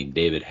after meeting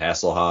David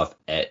Hasselhoff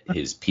at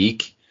his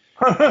peak,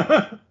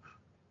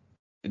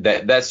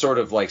 that's sort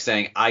of like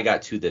saying I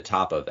got to the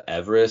top of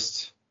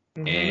Everest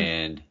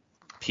and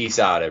peace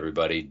out,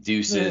 everybody.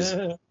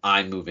 Deuces.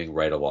 I'm moving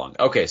right along.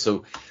 Okay,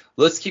 so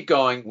let's keep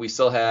going. We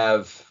still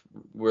have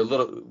we're a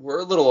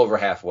little over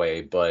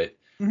halfway, but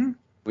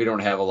we don't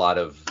have a lot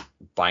of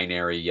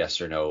binary yes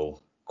or no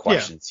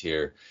questions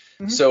here.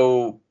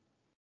 So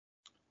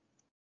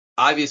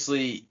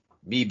obviously,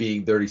 me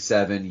being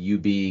 37, you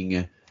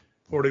being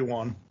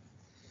 41.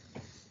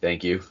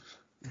 Thank you.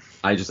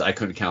 I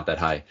couldn't count that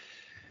high.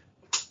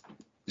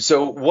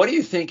 So what do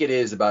you think it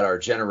is about our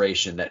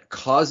generation that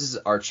causes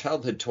our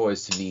childhood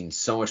toys to mean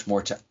so much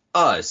more to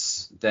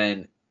us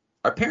than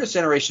our parents'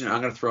 generation?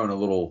 I'm going to throw in a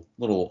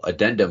little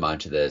addendum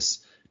onto this.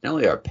 Not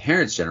only our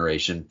parents'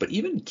 generation, but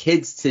even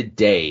kids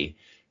today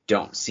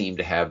don't seem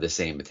to have the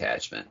same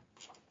attachment.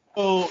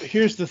 Oh,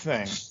 here's the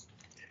thing.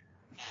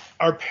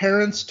 Our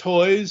parents'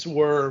 toys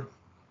were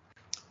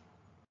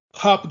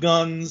pop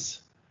guns,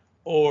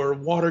 or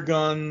water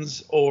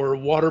guns or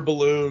water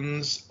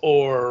balloons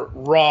or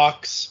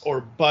rocks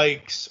or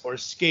bikes or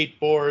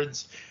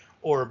skateboards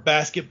or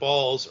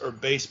basketballs or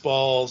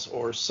baseballs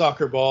or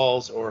soccer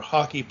balls or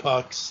hockey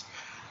pucks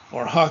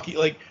or hockey.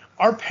 Like,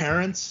 our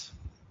parents,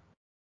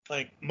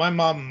 like, my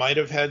mom might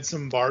have had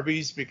some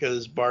Barbies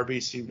because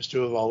Barbie seems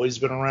to have always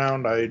been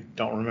around. I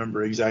don't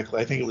remember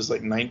exactly. I think it was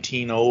like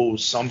 1900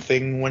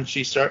 something when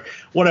she started.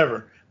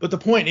 Whatever. But the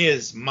point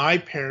is, my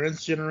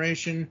parents'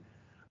 generation,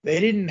 they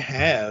didn't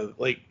have,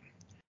 like,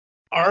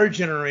 our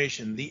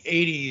generation, the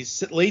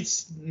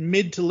 80s,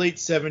 mid to late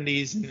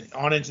 70s and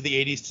on into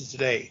the 80s to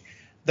today.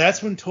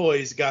 That's when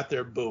toys got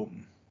their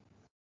boom.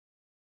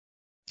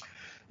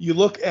 You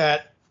look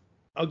at,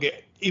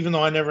 okay, even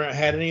though I never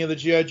had any of the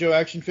G.I. Joe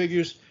action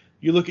figures,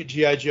 you look at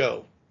G.I.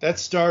 Joe. That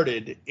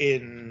started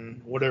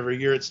in whatever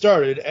year it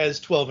started as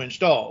 12-inch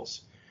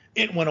dolls.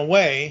 It went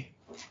away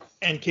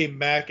and came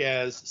back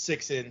as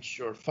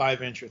 6-inch or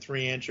 5-inch or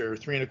 3-inch or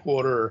 3 1/4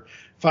 or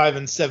 5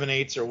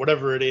 7/8 or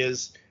whatever it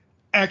is,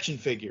 action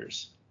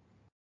figures.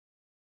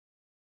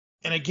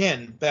 And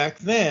again, back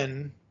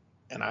then,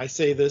 and I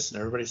say this and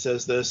everybody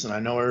says this, and I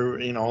know,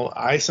 you know,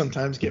 I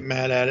sometimes get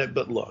mad at it,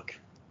 but look,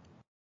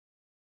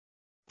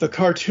 the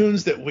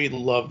cartoons that we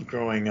loved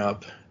growing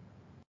up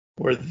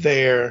were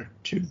there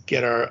to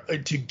get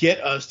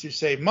us to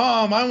say,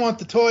 Mom, I want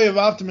the toy of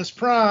Optimus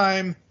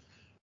Prime.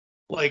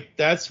 Like,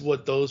 that's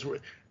what those were.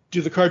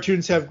 Do the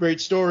cartoons have great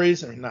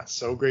stories? I mean, not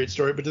so great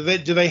story, but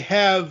do they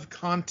have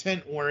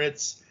content where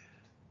it's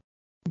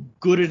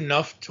good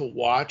enough to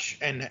watch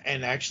and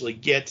actually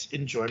get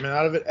enjoyment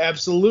out of it?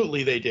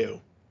 Absolutely they do.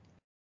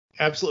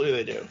 Absolutely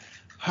they do.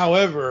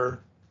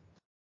 However,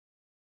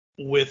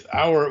 with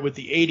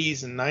the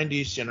 80s and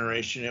 90s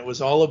generation, it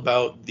was all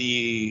about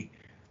the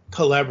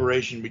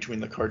collaboration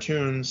between the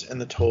cartoons and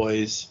the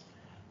toys.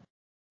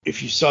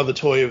 If you saw the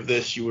toy of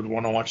this, you would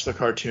want to watch the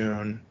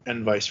cartoon,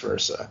 and vice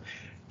versa.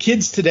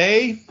 Kids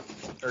today,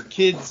 or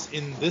kids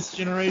in this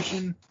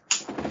generation,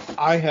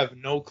 I have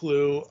no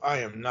clue.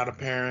 I am not a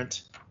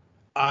parent.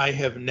 I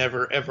have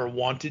never, ever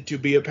wanted to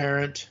be a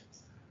parent.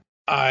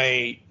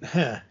 I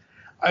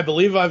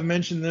believe I've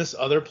mentioned this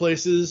other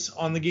places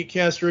on the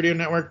Geekcast Radio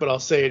Network, but I'll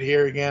say it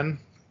here again.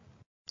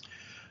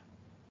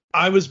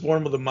 I was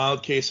born with a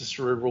mild case of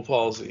cerebral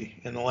palsy.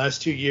 In the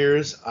last 2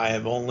 years, I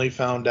have only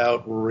found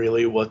out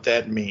really what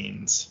that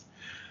means.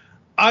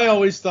 I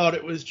always thought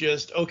it was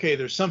just, okay,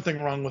 there's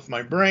something wrong with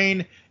my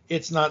brain.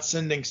 It's not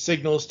sending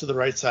signals to the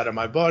right side of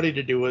my body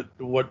to do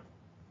what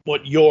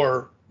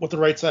the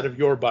right side of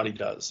your body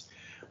does.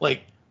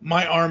 Like,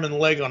 my arm and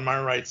leg on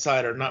my right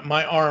side are not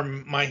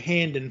my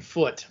hand and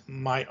foot,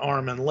 my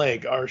arm and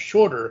leg are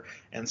shorter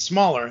and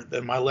smaller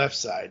than my left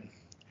side.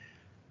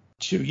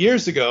 2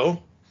 years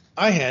ago,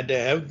 I had to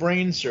have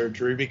brain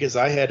surgery because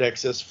I had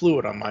excess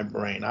fluid on my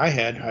brain. I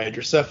had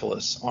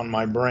hydrocephalus on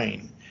my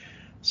brain.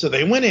 So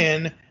they went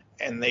in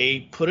and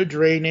they put a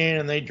drain in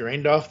and they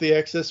drained off the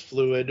excess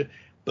fluid.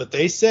 But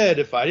they said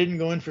if I didn't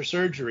go in for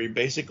surgery,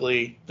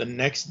 basically the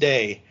next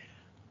day,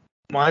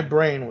 my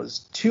brain was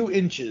 2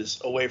 inches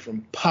away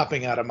from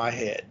popping out of my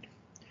head.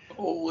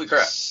 Holy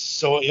crap.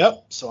 So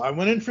I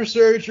went in for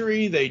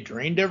surgery. They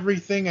drained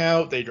everything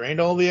out. They drained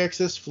all the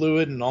excess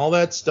fluid and all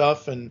that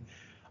stuff. And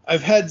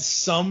I've had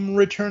some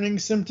returning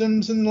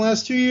symptoms in the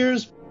last 2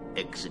 years.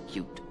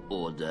 Execute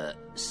Order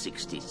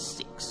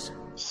 66.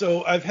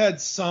 So I've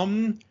had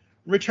some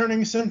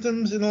returning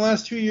symptoms in the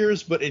last 2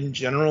 years, but in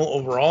general,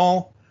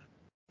 overall,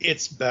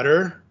 it's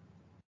better.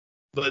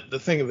 But the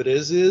thing of it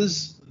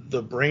is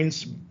the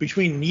brains,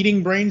 between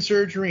needing brain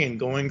surgery and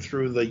going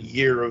through the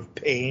year of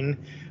pain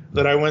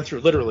that I went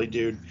through, literally,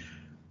 dude,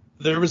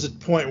 there was a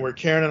point where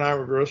Karen and I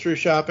were grocery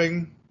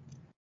shopping,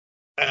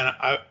 and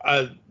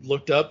I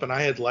looked up and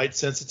I had light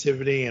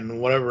sensitivity and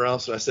whatever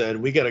else. I said,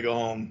 we got to go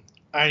home.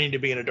 I need to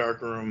be in a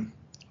dark room.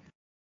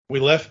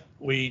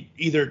 We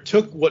either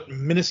took what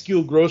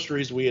minuscule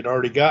groceries we had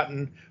already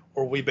gotten,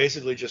 or we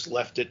basically just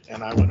left it,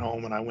 and I went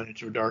home and I went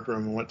into a dark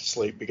room and went to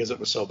sleep because it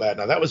was so bad.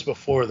 Now, that was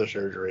before the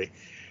surgery.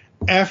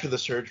 After the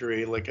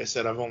surgery, like I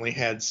said, I've only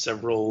had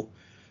several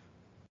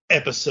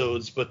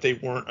episodes, but they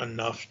weren't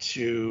enough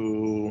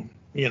to,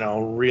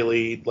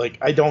 really, like,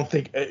 I don't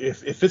think,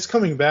 if it's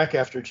coming back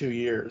after 2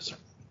 years,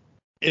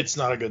 it's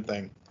not a good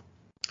thing.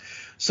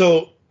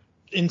 So,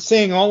 in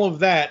saying all of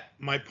that,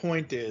 my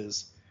point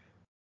is,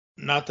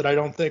 not that I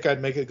don't think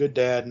I'd make a good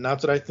dad,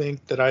 not that I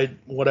think that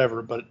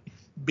whatever, but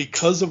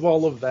because of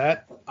all of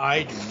that,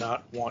 I do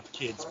not want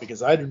kids,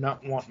 because I do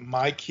not want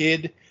my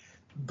kid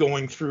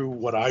going through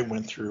what I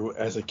went through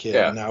as a kid.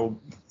 Yeah. Now,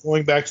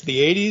 going back to the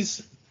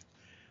 80s,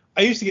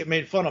 I used to get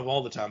made fun of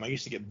all the time. I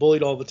used to get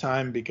bullied all the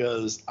time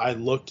because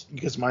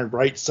my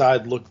right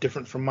side looked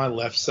different from my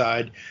left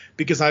side,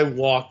 because I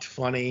walked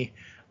funny,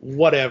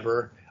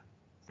 whatever.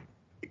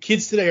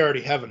 Kids today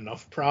already have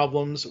enough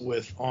problems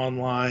with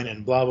online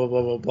and blah, blah,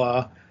 blah, blah,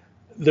 blah.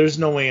 There's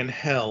no way in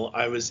hell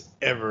I was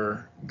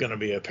ever going to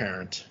be a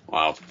parent.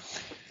 Wow.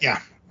 Yeah.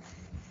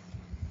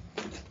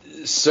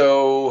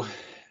 So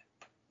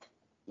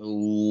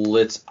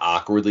let's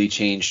awkwardly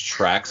change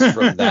tracks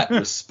from that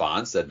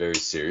response, that very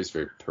serious,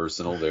 very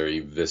personal, very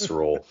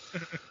visceral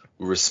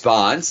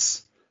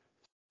response.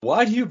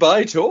 Why do you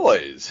buy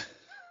toys?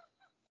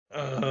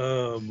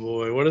 Oh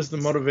boy, what is the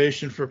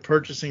motivation for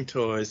purchasing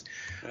toys?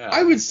 Yeah.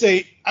 I would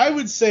say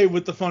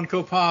with the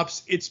Funko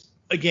Pops, it's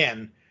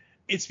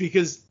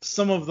because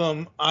some of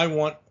them I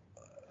want.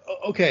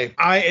 Okay,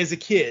 as a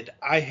kid,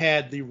 I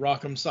had the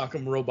Rock'em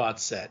Sock'em Robot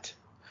set.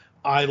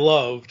 I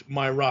loved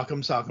my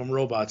Rock'em Sock'em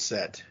Robot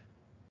set.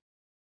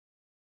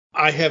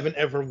 I haven't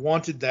ever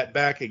wanted that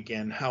back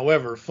again.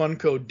 However,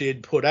 Funko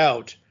did put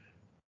out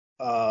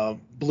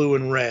blue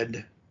and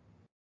red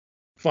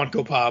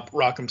Funko Pop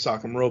Rock'em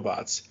Sock'em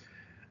Robots.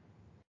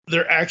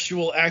 They're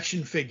actual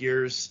action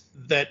figures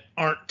that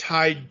aren't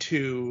tied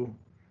to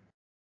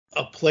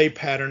a play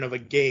pattern of a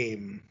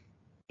game.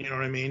 You know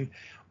what I mean?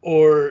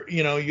 Or,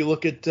 you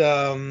look at,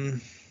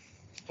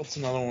 what's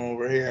another one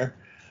over here?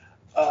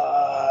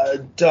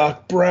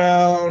 Doc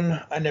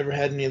Brown. I never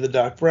had any of the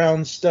Doc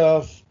Brown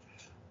stuff.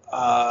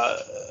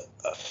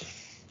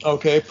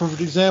 Okay,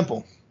 perfect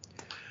example.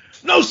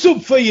 No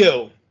soup for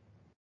you.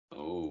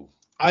 Oh.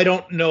 I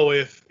don't know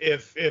if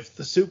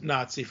the Soup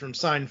Nazi from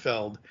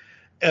Seinfeld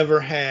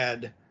ever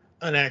had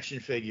an action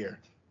figure.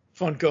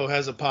 Funko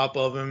has a pop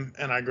of him,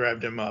 and I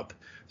grabbed him up.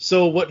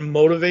 So what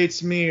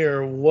motivates me,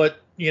 or what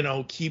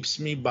keeps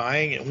me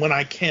buying it when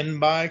I can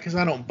buy, because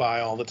I don't buy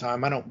all the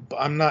time.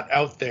 I'm not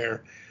out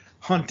there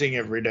hunting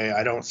every day.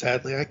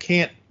 Sadly, I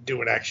can't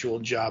do an actual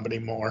job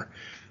anymore.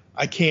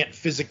 I can't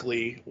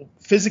physically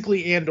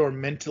and or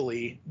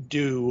mentally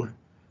do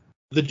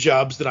the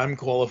jobs that I'm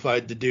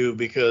qualified to do,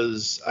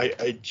 because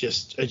I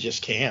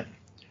just can't.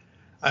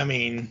 I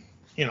mean,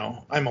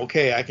 I'm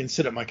okay. I can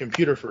sit at my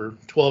computer for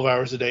 12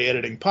 hours a day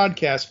editing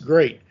podcasts,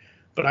 great,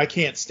 but I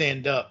can't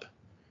stand up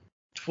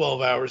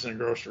 12 hours in a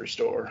grocery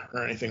store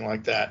or anything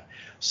like that.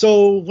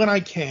 So when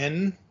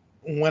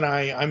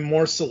I'm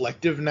more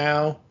selective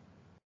now,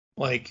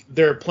 like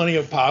there are plenty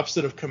of pops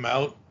that have come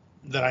out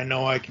that I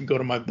know I can go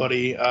to my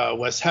buddy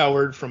Wes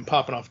Howard from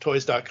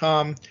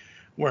poppingofftoys.com,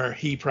 where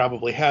he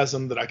probably has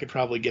them, that I could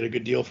probably get a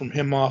good deal from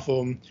him off of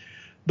them.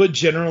 But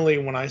generally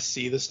when I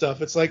see the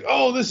stuff, it's like,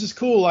 oh, this is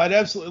cool. I'd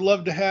absolutely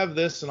love to have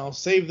this, and I'll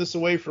save this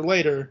away for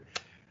later.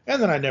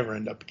 And then I never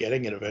end up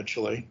getting it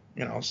eventually,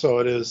 so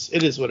it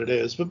is what it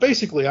is. But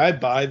basically I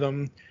buy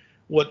them.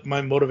 What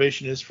my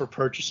motivation is for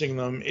purchasing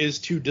them is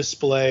to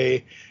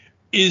display,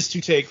 is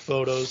to take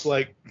photos.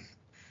 Like,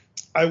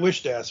 I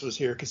wish Das was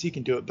here, because he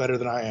can do it better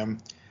than I am.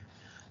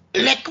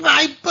 Lick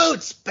my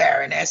boots,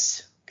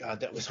 Baroness. God,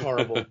 that was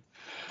horrible.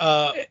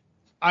 I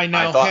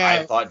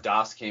thought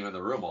Das came in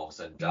the room all of a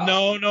sudden. Das.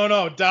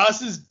 No.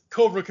 Das's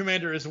Cobra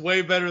Commander is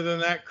way better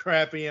than that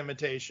crappy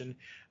imitation.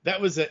 That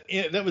was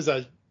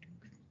a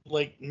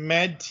like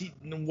mad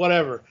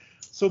whatever.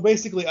 So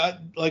basically,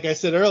 like I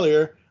said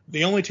earlier,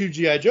 the only two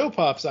G.I. Joe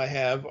pops I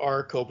have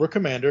are Cobra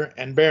Commander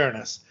and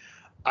Baroness.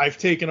 I've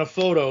taken a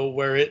photo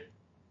where it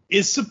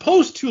is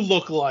supposed to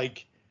look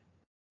like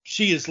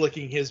she is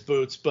licking his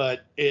boots,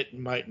 but it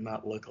might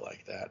not look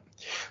like that.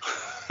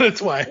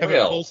 That's why I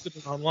haven't posted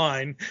it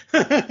online.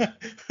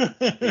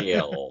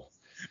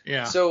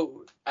 Yeah.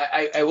 So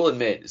I will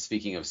admit,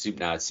 speaking of Soup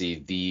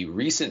Nazi, the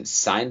recent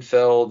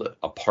Seinfeld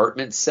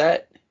apartment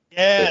set,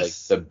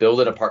 yes, the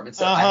build-in apartment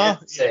set, I have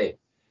to say.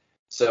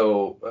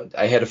 So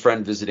I had a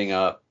friend visiting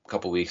up a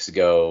couple weeks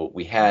ago.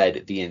 We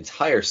had the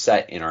entire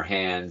set in our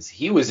hands.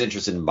 He was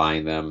interested in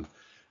buying them.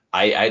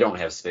 I don't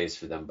have space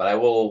for them, but I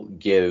will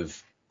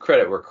give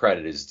credit where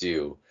credit is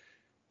due.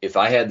 If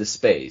I had the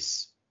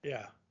space,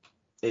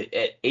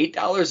 at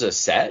 $8 a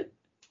set,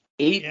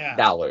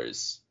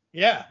 $8.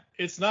 Yeah,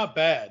 it's not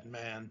bad,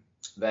 man.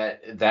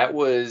 That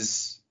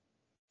was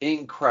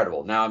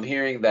incredible. Now I'm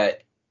hearing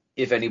that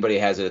if anybody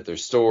has it at their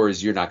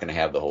stores, you're not going to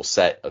have the whole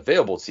set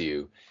available to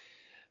you.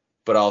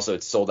 But also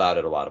it's sold out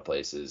at a lot of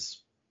places.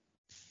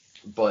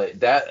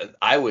 But that,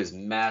 I was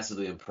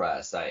massively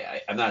impressed.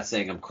 I'm not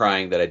saying I'm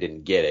crying that I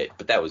didn't get it,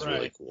 but that was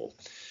really cool.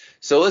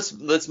 So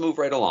let's move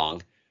right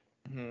along.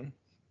 Mm-hmm.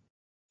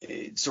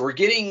 So we're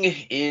getting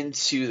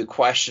into the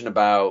question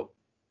about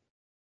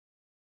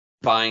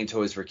buying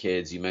toys for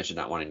kids. You mentioned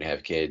not wanting to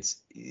have kids.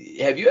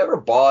 Have you ever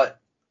bought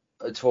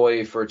a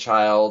toy for a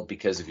child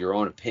because of your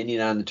own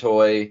opinion on the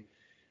toy,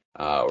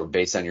 or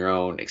based on your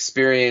own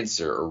experience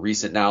or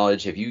recent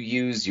knowledge? Have you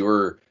used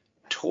your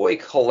toy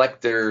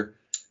collector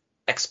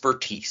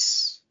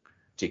expertise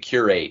to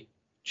curate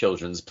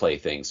children's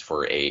playthings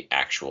for a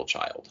actual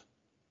child?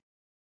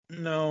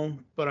 No,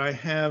 but I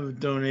have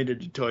donated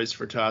to Toys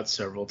for Tots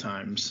several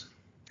times.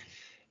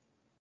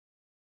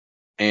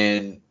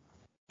 And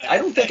I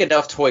don't think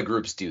enough toy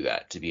groups do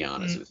that, to be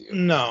honest with you.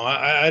 No,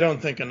 I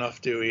don't think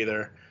enough do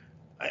either.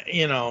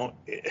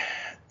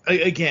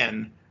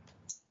 Again,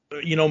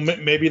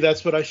 maybe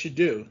that's what I should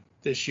do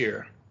this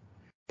year.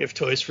 If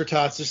Toys for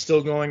Tots is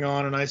still going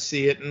on and I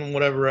see it and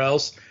whatever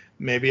else,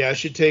 maybe I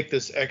should take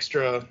this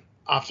extra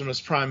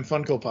Optimus Prime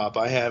Funko Pop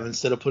I have,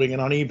 instead of putting it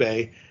on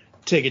eBay,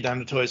 take it down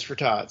to Toys for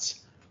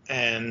Tots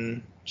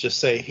and just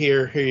say,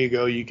 here you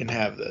go, you can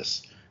have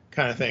this.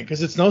 kind of thing,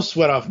 because it's no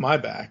sweat off my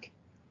back.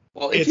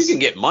 Well, if you can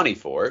get money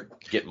for it,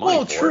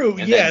 true,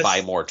 and yes. then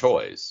buy more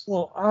toys.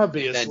 Well,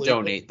 obviously. And then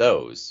donate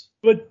those.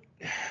 But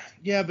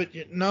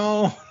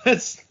no,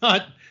 that's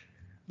not.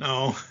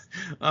 No.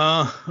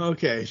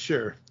 Okay,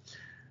 sure.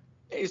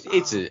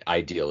 It's an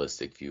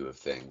idealistic view of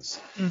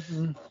things.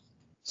 Mm-hmm.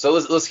 So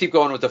let's keep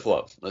going with the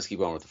flow.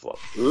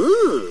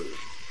 Ooh.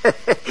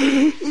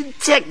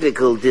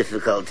 Technical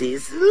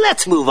difficulties.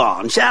 Let's move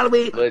on, shall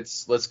we?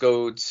 Let's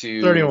go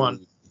to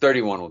 31.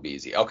 31 will be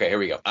easy. Okay, here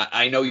we go.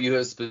 I know you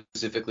have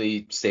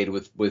specifically stayed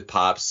with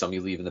Pops. Some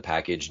you leave in the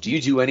package. Do you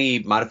do any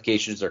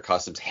modifications or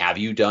customs? Have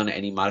you done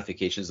any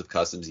modifications of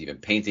customs, even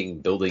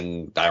painting,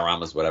 building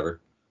dioramas, whatever?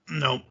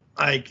 No,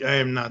 I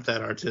am not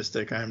that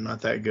artistic. I am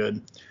not that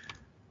good.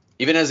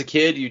 Even as a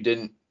kid, you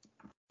didn't,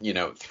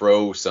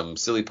 throw some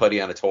silly putty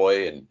on a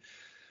toy and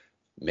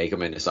make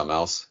them into something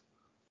else?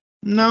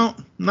 No,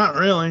 not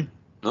really.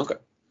 Okay.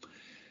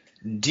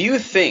 Do you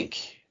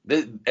think,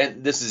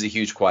 and this is a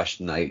huge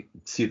question, I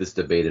see this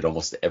debated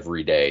almost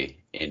every day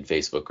in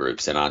Facebook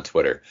groups and on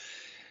Twitter,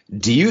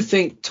 do you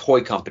think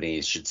toy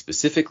companies should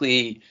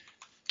specifically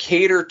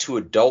cater to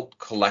adult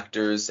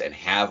collectors and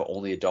have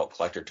only adult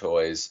collector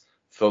toys,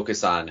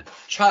 focus on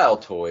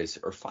child toys,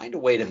 or find a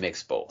way to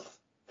mix both?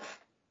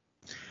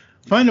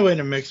 Find a way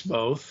to mix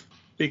both,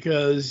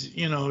 because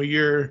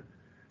you're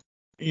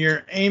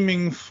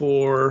aiming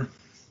for,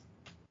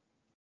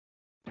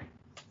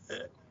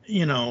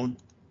 you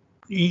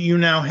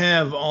now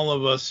have all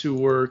of us who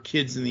were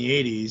kids in the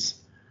 80s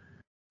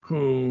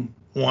who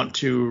want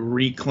to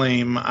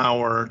reclaim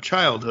our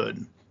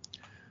childhood,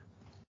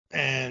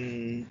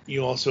 and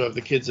you also have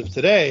the kids of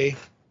today.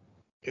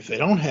 If they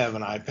don't have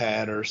an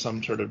iPad or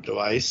some sort of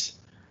device,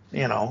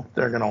 they're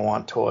going to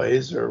want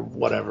toys or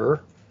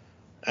whatever.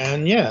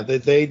 And yeah,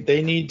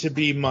 they need to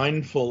be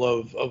mindful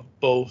of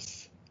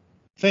both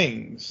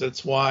things.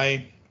 That's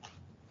why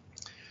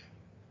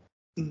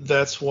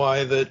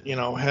that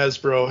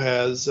Hasbro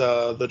has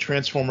the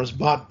Transformers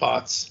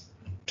BotBots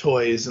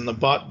toys and the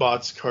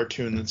BotBots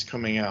cartoon that's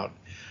coming out.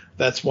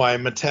 That's why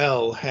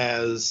Mattel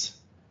has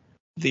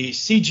the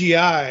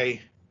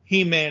CGI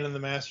He-Man and the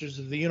Masters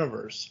of the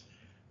Universe,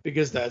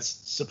 because that's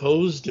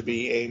supposed to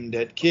be aimed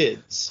at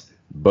kids.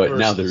 But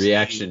now the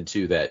reaction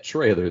to that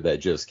trailer that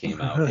just came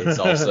out, it's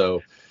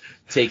also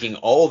taking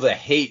all the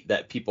hate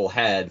that people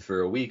had for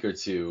a week or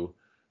two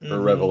for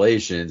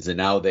Revelations, and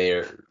now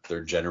they're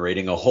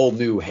generating a whole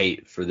new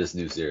hate for this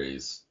new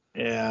series.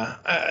 Yeah.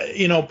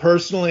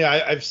 Personally,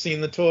 I've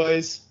seen the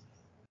toys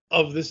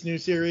of this new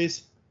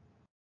series.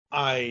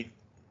 I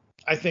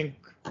think...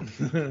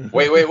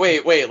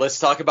 Wait. Let's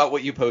talk about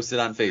what you posted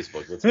on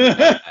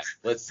Facebook.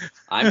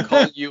 I'm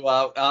calling you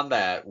out on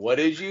that. What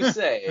did you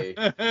say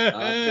on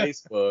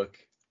Facebook?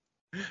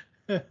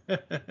 Come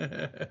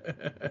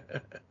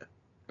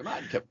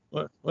on.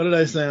 What did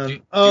I say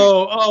on?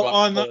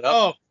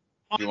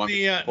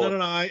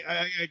 I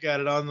got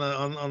it on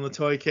the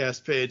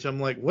Toycast page. I'm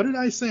like, what did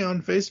I say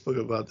on Facebook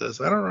about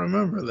this? I don't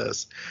remember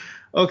this.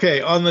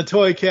 Okay, on the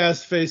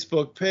Toycast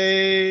Facebook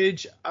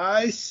page,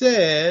 I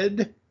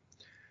said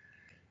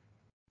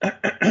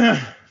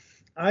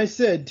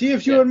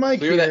TFU and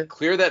Mike here.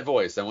 Clear that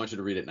voice. I want you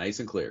to read it nice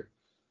and clear.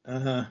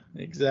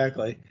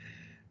 Exactly.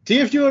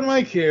 TFU and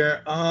Mike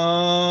here.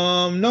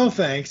 No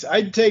thanks.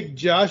 I'd take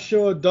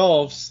Joshua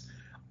Dolph's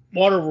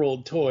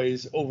Waterworld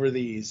toys over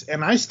these,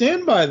 and I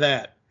stand by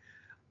that.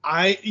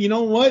 Here's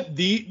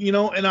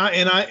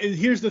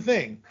the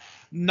thing.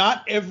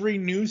 Not every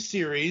new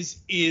series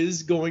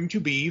is going to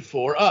be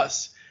for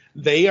us.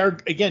 They are,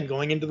 again,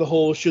 going into the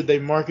whole, should they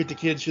market to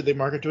kids, should they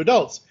market to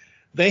adults?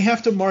 They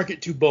have to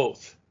market to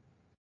both,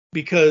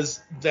 because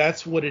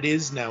that's what it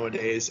is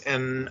nowadays.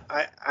 And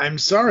I'm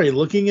sorry,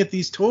 looking at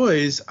these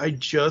toys,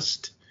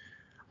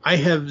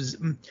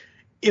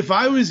 if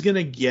I was going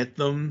to get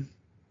them,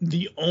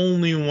 the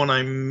only one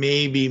I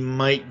maybe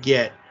might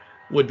get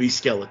would be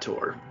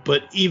Skeletor.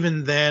 But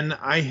even then,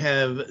 I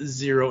have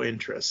zero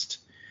interest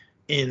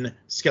in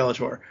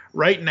Skeletor.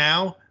 Right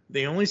now,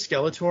 the only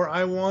Skeletor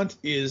I want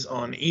is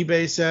on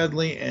eBay,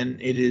 sadly, and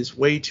it is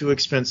way too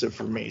expensive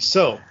for me.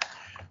 So,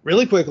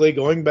 really quickly,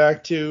 going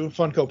back to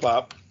Funko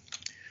Pop.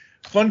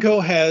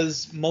 Funko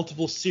has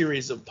multiple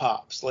series of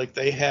Pops. Like,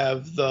 they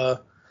have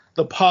the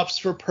Pops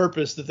for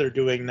Purpose that they're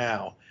doing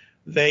now.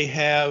 They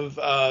have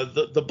they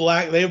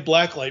have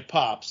Blacklight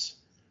Pops.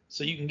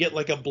 So you can get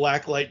like a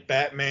Blacklight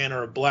Batman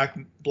or a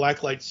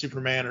Blacklight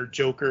Superman or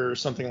Joker or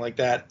something like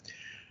that.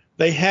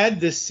 They had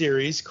this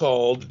series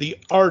called the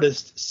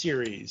Artist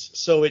Series.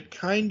 So it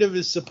kind of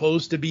is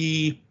supposed to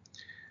be,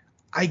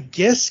 I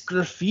guess,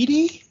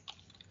 graffiti?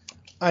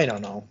 I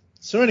don't know.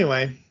 So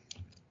anyway.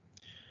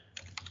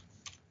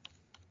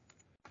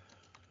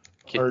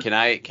 Can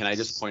I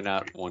just point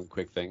out one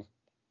quick thing?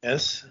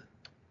 Yes.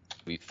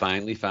 We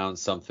finally found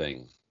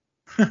something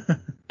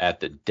at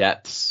the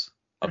depths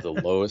of the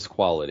lowest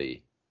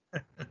quality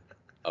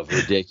of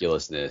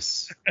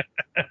ridiculousness,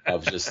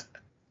 of just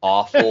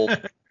awful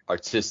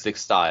artistic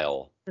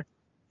style.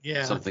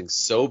 Yeah. Something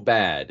so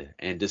bad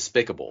and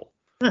despicable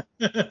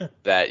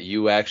that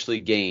you actually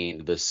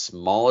gained the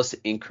smallest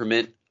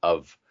increment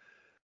of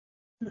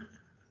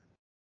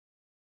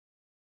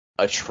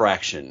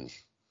attraction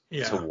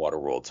to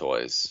Waterworld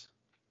toys.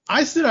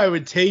 I said I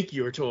would take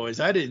your toys.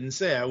 I didn't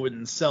say I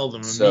wouldn't sell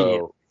them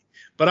immediately.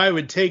 But I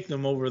would take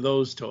them over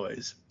those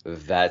toys.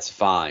 That's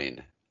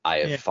fine. I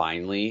have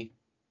finally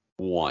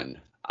won.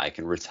 I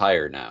can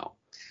retire now.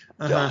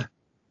 Done.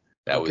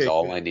 That was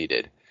all I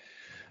needed.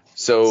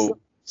 So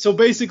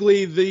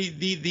basically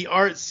the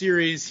art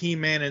series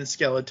He-Man and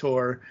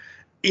Skeletor,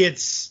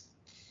 it's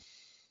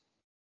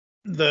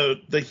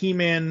the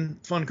He-Man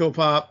Funko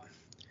Pop,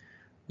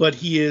 but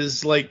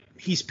he's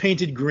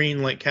painted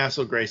green like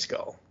Castle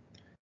Grayskull.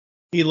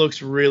 He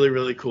looks really,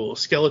 really cool.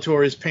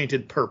 Skeletor is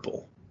painted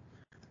purple.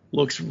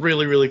 Looks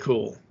really, really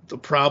cool. The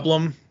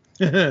problem,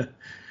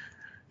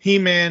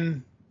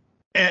 He-Man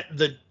at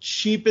the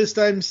cheapest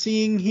I'm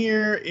seeing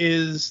here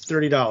is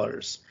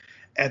 $30.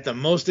 At the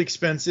most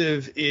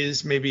expensive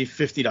is maybe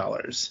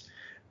 $50.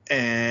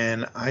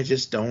 And I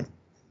just don't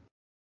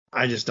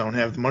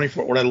have the money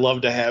for it. Would I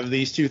love to have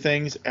these two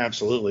things?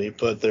 Absolutely.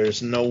 But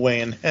there's no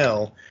way in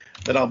hell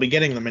that I'll be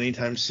getting them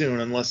anytime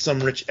soon unless some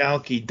rich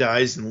alky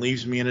dies and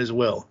leaves me in his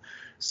will.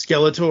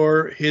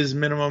 Skeletor, his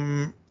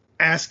minimum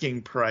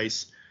asking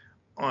price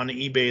on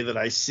eBay that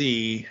I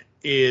see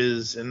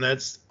is, and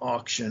that's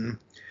auction,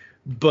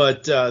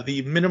 but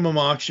the minimum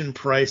auction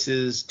price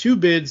is 2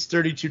 bids,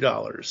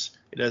 $32.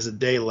 It has a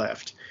day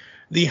left.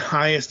 The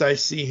highest I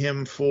see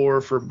him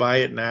for buy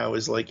it now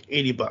is like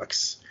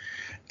 $80.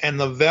 And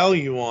the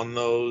value on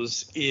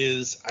those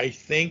is, I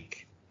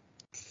think,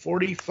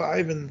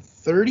 $45 and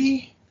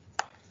 $30,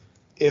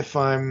 if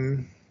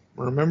I'm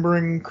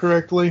remembering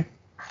correctly.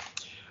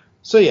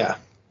 So yeah,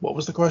 what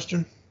was the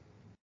question?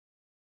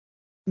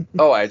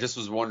 I just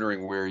was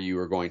wondering where you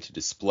were going to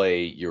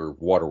display your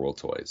Waterworld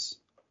toys.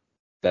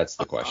 That's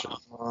the question.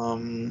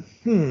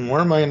 Where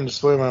am I going to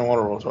display my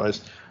Waterworld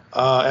toys?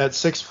 At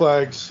Six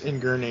Flags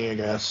in Gurnee, I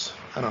guess.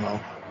 I don't know.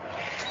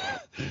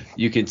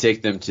 You can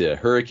take them to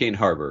Hurricane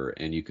Harbor,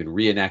 and you can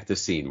reenact the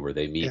scene where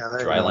they meet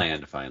dry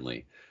land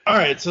finally. All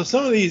right, so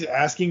some of these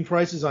asking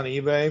prices on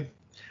eBay,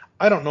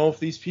 I don't know if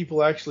these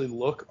people actually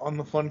look on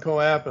the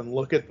Funko app and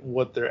look at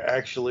what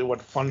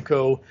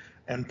Funko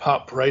and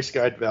Pop Price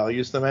Guide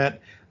values them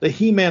at. The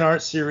He-Man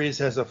art series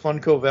has a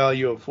Funko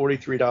value of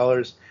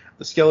 $43.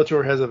 The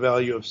Skeletor has a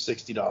value of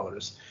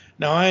 $60.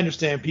 Now, I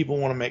understand people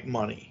want to make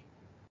money,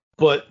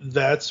 but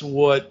that's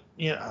what,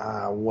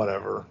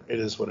 whatever. It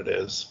is what it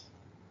is.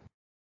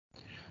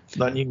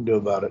 Nothing you can do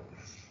about it.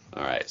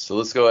 All right, so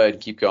let's go ahead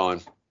and keep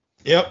going.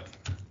 Yep.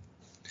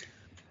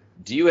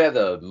 Do you have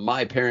the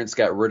My Parents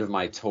Got Rid of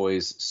My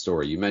Toys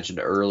story? You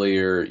mentioned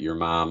earlier your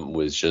mom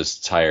was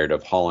just tired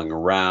of hauling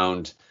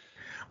around.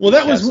 Well,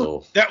 that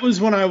was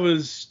when I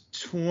was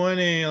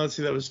 20. Let's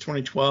see, that was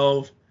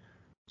 2012.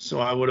 So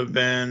I would have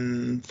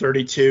been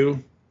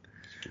 32.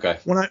 Okay.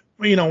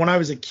 When I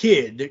was a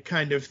kid,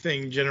 kind of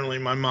thing. Generally,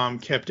 my mom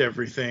kept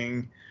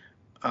everything.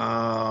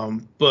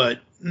 But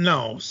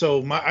no.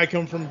 So I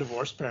come from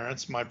divorced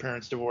parents. My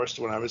parents divorced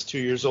when I was 2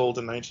 years old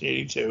in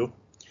 1982.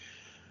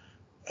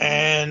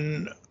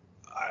 And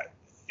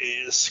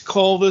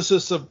call this a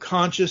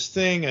subconscious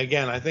thing.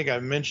 Again, I think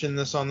I've mentioned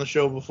this on the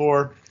show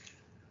before.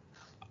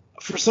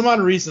 For some odd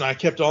reason, I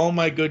kept all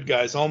my good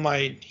guys,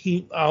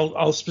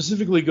 I'll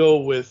specifically go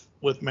with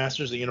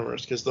Masters of the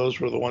Universe because those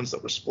were the ones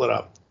that were split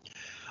up.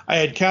 I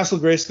had Castle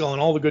Grayskull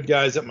and all the good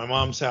guys at my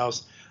mom's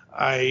house.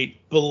 I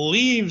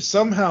believe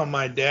somehow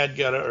my dad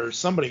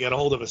somebody got a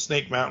hold of a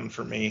Snake Mountain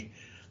for me,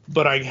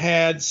 but I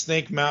had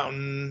Snake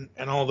Mountain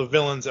and all the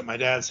villains at my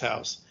dad's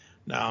house.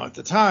 Now, at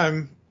the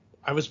time,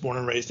 I was born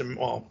and raised in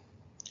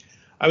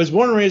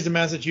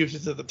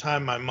Massachusetts. At the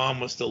time, my mom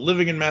was still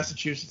living in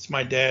Massachusetts.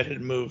 My dad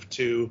had moved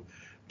to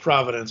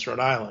Providence, Rhode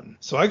Island.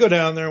 So I go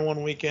down there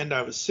one weekend.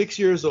 I was 6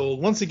 years old.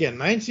 Once again,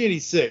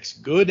 1986,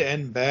 good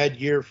and bad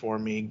year for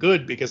me.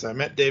 Good because I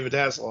met David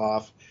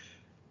Hasselhoff.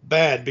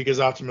 Bad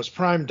because Optimus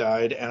Prime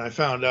died, and I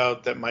found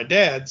out that my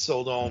dad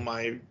sold all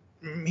my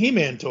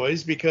He-Man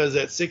toys because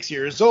at 6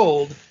 years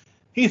old,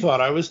 he thought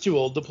I was too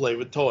old to play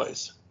with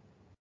toys.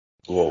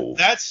 Whoa.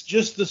 That's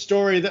just the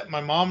story that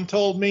my mom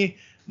told me.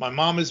 My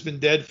mom has been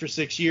dead for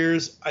 6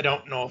 years. I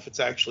don't know if it's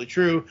actually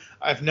true.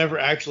 I've never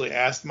actually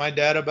asked my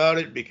dad about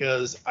it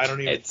because I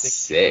don't even think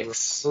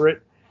 6. For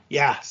it.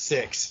 Yeah,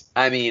 6.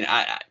 I mean,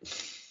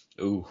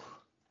 ooh.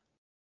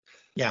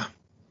 Yeah.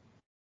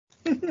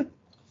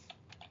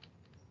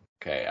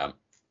 Okay.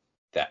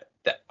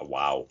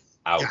 Wow.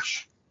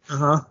 Ouch.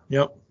 Yeah.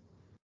 Yep.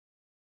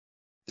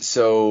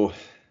 So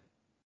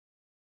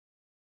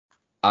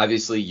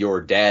obviously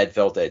your dad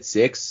felt at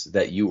 6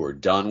 that you were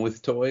done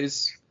with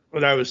toys.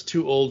 But I was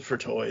too old for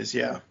toys,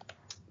 yeah.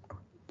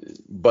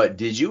 But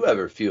did you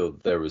ever feel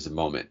there was a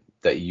moment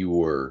that you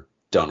were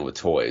done with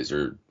toys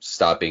or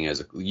stopping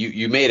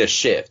you made a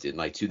shift in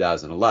like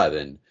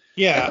 2011?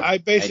 Yeah, I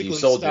basically and you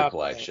sold your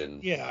collection. Then.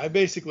 Yeah, I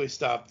basically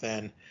stopped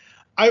then.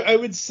 I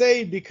would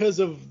say because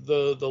of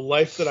the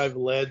life that I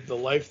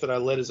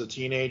led as a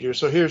teenager.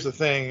 So here's the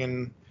thing,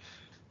 and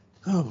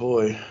oh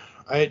boy,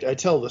 I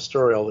tell the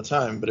story all the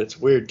time, but it's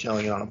weird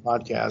telling it on a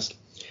podcast.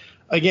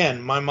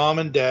 Again, my mom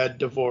and dad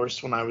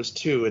divorced when I was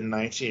 2 in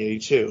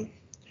 1982.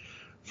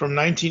 From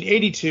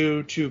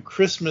 1982 to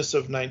Christmas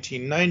of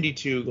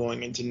 1992,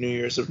 going into New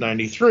Year's of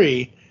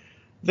 93,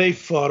 they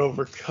fought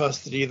over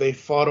custody. They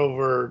fought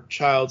over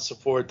child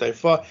support.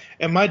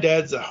 And my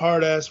dad's a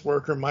hard-ass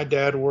worker. My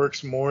dad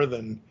works more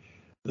than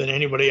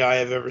anybody I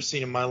have ever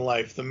seen in my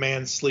life. The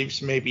man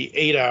sleeps maybe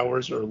 8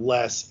 hours or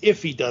less,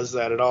 if he does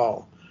that at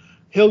all.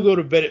 He'll go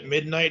to bed at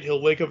midnight.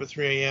 He'll wake up at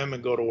 3 a.m.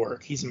 and go to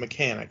work. He's a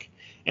mechanic,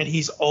 and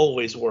he's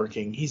always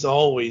working. He's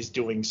always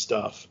doing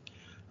stuff.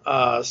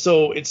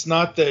 So it's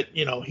not that,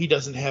 he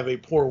doesn't have a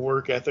poor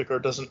work ethic or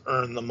doesn't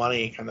earn the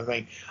money kind of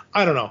thing.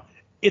 I don't know.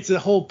 It's a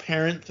whole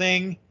parent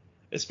thing,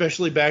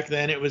 especially back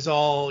then. It was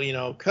all,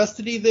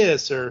 custody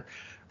this, or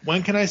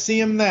when can I see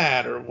him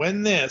that, or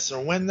when this,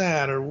 or when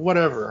that, or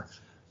whatever.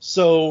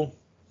 So,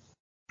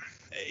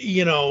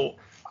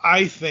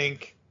 I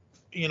think,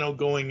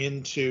 going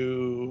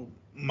into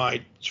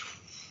my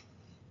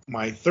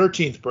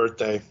 13th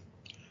birthday,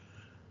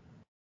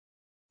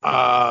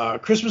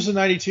 Christmas of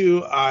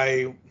 92,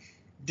 I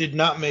did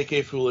not make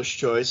a foolish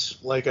choice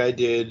like I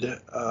did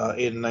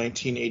in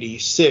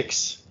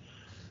 1986.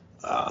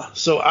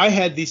 So I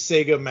had the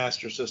Sega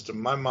Master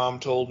System. My mom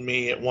told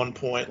me at one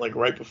point, like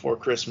right before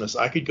Christmas,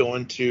 I could go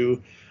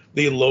into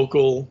the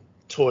local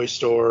toy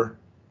store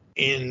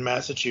in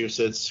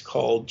Massachusetts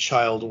called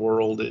Child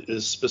World. It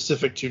is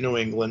specific to New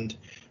England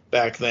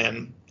back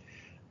then.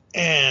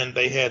 And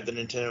they had the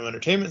Nintendo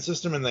Entertainment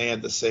System and they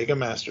had the Sega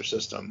Master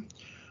System.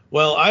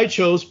 Well, I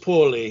chose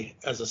poorly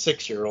as a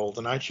 6-year-old,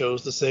 and I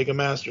chose the Sega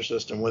Master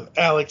System with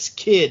Alex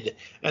Kidd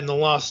and the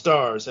Lost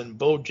Stars and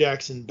Bo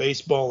Jackson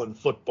baseball and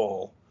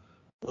football.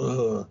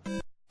 Ugh.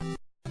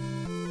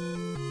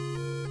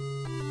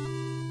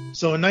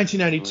 So in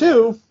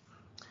 1992,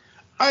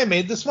 I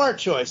made the smart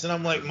choice, and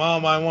I'm like,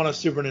 Mom, I want a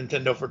Super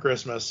Nintendo for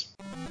Christmas.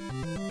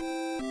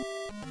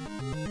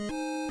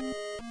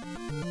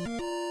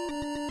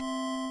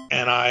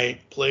 And I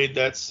played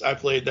that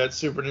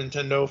Super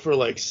Nintendo for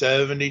like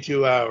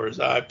 72 hours.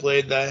 I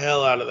played the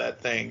hell out of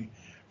that thing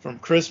from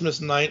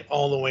Christmas night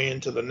all the way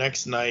into the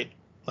next night.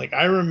 Like,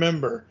 I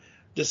remember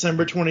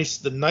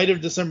the night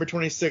of December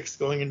 26th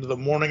going into the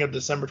morning of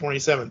December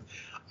 27th.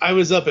 I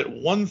was up at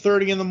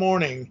 1:30 in the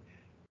morning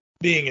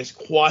being as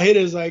quiet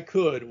as I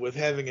could with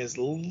having as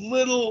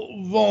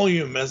little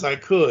volume as I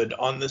could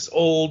on this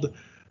old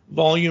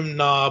volume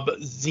knob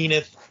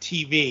Zenith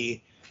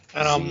TV.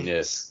 And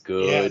Zenith,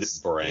 good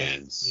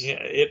brands. Yeah,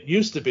 it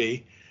used to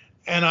be.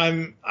 And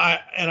I'm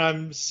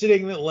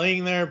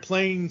laying there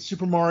playing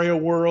Super Mario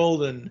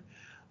World, and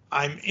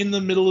I'm in the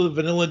middle of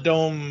Vanilla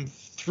Dome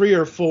 3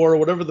 or 4,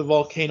 whatever the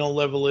volcano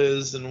level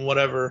is, and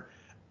whatever,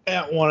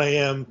 at 1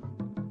 a.m.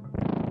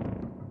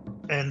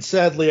 And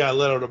sadly, I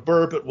let out a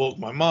burp. It woke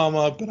my mom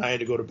up, and I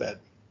had to go to bed.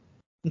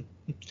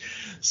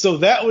 So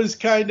that was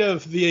kind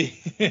of the...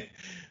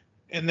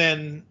 And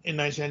then in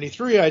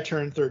 1993, I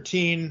turned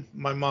 13.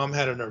 My mom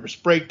had a nervous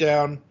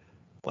breakdown,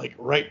 like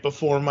right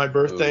before my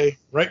birthday,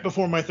 right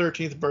before my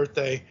 13th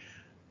birthday.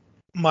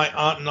 My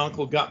aunt and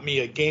uncle got me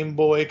a Game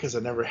Boy because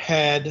I never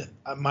had.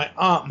 My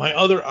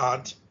other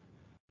aunt,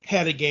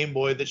 had a Game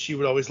Boy that she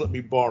would always let me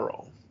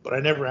borrow, but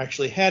I never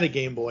actually had a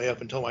Game Boy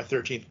up until my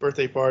 13th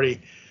birthday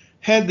party.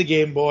 Had the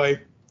Game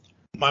Boy.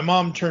 My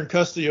mom turned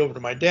custody over to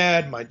my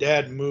dad. My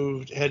dad in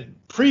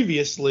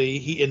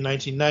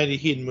 1990,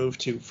 he had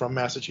moved from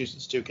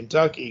Massachusetts to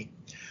Kentucky.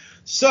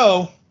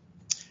 So,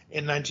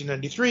 in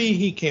 1993,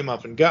 he came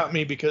up and got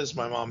me because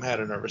my mom had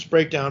a nervous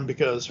breakdown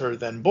because her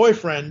then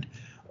boyfriend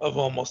of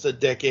almost a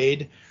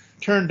decade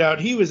turned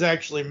out he was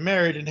actually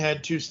married and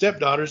had 2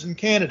 stepdaughters in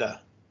Canada.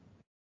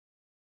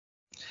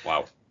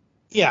 Wow.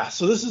 Yeah,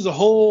 so this is a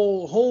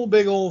whole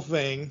big old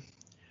thing.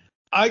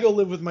 I go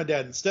live with my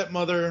dad and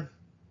stepmother.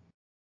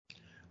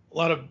 A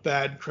lot of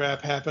bad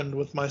crap happened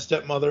with my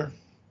stepmother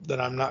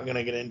that I'm not going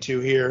to get into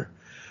here.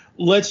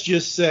 Let's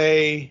just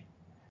say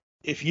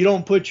if you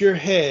don't put your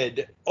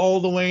head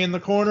all the way in the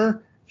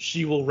corner,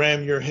 she will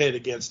ram your head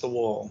against the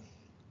wall.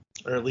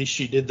 Or at least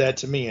she did that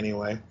to me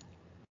anyway.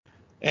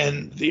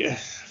 And the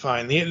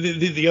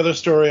other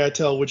story I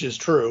tell, which is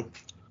true.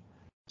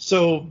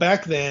 So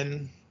back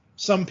then,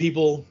 some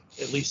people,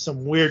 at least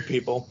some weird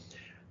people,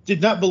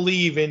 did not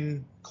believe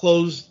in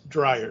clothes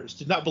dryers,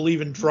 did not believe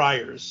in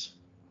dryers.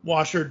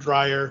 Washer,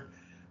 dryer,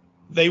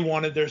 they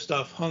wanted their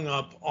stuff hung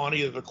up on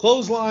either the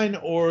clothesline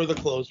or the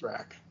clothes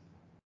rack.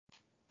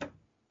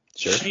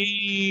 Sure.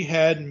 She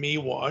had me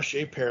wash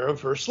a pair of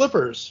her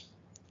slippers.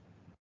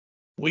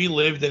 We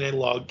lived in a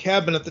log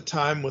cabin at the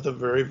time with a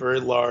very, very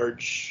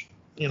large,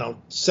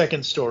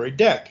 second-story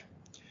deck.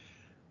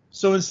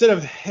 So instead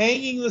of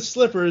hanging the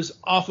slippers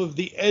off of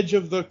the edge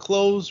of the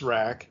clothes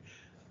rack,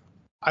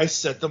 I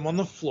set them on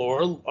the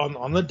floor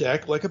on the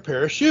deck like a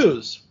pair of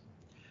shoes.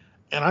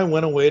 And I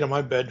went away to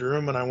my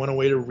bedroom and I went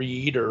away to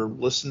read or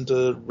listen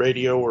to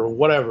radio or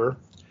whatever.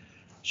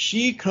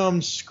 She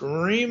comes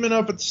screaming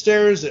up the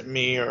stairs at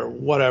me or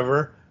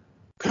whatever,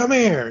 come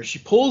here. She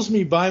pulls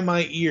me by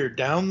my ear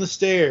down the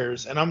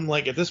stairs, and I'm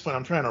like, at this point,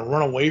 I'm trying to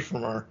run away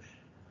from her.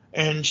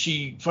 And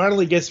she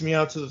finally gets me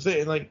out to the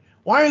thing, like,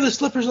 why are the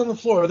slippers on the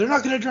floor? They're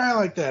not going to dry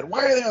like that.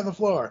 Why are they on the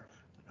floor?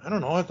 I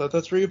don't know. I thought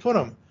that's where you put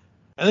them.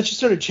 And then she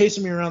started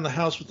chasing me around the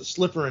house with the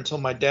slipper until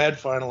my dad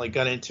finally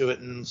got into it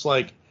and was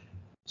like,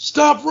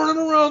 stop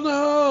running around the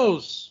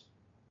house.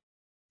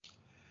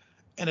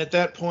 And at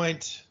that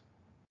point,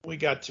 we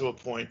got to a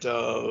point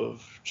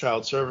of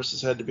child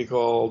services had to be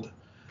called.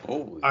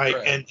 I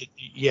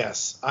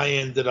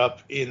ended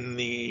up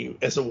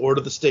as a ward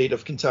of the state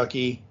of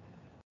Kentucky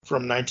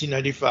from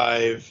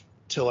 1995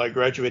 till I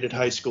graduated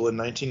high school in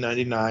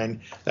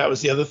 1999. That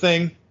was the other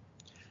thing.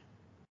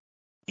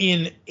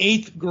 In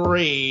 8th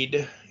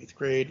grade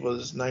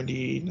was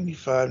 90,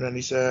 95,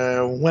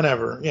 97,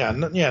 whenever. Yeah,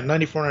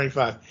 94,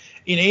 95.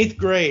 In 8th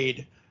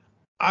grade,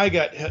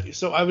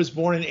 I was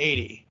born in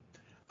 80.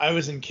 I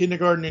was in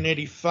kindergarten in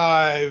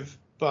 85.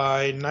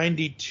 By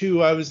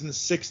 92, I was in the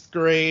 6th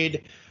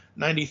grade.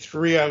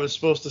 93, I was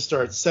supposed to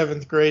start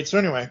 7th grade. So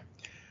anyway,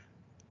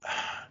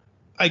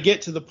 I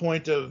get to the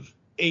point of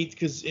 8th,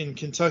 because in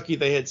Kentucky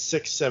they had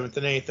 6th, 7th,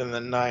 and 8th, and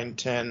then 9,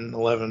 10,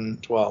 11,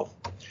 12.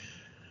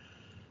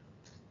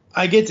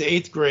 I get to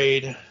 8th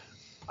grade.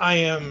 I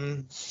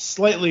am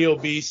slightly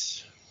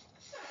obese.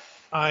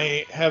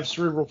 I have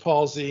cerebral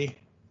palsy.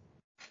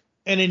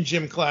 And in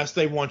gym class,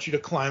 they want you to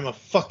climb a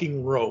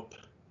fucking rope.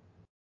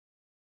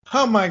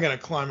 How am I going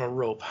to climb a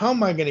rope? How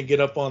am I going to get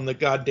up on the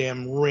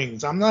goddamn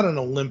rings? I'm not an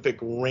Olympic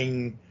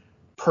ring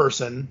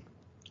person.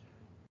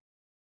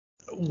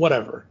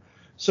 Whatever.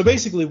 So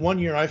basically, one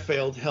year I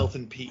failed health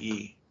and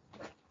PE.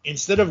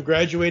 Instead of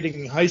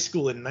graduating high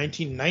school in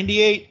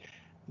 1998,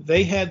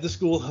 they had the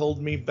school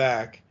hold me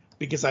back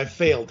because I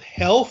failed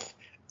health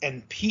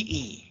and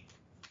PE.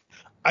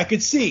 I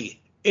could see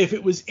if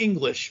it was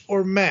English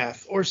or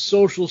math or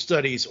social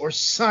studies or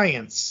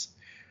science,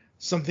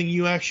 something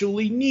you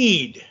actually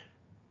need.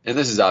 And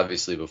this is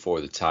obviously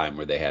before the time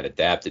where they had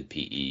adapted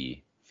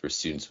PE for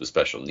students with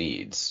special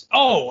needs.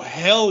 Oh,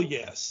 hell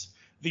yes.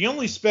 The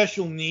only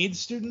special needs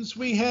students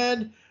we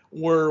had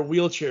were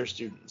wheelchair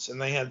students,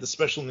 and they had the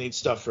special needs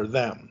stuff for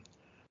them.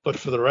 But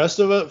for the rest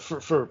of it,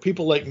 for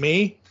people like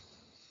me,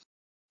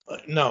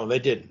 no, they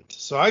didn't.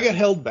 So I got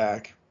held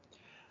back.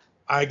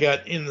 I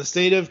got in the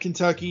state of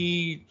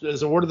Kentucky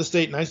as a ward of the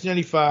state in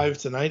 1995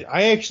 tonight.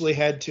 I actually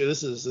had to,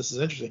 this is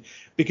interesting,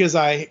 because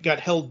I got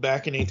held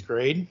back in 8th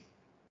grade.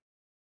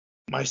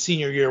 My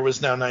senior year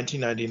was now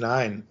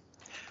 1999.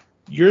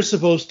 You're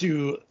supposed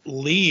to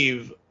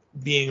leave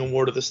being a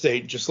ward of the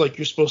state, just like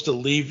you're supposed to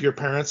leave your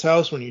parents'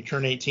 house when you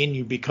turn 18.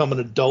 You become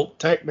an adult,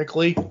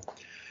 technically.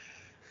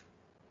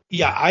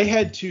 Yeah, I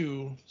had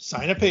to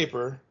sign a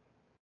paper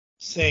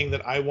saying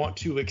that I want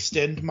to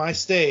extend my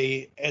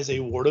stay as a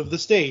ward of the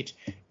state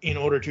in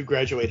order to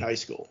graduate high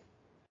school.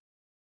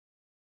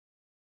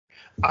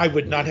 I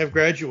would not have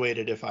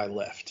graduated if I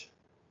left,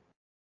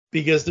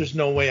 because there's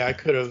no way I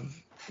could have,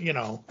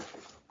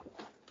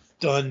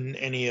 done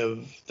any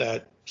of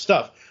that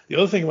stuff. The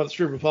other thing about the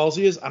cerebral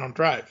palsy is I don't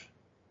drive.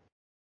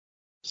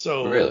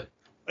 So really?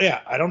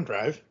 Yeah, I don't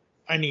drive.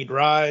 I need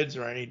rides,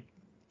 or I need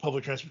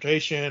public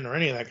transportation, or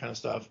any of that kind of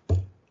stuff.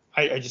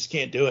 I just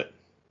can't do it.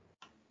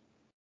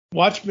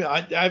 Watch me.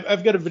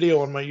 I've got a video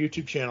on my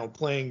YouTube channel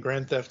playing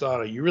Grand Theft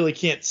Auto. You really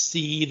can't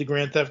see the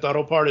Grand Theft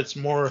Auto part. It's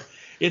more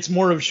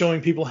of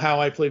showing people how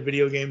I play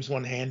video games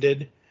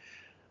one-handed.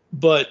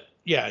 But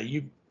yeah,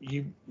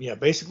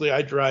 basically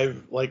I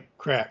drive like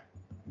crap.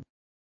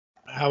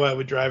 How I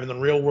would drive in the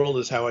real world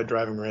is how I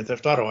drive in Grand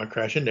Theft Auto. I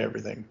crash into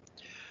everything.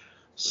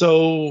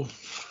 So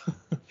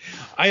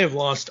I have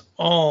lost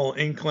all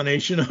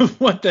inclination of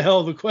what the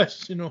hell the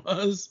question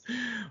was.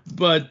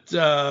 But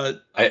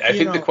I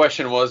think the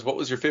question was, what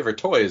was your favorite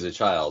toy as a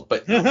child?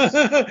 But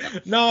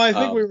no, I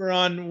think we were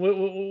on,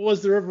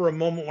 was there ever a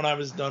moment when I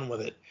was done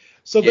with it?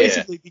 So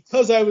basically,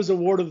 because I was a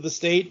ward of the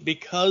state,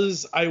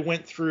 because I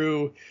went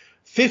through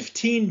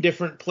 15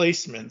 different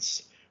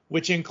placements,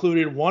 which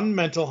included 1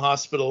 mental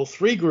hospital,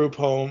 4 group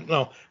homes,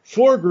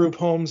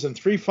 and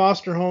 3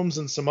 foster homes,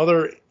 and some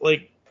other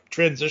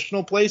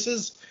transitional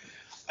places.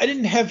 I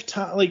didn't have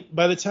time.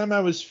 By the time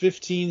I was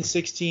 15,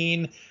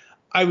 16,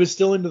 I was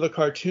still into the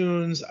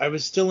cartoons. I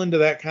was still into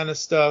that kind of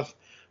stuff,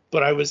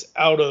 but I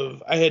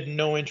had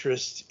no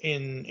interest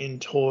in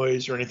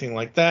toys or anything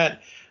like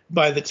that.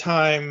 By the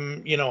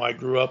time, I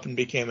grew up and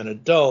became an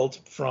adult,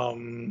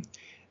 from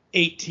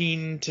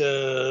 18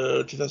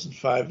 to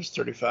 2005 was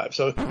 35.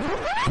 So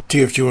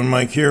TFG and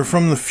Mike here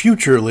from the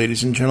future,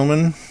 ladies and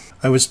gentlemen.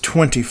 I was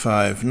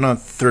 25, not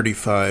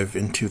 35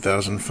 in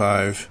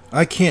 2005.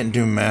 I can't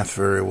do math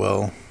very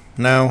well.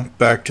 Now,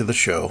 back to the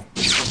show.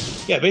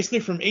 Yeah, basically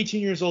from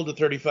 18 years old to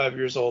 35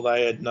 years old, I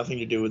had nothing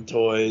to do with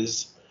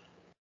toys.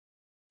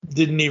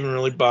 Didn't even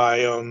really buy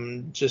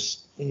them.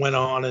 Just went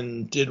on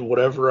and did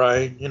whatever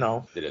I, did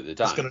at the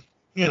time.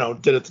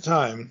 Did at the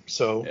time.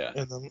 So, yeah.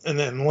 And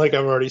then, like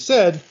I've already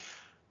said,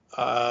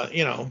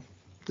 the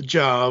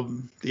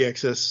job, the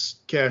excess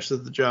cash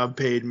that the job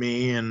paid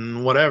me,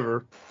 and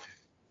whatever,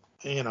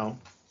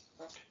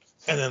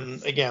 And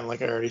then, again,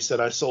 like I already said,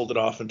 I sold it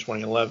off in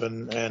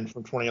 2011, and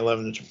from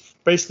 2011 to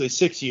basically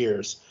 6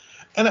 years.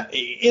 And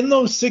in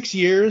those 6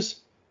 years,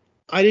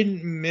 I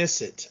didn't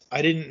miss it.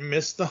 I didn't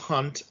miss the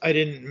hunt. I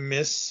didn't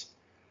miss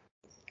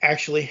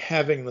actually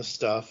having the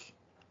stuff.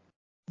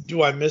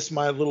 Do I miss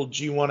my little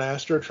G1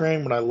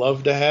 Astrotrain? Would I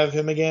love to have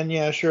him again?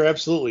 Yeah, sure,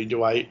 absolutely.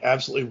 Do I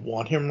absolutely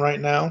want him right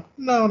now?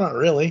 No, not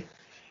really.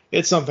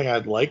 It's something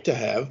I'd like to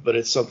have, but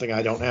it's something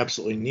I don't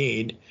absolutely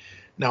need.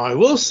 Now, I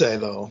will say,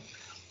 though,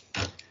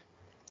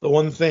 the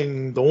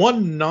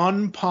one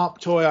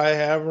non-pop toy I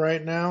have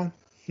right now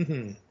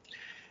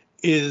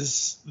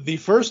is the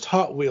first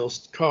Hot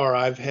Wheels car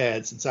I've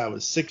had since I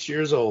was 6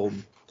 years old,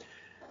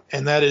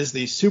 and that is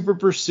the Super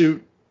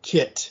Pursuit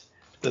kit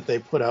that they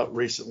put out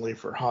recently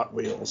for Hot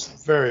Wheels.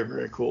 Very,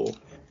 very cool.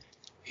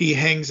 He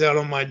hangs out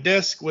on my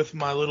desk with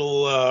my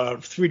little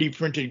 3D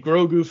printed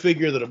Grogu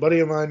figure that a buddy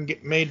of mine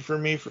made for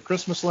me for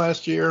Christmas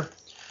last year.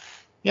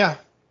 Yeah.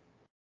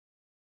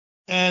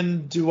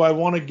 And do I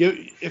want to give,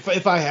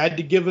 if I had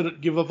to give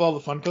up all the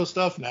Funko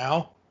stuff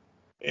now,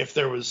 if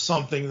there was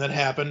something that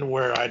happened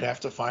where I'd have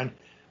to find,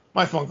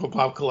 my Funko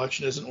Pop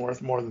collection isn't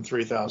worth more than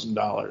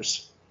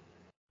 $3,000.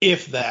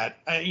 If that,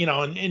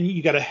 and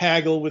you got to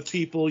haggle with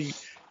people.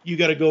 You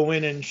got to go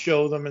in and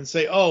show them and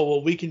say, oh,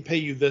 well, we can pay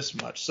you this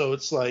much. So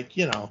it's like,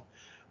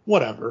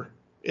 whatever.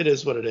 It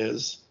is what it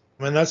is.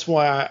 And that's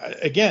why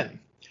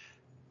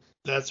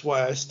that's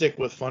why I stick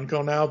with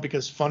Funko now,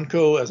 because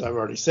Funko, as I've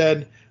already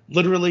said,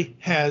 literally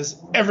has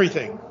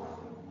everything.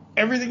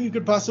 Everything you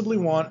could possibly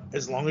want,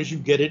 as long as you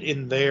get it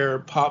in their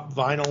pop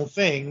vinyl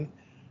thing,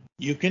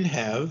 you can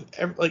have.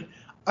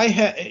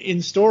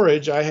 In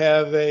storage, I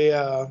have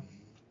a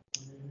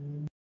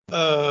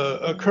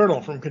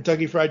Colonel from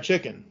Kentucky Fried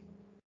Chicken.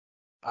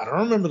 I don't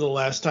remember the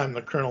last time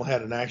the Colonel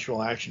had an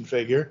actual action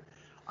figure.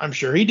 I'm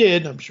sure he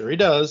did. I'm sure he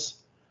does.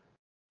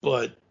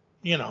 But,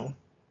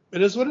 it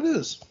is what it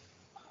is.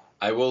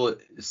 I will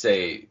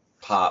say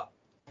Pop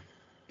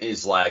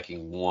is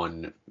lacking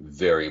one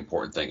very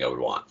important thing I would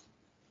want.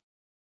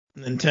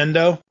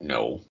 Nintendo?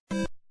 No.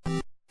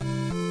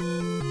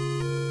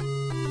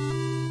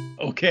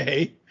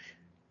 Okay.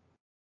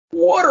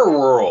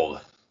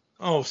 Waterworld.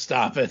 Oh,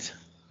 stop it.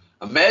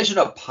 Imagine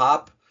a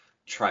Pop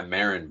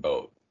Trimaran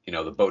boat.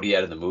 The boat he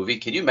had in the movie.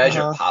 Can you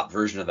imagine a Pop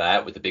version of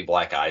that with the big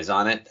black eyes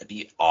on it? That'd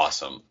be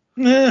awesome.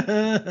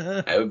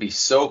 It would be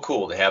so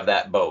cool to have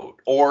that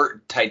boat.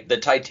 Or the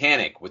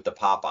Titanic with the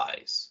Pop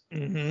eyes.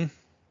 Mm-hmm.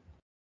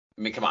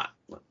 I mean, come on.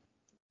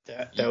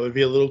 That would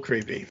be a little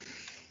creepy.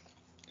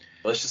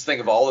 Let's just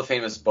think of all the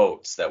famous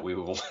boats that we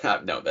will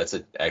have. No, that's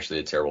actually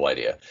a terrible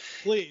idea.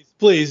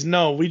 Please,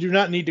 no. We do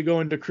not need to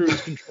go into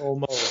cruise control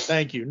mode.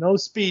 Thank you. No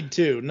Speed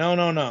 2.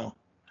 No.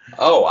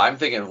 Oh, I'm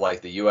thinking of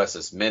like the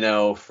USS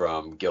Minnow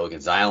from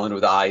Gilligan's Island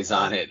with eyes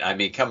on it. I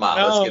mean, come on,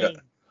 let's get it.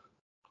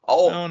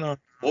 Oh,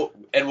 no.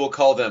 And we'll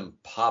call them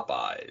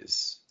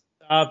Popeyes.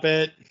 Stop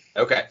it.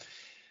 Okay.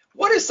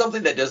 What is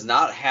something that does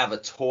not have a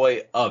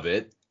toy of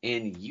it,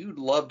 and you'd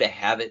love to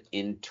have it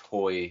in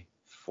toy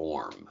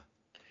form?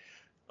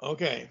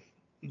 Okay.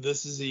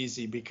 This is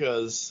easy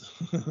because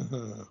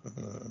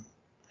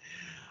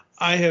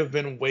I have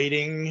been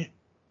waiting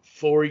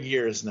 4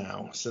 years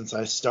now since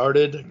I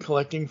started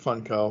collecting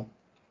Funko.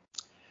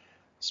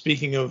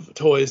 Speaking of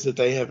toys that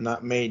they have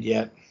not made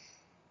yet,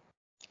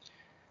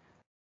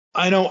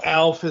 I know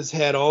Alf has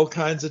had all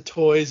kinds of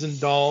toys and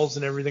dolls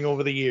and everything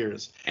over the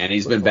years. And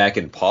he's been back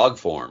in Pog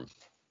form.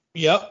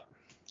 Yep.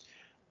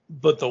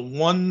 But the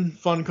one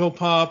Funko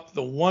Pop,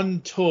 the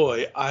one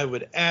toy I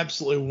would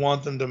absolutely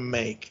want them to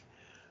make,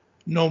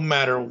 no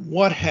matter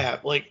what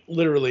happened. Like,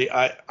 literally,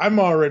 I'm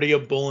already a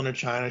bull in a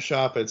china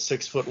shop at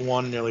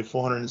 6'1", nearly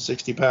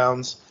 460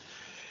 pounds.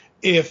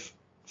 If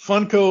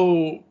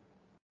Funko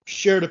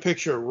shared a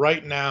picture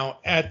right now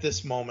at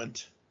this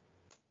moment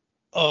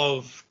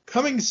of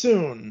coming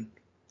soon,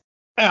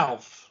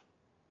 Alf,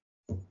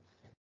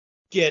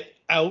 get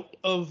out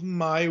of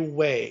my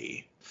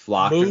way.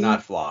 Flocked or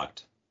not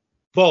flocked?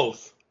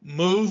 Both.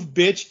 Move,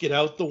 bitch, get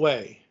out the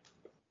way.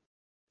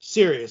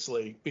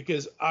 Seriously,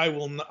 because I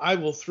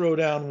will throw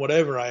down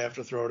whatever I have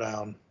to throw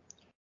down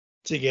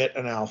to get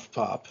an Alf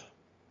Pop.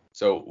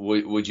 So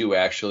would you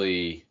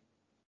actually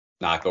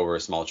knock over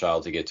a small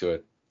child to get to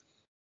it?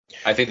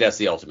 I think that's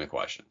the ultimate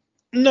question.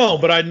 No,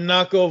 but I'd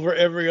knock over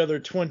every other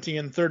 20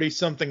 and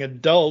 30-something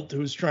adult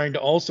who's trying to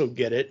also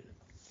get it.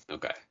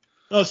 Okay.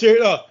 Oh,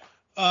 seriously.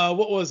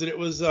 What was it? It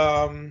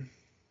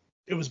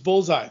was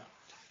Bullseye.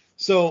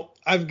 So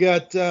I've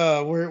got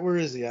where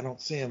is he? I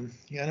don't see him.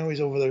 Yeah, I know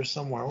he's over there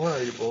somewhere. Where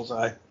are you,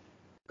 Bullseye?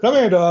 Come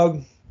here,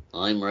 dog.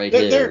 I'm right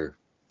here.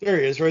 There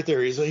he is, right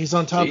there. He's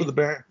on top of the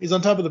Baron. He's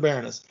on top of the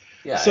Baroness.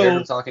 Yeah, I heard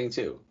him talking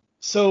too.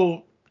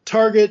 So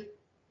Target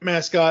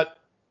mascot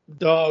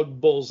dog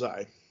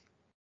Bullseye.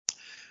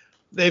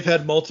 They've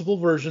had multiple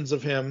versions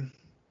of him.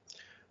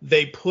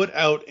 They put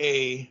out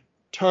a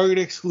Target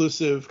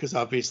exclusive, because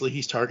obviously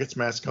he's Target's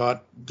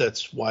mascot.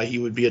 That's why he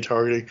would be a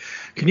Target.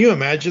 Can you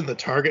imagine the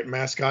Target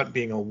mascot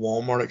being a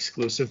Walmart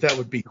exclusive? That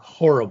would be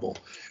horrible.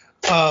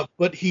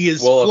 But he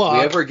is flocked. Well, if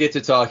we ever get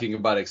to talking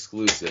about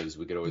exclusives,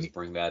 we could always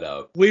bring that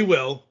up. We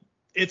will.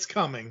 It's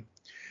coming.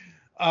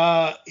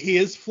 He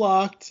is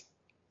flocked,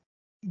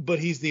 but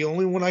he's the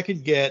only one I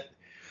could get.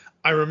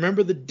 I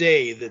remember the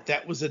day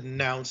that was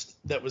announced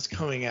that was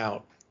coming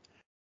out.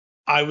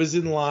 I was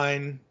in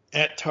line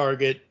at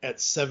Target at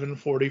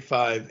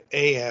 7:45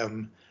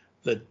 a.m.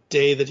 The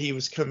day that he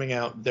was coming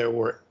out. There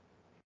were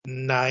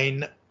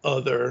 9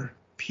 other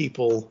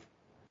people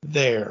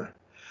there.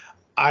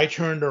 I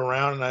turned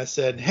around and I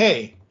said,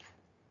 "Hey,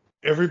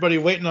 everybody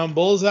waiting on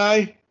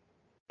Bullseye?"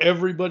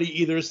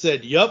 Everybody either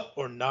said yup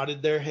or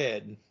nodded their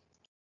head.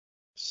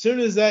 As soon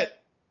as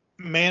that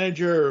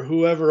manager or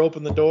whoever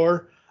opened the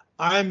door,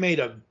 I made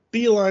a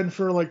beeline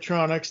for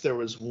electronics. There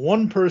was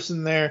one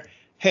person there.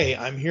 "Hey,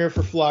 I'm here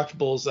for Flocked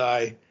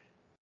Bullseye."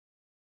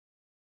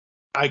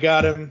 I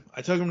got him.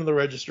 I took him to the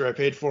register. I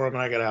paid for him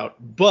and I got out.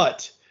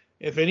 But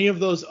if any of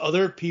those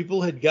other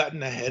people had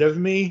gotten ahead of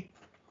me,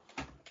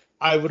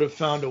 I would have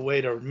found a way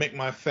to make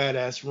my fat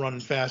ass run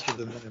faster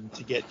than them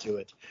to get to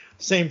it.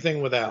 Same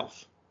thing with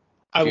Alf.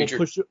 I will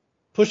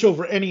push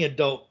over any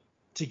adult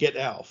to get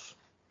Alf.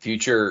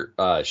 Future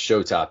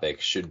show topic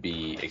should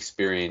be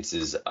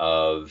experiences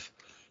of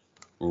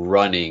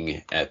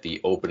running at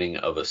the opening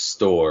of a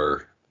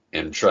store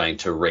and trying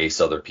to race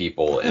other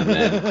people, and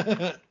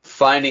then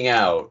finding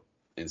out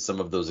in some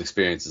of those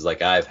experiences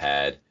like I've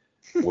had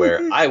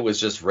where I was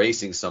just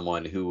racing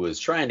someone who was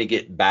trying to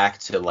get back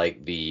to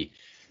like the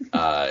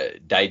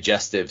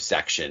digestive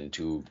section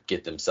to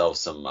get themselves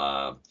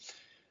some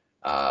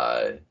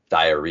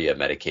diarrhea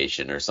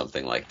medication or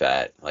something like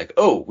that. Like,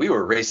 "Oh, we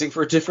were racing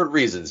for different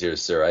reasons here,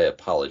 sir. I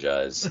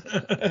apologize.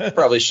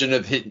 Probably shouldn't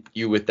have hit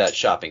you with that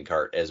shopping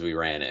cart as we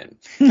ran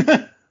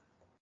in."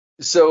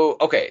 So,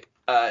 okay.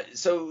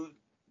 So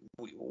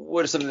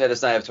what is something that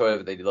does not have a toy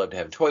that they'd love to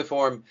have in toy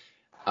form?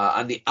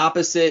 On the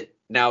opposite,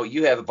 now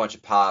you have a bunch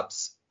of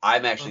Pops.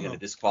 I'm actually going to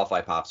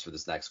disqualify Pops for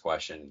this next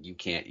question. You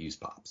can't use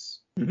Pops.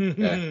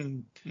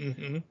 Okay?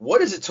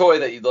 What is a toy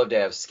that you'd love to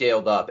have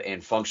scaled up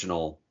and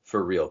functional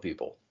for real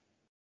people?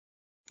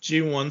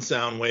 G1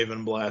 Soundwave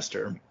and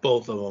Blaster,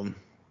 both of them.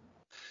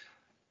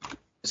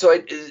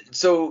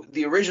 So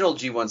the original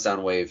G1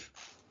 Soundwave,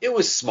 it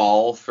was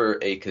small for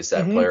a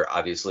cassette player,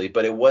 obviously,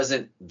 but it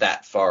wasn't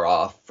that far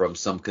off from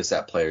some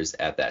cassette players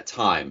at that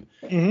time.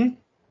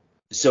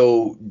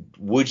 So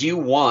would you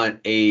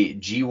want a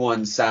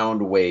G1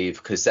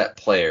 Soundwave cassette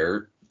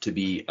player to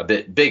be a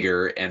bit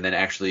bigger and then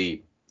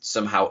actually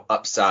somehow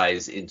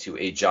upsize into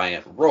a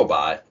giant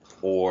robot?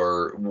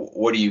 Or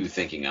what are you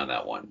thinking on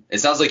that one? It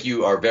sounds like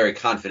you are very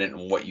confident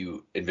in what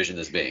you envision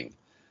this being.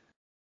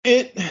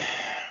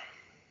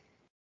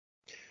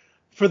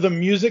 For the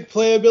music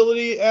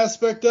playability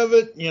aspect of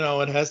it,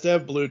 it has to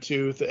have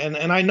Bluetooth.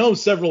 And I know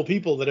several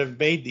people that have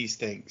made these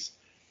things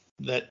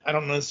that I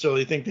don't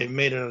necessarily think they've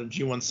made it on a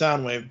G1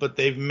 Soundwave, but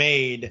they've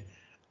made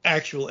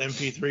actual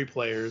MP3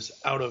 players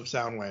out of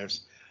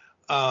Soundwaves.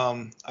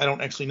 I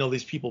don't actually know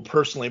these people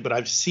personally, but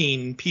I've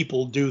seen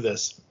people do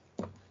this.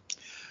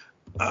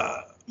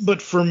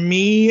 But for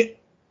me,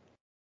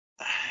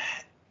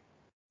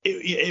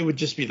 it would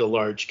just be the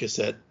large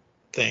cassette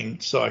thing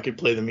so I could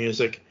play the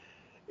music.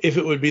 If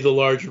it would be the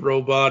large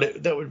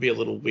robot, that would be a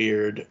little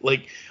weird.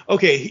 Like,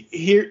 okay,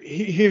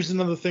 here's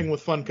another thing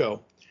with Funko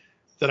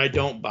that I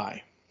don't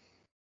buy.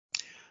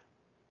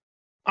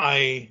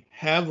 I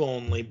have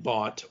only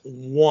bought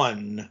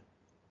one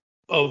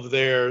of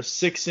their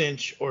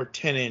 6-inch or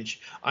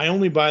 10-inch. I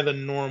only buy the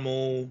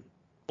normal,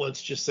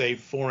 let's just say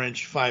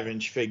 4-inch,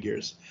 5-inch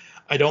figures.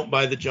 I don't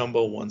buy the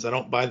jumbo ones. I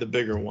don't buy the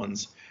bigger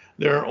ones.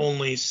 There are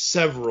only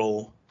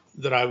several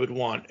that I would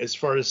want. As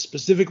far as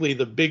specifically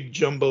the big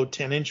jumbo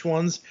 10-inch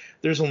ones,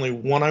 there's only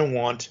one I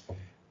want,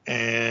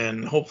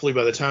 and hopefully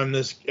by the time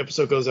this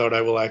episode goes out,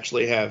 I will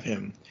actually have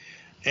him.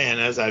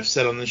 And as I've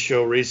said on the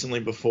show recently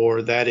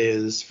before, that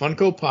is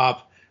Funko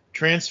Pop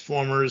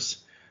Transformers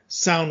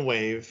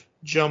Soundwave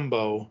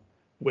Jumbo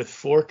with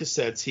 4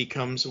 cassettes. He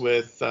comes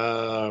with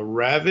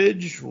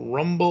Ravage,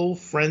 Rumble,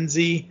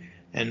 Frenzy,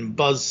 and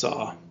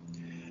Buzzsaw.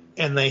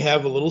 And they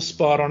have a little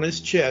spot on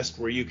his chest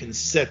where you can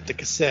set the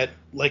cassette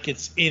like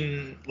it's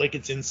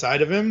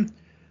inside of him,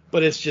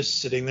 but it's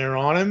just sitting there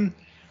on him.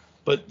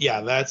 But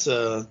yeah,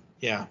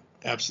 yeah,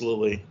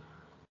 absolutely.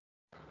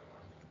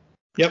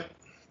 Yep.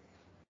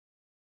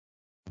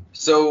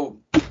 So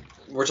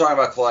we're talking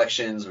about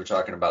collections. We're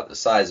talking about the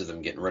size of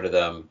them, getting rid of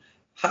them.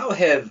 How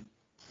have,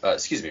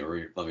 let me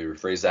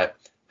rephrase that.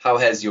 How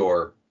has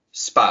your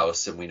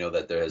spouse, and we know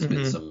that there has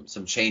been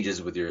some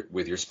changes with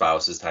your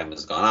spouse as time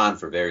has gone on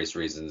for various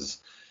reasons.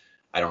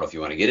 I don't know if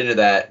you want to get into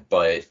that,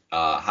 but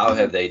how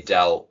have they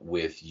dealt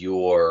with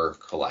your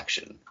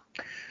collection?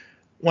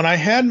 When I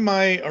had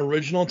my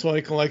original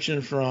toy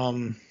collection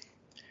from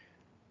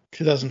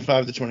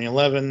 2005 to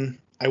 2011,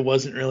 I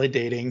wasn't really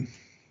dating.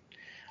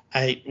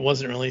 I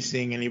wasn't really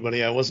seeing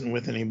anybody. I wasn't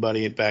with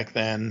anybody back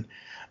then.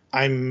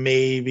 I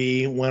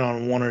maybe went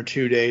on 1 or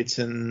 2 dates,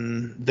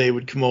 and they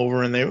would come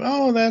over and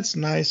oh, that's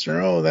nice,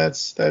 or oh,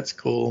 that's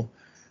cool,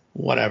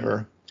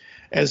 whatever.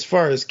 As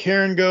far as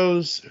Karen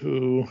goes,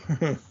 who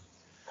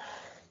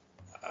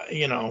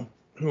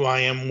who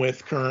I am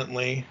with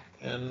currently,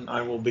 and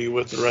I will be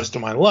with the rest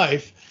of my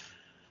life,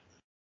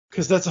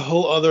 because that's a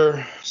whole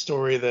other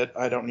story that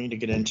I don't need to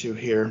get into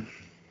here.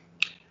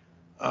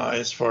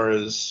 As far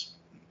as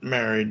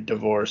married,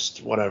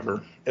 divorced,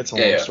 whatever, it's a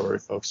long story,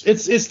 folks.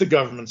 It's the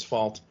government's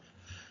fault.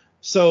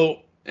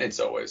 So it's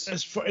always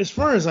as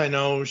far as I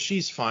know,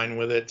 she's fine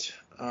with it.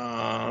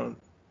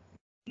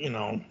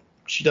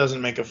 She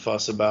doesn't make a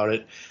fuss about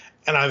it.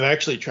 And I've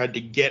actually tried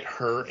to get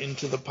her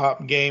into the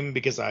pop game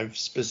because I've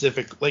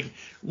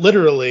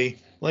literally,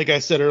 like I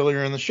said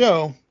earlier in the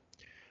show,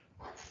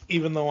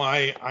 even though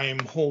I am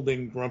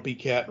holding Grumpy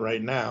Cat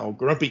right now,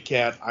 Grumpy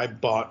Cat I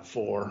bought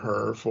for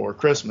her for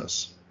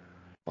Christmas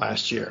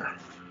last year.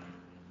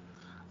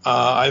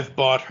 I've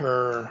bought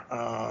her,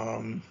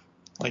 I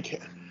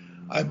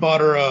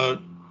bought her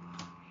a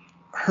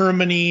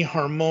Harmony,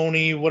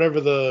 whatever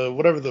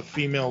the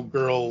female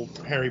girl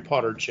Harry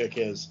Potter chick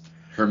is.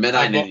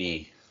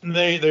 Hermione.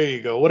 There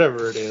you go.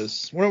 Whatever it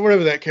is,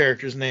 whatever that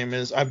character's name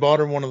is, I bought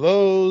her one of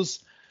those.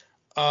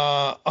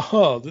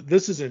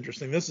 This is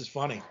interesting. This is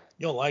funny.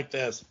 You'll like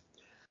this,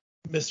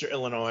 Mr.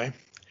 Illinois.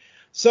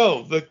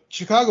 So the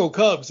Chicago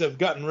Cubs have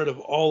gotten rid of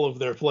all of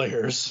their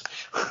players.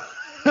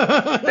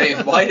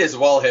 They might as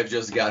well have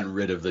just gotten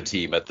rid of the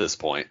team at this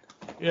point.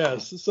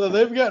 Yes. So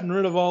they've gotten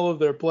rid of all of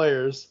their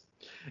players.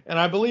 And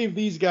I believe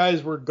these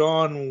guys were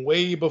gone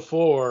way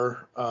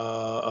before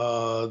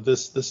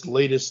this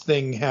latest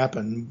thing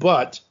happened.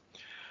 But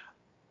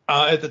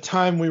at the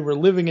time we were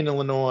living in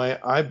Illinois,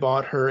 I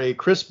bought her a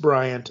Chris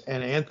Bryant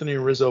and Anthony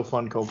Rizzo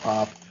Funko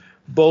Pop.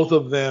 Both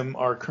of them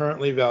are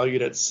currently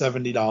valued at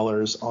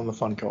 $70 on the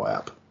Funko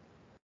app.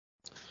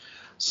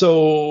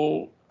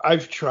 So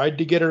I've tried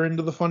to get her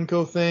into the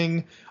Funko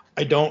thing.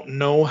 I don't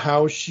know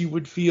how she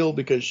would feel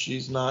because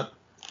she's not.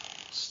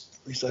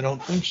 At least I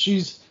don't think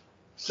she's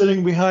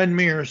sitting behind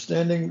me or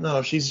standing.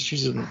 No,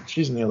 she's in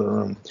the other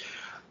room.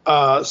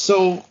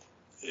 So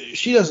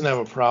she doesn't have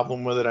a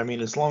problem with it. I mean,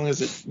 as long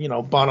as it,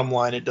 bottom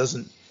line, it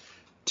doesn't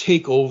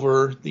take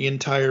over the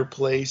entire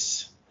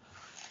place.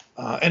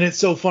 And it's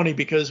so funny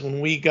because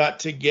when we got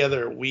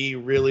together, we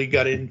really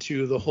got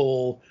into the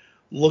whole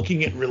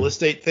looking at real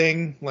estate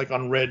thing, like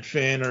on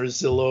Redfin or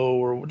Zillow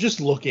or just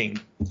looking.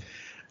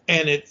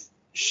 And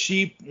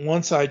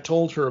once I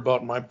told her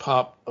about my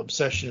pop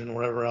obsession and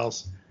whatever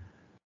else,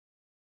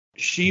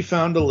 she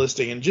found a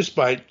listing, and just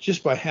by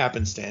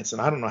happenstance,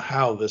 and I don't know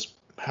how this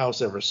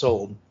house ever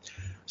sold.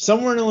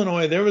 Somewhere in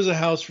Illinois, there was a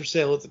house for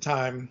sale at the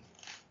time.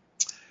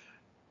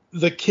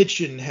 The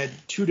kitchen had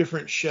 2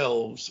 different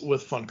shelves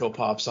with Funko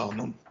Pops on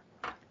them.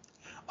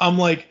 I'm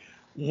like,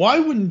 why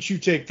wouldn't you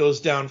take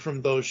those down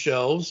from those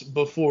shelves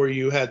before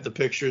you had the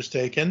pictures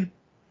taken?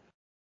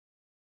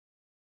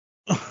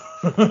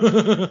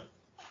 I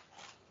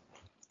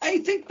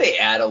think they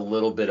add a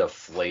little bit of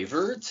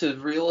flavor to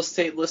real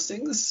estate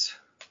listings.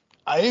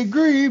 I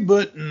agree,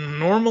 but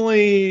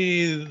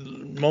normally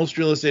most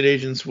real estate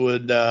agents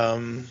would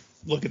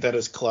look at that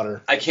as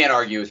clutter. I can't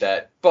argue with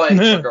that, but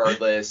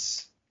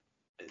regardless,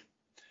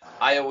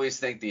 I always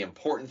think the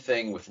important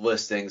thing with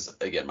listings,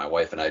 again, my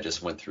wife and I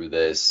just went through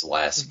this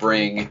last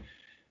spring,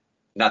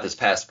 not this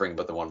past spring,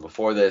 but the one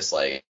before this,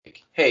 like,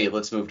 hey,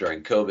 let's move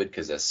during COVID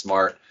because that's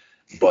smart.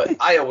 But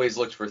I always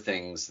looked for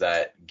things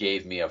that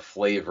gave me a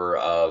flavor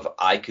of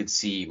I could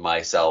see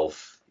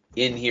myself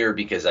in here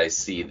because I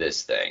see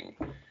this thing.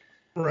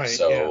 Right.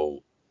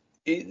 So,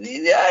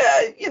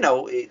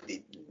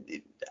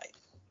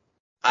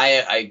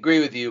 I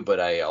agree with you, but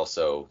I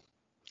also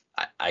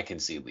I can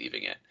see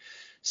leaving it.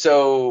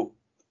 So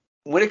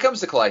when it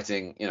comes to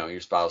collecting,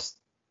 your spouse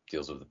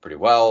deals with it pretty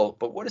well.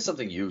 But what is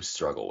something you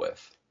struggle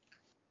with?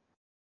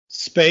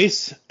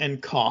 Space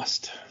and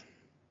cost.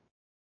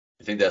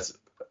 I think that's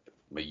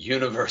a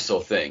universal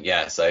thing.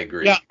 Yes, I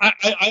agree. Yeah,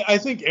 I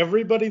think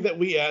everybody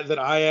that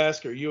I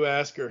ask or you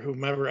ask or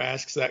whomever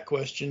asks that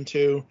question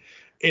to,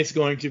 it's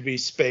going to be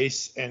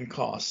space and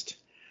cost.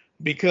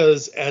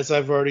 Because as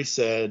I've already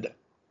said,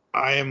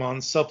 I am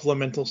on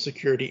supplemental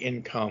security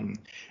income,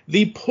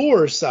 the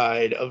poor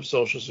side of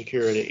Social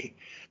Security,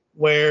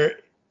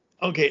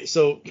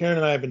 so Karen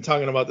and I have been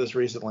talking about this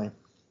recently.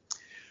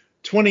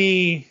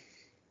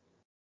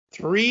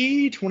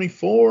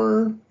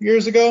 24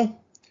 years ago,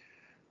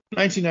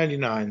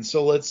 1999.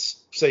 So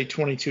let's say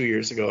 22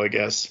 years ago, I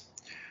guess.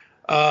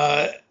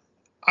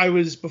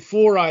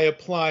 Before I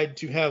applied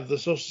to have the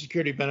Social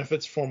Security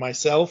benefits for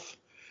myself,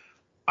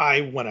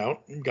 I went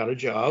out and got a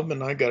job,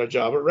 and I got a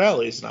job at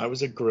Rally's, and I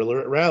was a griller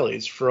at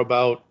Rally's for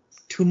about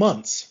 2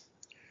 months.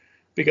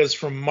 Because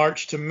from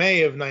March to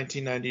May of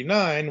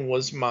 1999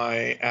 was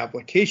my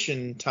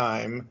application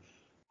time.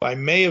 By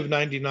May of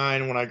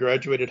 99, when I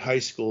graduated high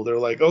school, they're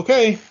like,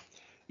 okay,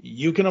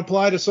 you can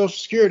apply to Social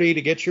Security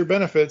to get your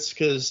benefits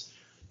because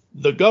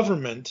the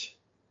government,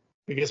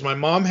 because my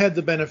mom had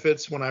the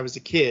benefits when I was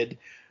a kid,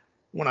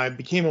 when I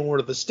became a ward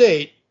of the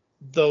state,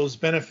 those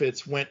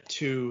benefits went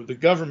to the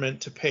government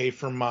to pay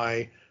for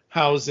my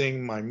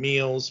housing, my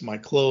meals, my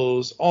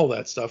clothes, all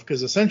that stuff.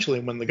 Because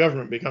essentially when the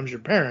government becomes your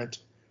parent,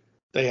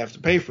 they have to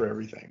pay for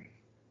everything.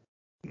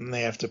 and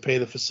they have to pay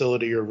the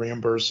facility or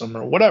reimburse them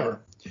or whatever.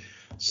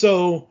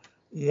 So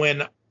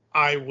when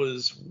I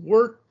was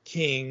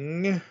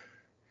working,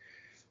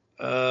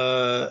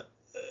 I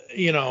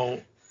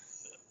didn't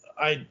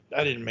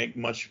make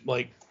much.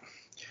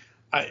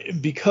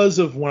 Because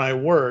of when I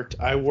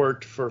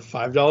worked for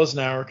 $5 an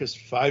hour, because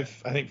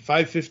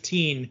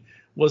 $5.15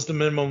 was the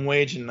minimum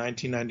wage in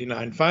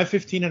 1999.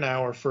 $5.15 an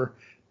hour for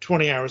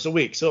 20 hours a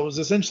week. So it was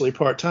essentially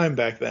part-time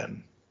back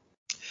then.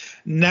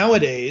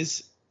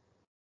 Nowadays,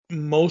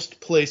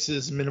 most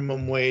places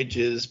minimum wage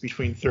is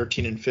between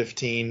 13 and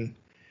 15,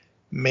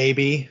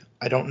 maybe.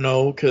 I don't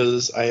know,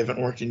 because I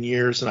haven't worked in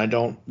years and I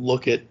don't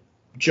look at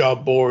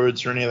job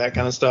boards or any of that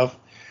kind of stuff.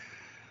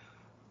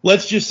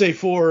 Let's just say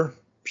for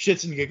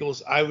shits and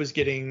giggles, I was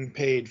getting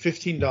paid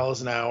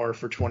 $15 an hour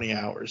for 20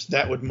 hours.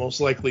 That would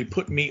most likely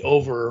put me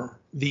over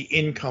the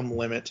income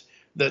limit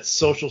that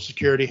Social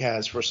Security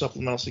has for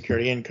supplemental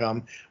security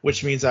income,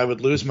 which means I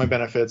would lose my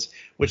benefits,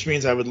 which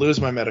means I would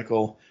lose my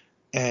medical.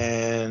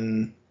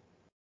 And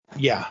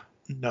yeah,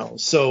 no.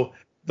 So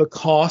the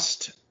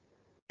cost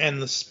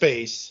and the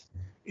space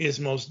is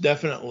most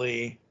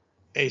definitely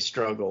a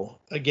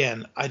struggle.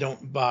 Again, I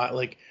don't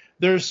buy,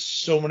 there's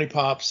so many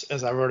pops,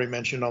 as I've already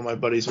mentioned on my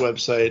buddy's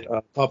website,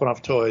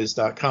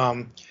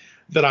 poppingofftoys.com,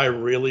 that I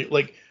really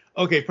like.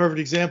 Okay,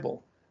 perfect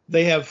example.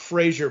 They have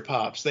Fraser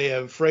pops. They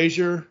have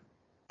Fraser,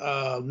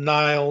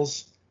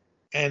 Niles,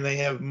 and they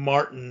have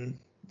Martin,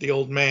 the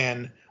old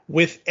man,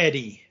 with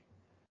Eddie.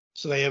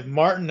 So they have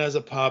Martin as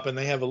a pop, and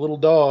they have a little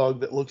dog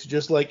that looks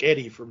just like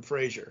Eddie from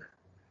Frasier.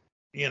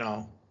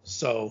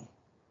 So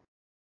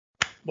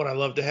would I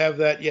love to have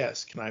that?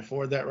 Yes. Can I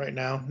afford that right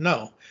now?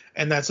 No.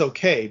 And that's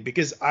okay,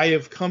 because I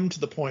have come to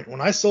the point, when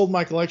I sold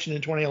my collection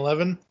in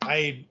 2011,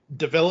 I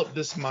developed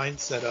this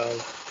mindset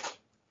of,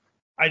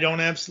 I don't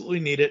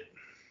absolutely need it.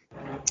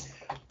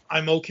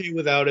 I'm okay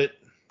without it.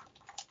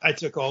 I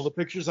took all the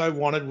pictures I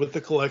wanted with the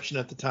collection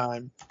at the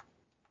time.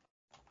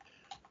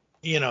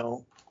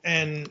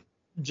 And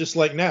just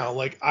like now,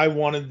 I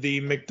wanted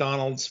the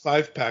McDonald's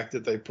 5-pack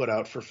that they put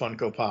out for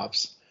Funko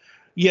Pops.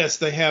 Yes,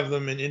 they have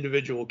them in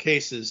individual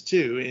cases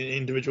too, in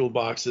individual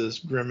boxes.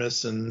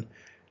 Grimace and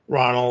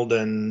Ronald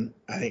and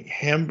I think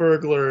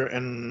Hamburglar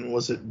and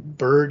was it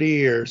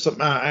Birdie or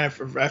something? I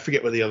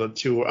forget what the other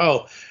two were.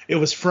 Oh, it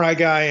was Fry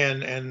Guy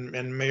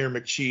and Mayor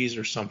McCheese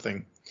or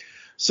something.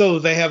 So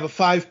they have a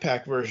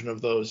 5-pack version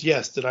of those.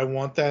 Yes, did I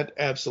want that?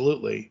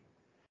 Absolutely.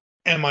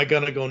 Am I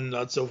going to go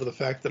nuts over the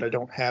fact that I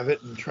don't have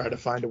it and try to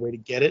find a way to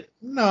get it?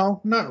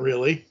 No, not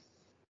really.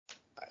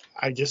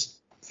 I just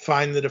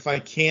find that if I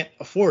can't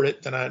afford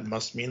it, then it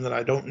must mean that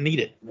I don't need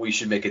it. We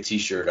should make a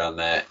t-shirt on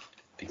that,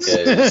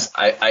 because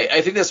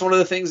I think that's one of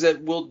the things that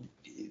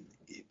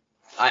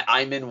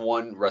I'm in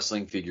one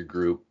wrestling figure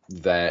group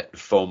that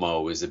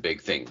FOMO is a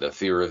big thing, the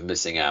fear of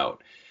missing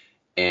out.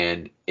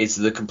 And it's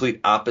the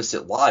complete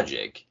opposite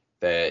logic,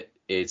 that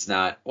it's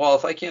not, well,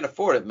 if I can't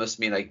afford it, it must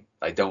mean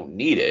I don't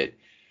need it.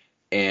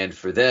 And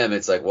for them,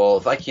 it's like, well,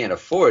 if I can't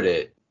afford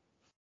it,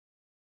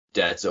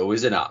 that's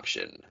always an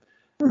option.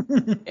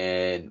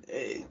 And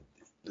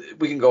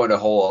we can go into a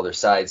whole other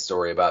side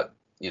story about,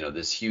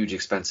 this huge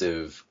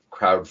expensive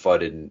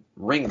crowdfunded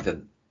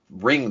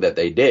ring that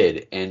they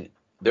did. And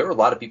there were a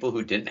lot of people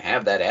who didn't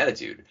have that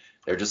attitude.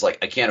 They're just like,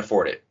 I can't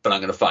afford it, but I'm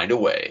going to find a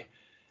way.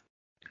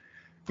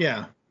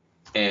 Yeah.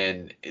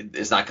 And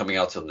it's not coming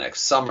out till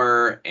next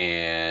summer.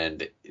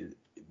 And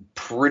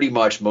pretty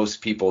much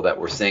most people that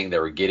were saying they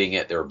were getting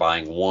it, they were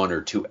buying 1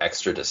 or 2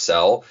 extra to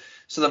sell.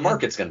 So the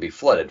market's going to be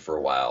flooded for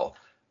a while.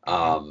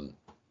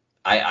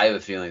 I have a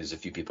feeling there's a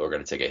few people who are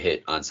going to take a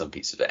hit on some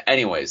piece of it.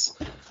 Anyways,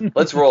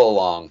 let's roll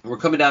along. We're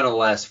coming down to the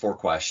last 4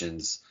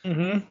 questions.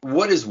 Mm-hmm.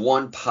 What is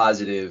one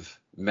positive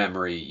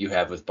memory you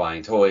have with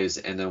buying toys,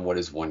 and then what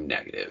is one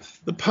negative?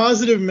 The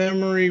positive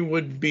memory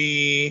would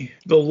be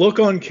the look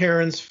on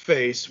Karen's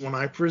face when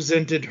I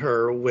presented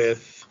her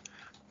with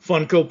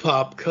Funko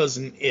Pop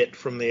Cousin It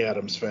from the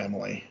Addams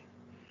Family.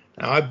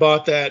 Now, I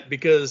bought that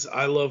because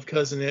I love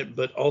Cousin It,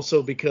 but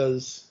also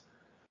because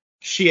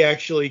she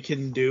actually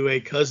can do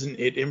a Cousin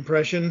It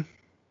impression.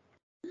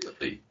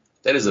 Really?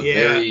 That is a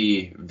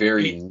very,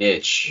 very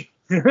niche.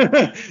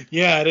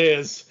 Yeah, it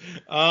is.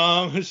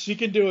 She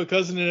can do a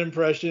Cousin It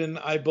impression.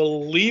 I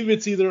believe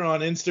it's either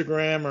on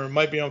Instagram or it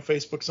might be on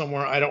Facebook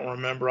somewhere. I don't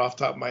remember off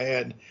the top of my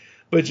head.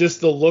 But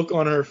just the look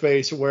on her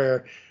face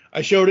where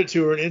I showed it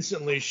to her and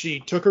instantly she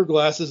took her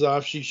glasses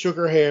off, she shook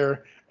her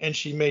hair, and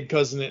she made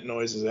Cousin It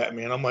noises at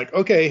me. And I'm like,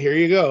 okay, here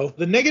you go.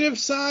 The negative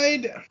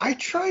side, I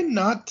try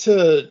not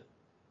to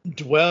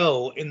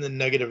dwell in the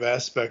negative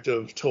aspect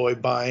of toy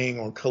buying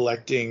or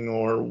collecting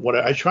or what.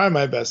 I try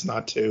my best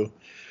not to.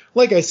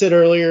 Like I said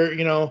earlier,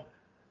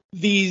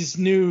 these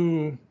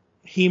new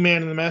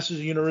He-Man and the Masters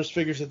of the Universe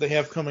figures that they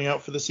have coming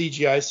out for the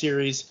CGI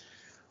series,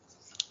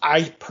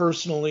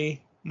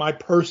 my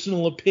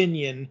personal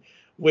opinion,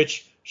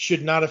 which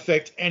should not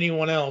affect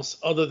anyone else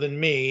other than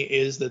me,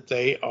 is that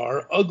they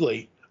are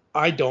ugly.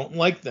 I don't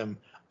like them.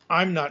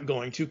 I'm not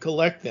going to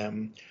collect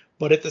them.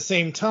 But at the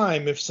same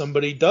time, if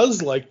somebody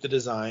does like the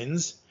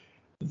designs,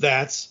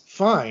 That's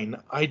fine.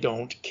 I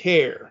don't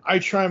care. I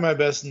try my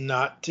best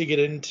not to get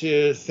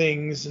into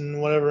things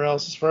and whatever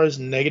else as far as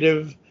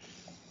negative.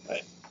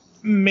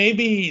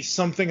 Maybe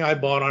something I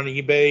bought on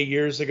eBay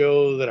years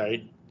ago that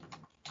I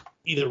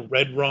either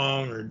read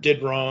wrong or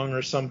did wrong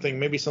or something.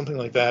 Maybe something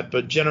like that.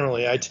 But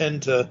generally, I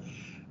tend to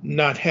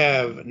not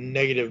have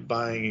negative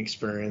buying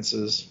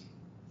experiences.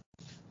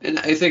 And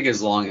I think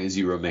as long as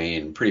you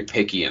remain pretty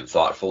picky and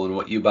thoughtful in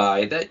what you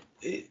buy, that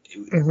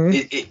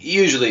it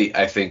usually,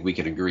 I think we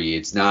can agree,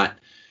 it's not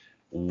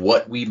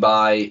what we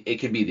buy.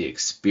 It can be the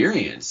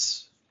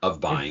experience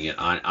of buying it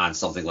on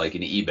something like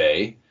an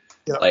eBay.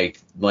 Yep.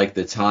 Like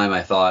the time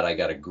I thought I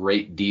got a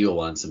great deal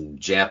on some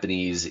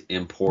Japanese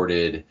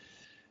imported,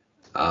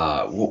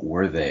 what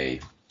were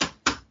they?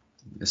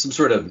 Some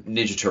sort of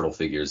Ninja Turtle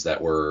figures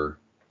that were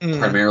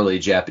primarily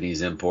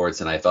Japanese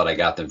imports, and I thought I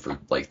got them for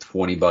like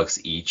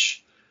 $20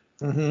 each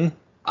on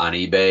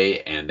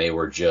eBay, and they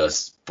were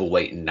just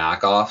blatant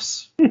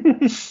knockoffs.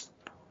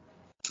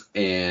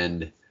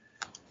 And,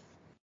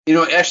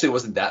 it actually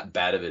wasn't that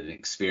bad of an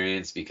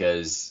experience,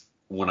 because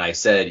when I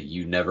said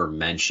you never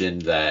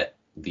mentioned that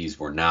these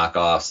were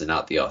knockoffs and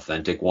not the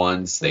authentic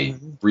ones, they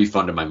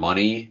refunded my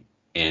money,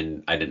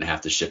 and I didn't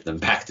have to ship them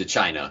back to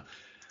China.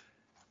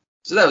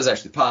 So that was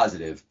actually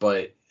positive.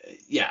 But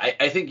yeah,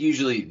 I think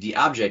usually the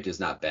object is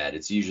not bad.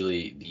 It's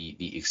usually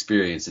the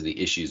experience and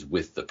the issues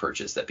with the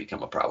purchase that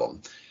become a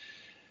problem.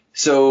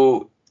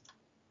 So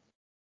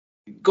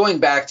going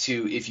back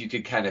to, if you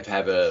could kind of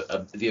have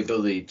the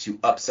ability to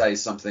upsize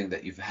something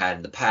that you've had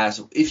in the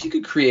past, if you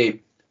could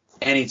create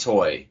any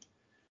toy,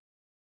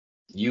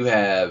 you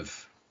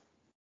have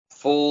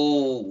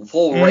full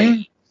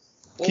reign.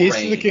 Keys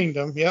to the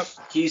kingdom. Yep.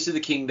 Keys to the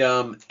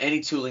kingdom. Any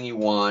tooling you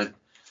want.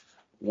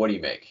 What do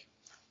you make?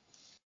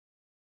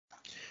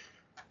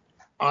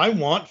 I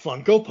want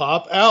Funko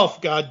Pop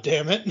Alf. God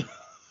damn it.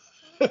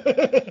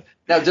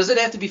 Now, does it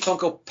have to be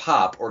Funko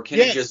Pop, or can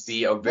it just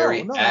be a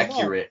very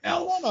accurate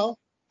Alf?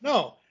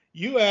 No.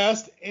 You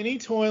asked any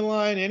toy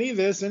line, any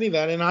this, any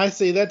that, and I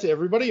say that to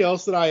everybody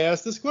else that I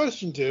asked this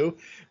question to,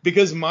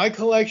 because my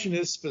collection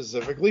is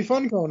specifically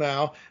Funko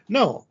now.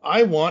 No,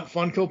 I want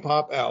Funko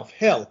Pop Alf.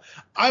 Hell,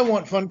 I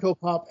want Funko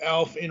Pop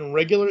Alf in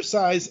regular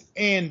size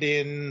and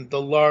in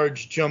the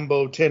large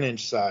jumbo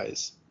 10-inch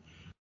size.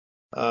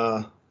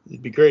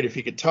 It'd be great if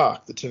he could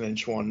talk, the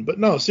 10-inch one. But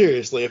no,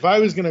 seriously, if I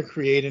was going to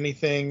create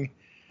anything,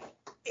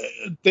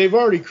 they've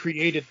already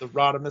created the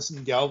Rodimus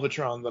and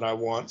Galvatron that I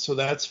want, so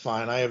that's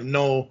fine. I have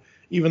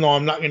even though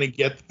I'm not going to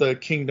get the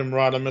Kingdom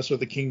Rodimus or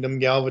the Kingdom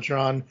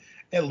Galvatron,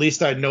 at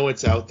least I know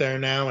it's out there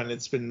now and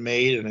it's been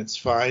made and it's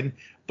fine.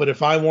 But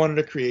if I wanted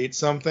to create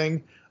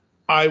something,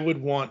 I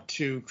would want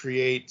to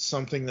create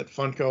something that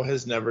Funko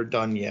has never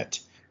done yet.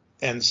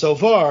 And so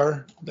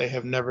far, they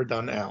have never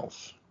done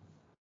Alf.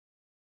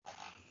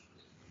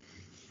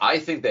 I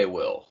think they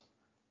will.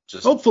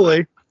 Just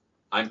hopefully.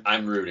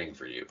 I'm rooting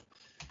for you.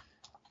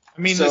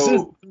 I mean, this is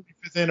the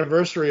 35th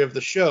anniversary of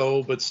the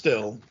show, but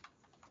still.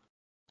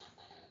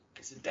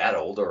 Is it that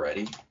old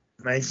already?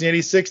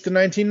 1986 to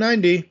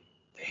 1990.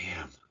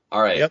 Damn.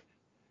 All right. Yep.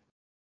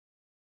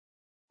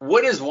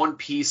 What is one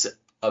piece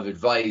of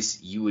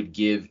advice you would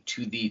give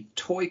to the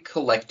toy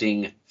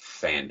collecting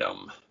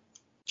fandom?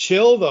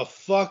 Chill the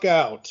fuck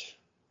out.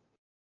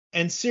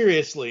 And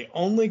seriously,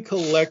 only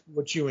collect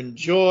what you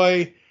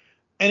enjoy,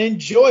 and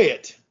enjoy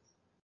it.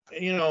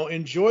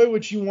 Enjoy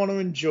what you want to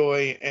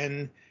enjoy,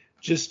 and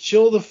just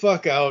chill the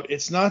fuck out.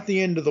 It's not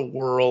the end of the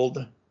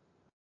world.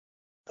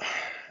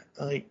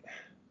 I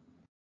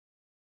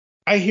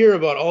hear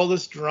about all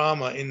this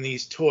drama in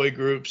these toy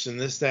groups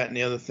and this, that, and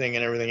the other thing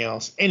and everything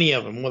else. Any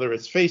of them, whether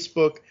it's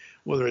Facebook,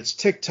 whether it's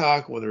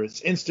TikTok, whether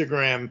it's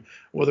Instagram,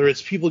 whether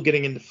it's people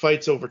getting into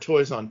fights over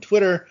toys on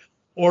Twitter,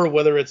 or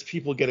whether it's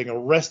people getting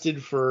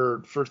arrested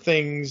for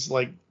things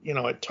like,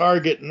 at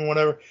Target and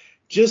whatever.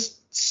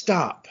 Just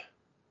stop.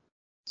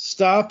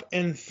 Stop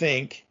and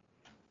think.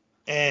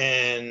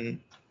 And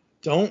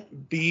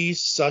don't be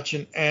such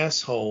an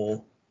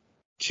asshole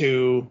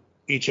to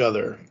each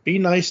other. Be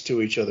nice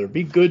to each other.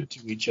 Be good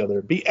to each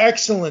other. Be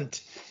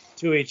excellent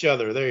to each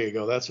other. There you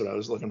go. That's what I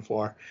was looking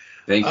for.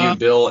 Thank you,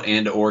 Bill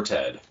and or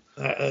Ted.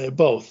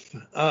 Both.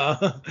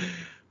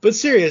 But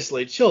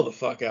seriously, chill the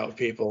fuck out,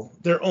 people.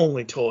 They're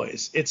only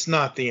toys. It's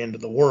not the end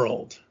of the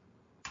world.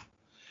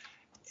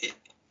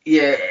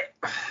 Yeah.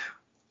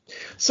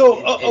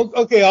 So,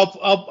 okay,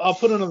 I'll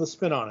put another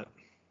spin on it.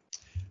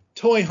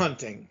 Toy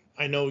hunting.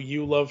 I know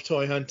you love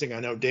toy hunting. I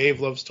know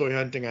Dave loves toy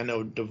hunting. I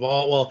know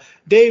Duvall. Well,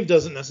 Dave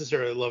doesn't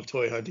necessarily love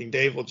toy hunting.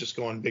 Dave will just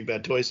go on Big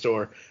Bad Toy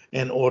Store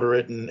and order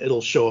it, and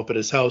it'll show up at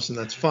his house, and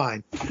that's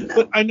fine.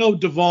 But I know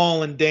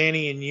Duvall and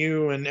Danny and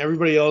you and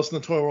everybody else in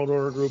the Toy World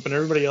Order group and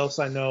everybody else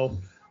I know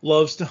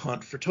loves to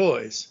hunt for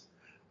toys.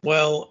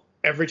 Well,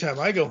 every time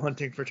I go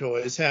hunting for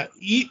toys,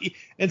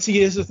 and see,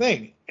 here's the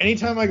thing.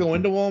 Anytime I go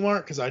into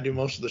Walmart, because I do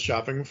most of the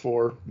shopping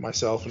for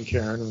myself and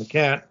Karen and the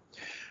cat,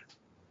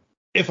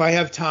 if I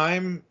have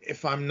time,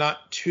 if I'm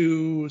not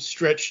too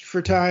stretched for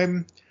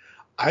time,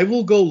 I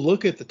will go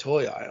look at the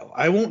toy aisle.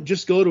 I won't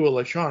just go to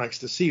electronics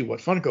to see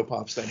what Funko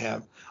Pops they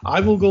have. I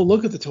will go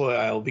look at the toy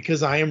aisle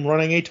because I am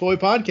running a toy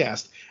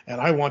podcast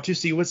and I want to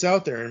see what's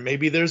out there. And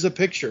maybe there's a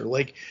picture.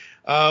 Like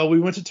we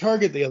went to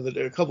Target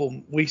a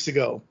couple weeks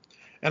ago,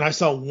 and I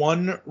saw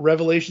one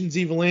Revelations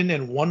Evelyn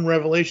and one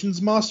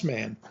Revelations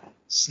Mossman.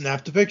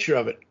 Snapped a picture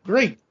of it.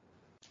 Great.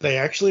 They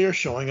actually are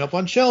showing up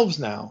on shelves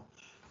now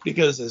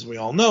because, as we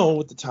all know,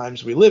 with the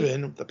times we live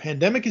in, the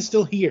pandemic is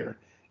still here.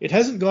 It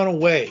hasn't gone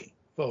away,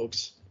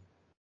 folks.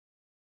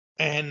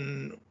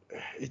 And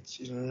it's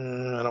I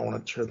don't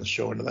want to turn the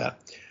show into that.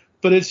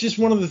 But it's just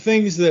one of the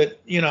things that,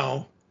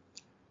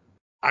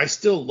 I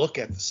still look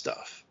at the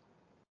stuff.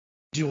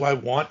 Do I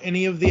want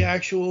any of the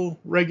actual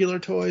regular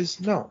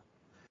toys? No.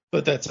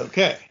 But that's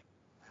okay.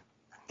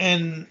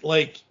 And,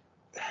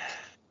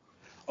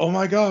 oh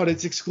my God,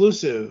 it's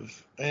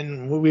exclusive.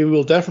 And we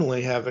will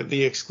definitely have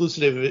the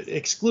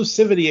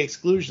exclusivity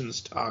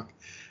exclusions talk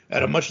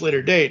at a much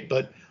later date.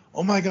 But,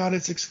 oh my God,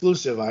 it's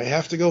exclusive. I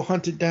have to go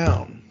hunt it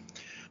down.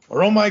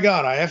 Or, oh my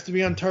God, I have to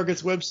be on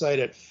Target's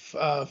website at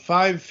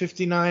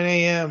 5:59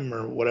 a.m.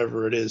 or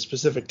whatever it is,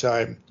 Pacific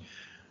time.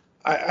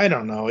 I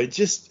don't know.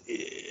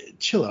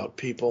 Chill out,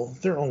 people.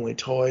 They're only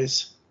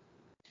toys.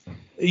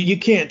 You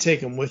can't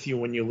take them with you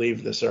when you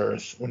leave this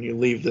earth, when you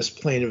leave this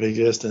plane of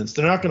existence.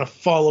 They're not going to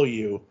follow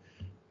you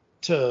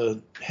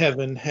to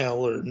heaven,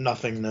 hell, or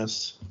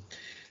nothingness.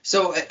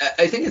 So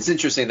I think it's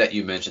interesting that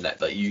you mentioned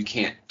that you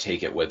can't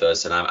take it with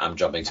us, and I'm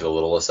jumping to a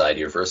little aside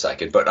here for a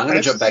second, but I'm going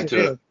to jump back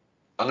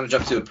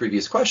to a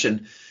previous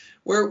question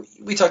where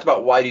we talked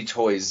about why do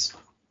toys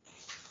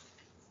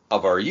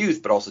of our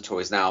youth, but also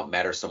toys now,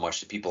 matter so much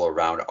to people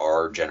around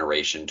our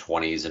generation,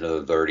 20s into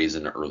the 30s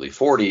and early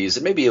 40s,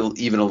 and maybe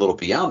even a little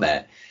beyond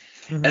that.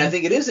 Mm-hmm. And I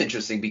think it is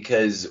interesting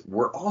because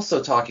we're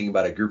also talking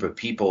about a group of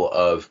people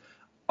of,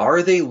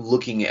 are they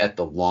looking at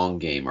the long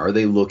game? Are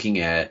they looking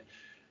at,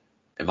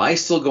 am I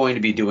still going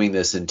to be doing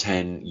this in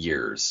 10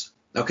 years?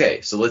 Okay,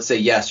 so let's say,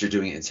 yes, you're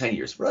doing it in 10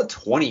 years. What about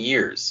 20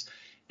 years?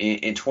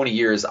 In 20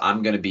 years,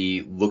 I'm going to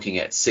be looking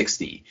at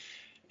 60.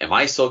 Am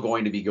I still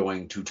going to be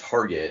going to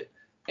Target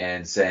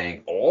and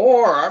saying,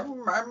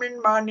 I'm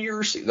in my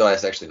near 60? No,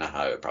 that's actually not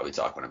how I would probably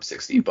talk when I'm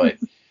 60. But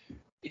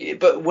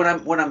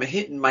when I'm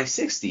hitting my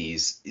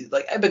 60s,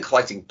 I've been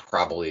collecting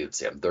probably, let's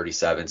say I'm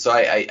 37. So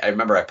I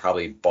remember I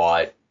probably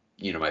bought,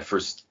 my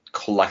first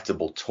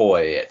collectible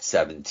toy at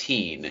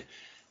 17.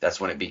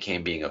 That's when it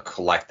became being a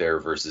collector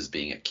versus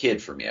being a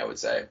kid for me, I would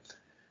say.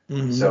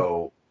 Mm-hmm.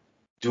 So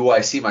do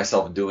I see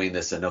myself doing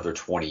this another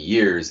 20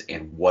 years,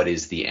 and what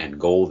is the end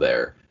goal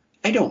there?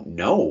 I don't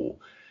know.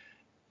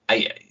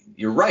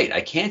 You're right.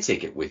 I can't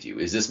take it with you.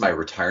 Is this my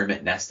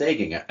retirement nest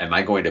egg? Am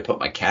I going to put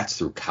my cats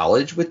through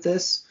college with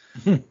this?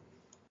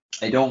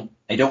 I don't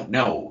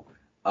know.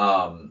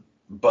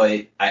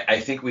 But I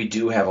think we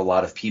do have a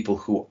lot of people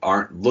who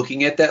aren't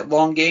looking at that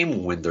long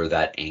game when they're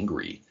that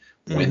angry,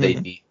 when they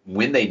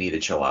need to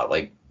chill out.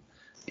 Like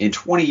in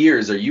 20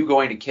 years, are you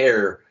going to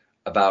care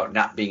about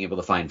not being able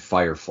to find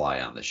Firefly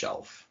on the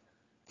shelf?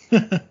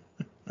 And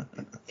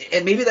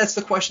maybe that's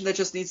the question that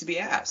just needs to be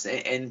asked,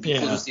 and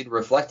people just need to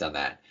reflect on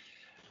that.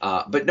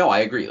 But no, I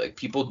agree. Like,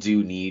 people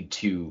do need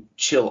to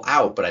chill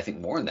out, but I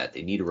think more than that,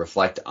 they need to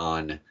reflect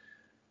on,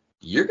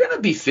 you're going to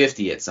be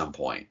 50 at some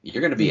point.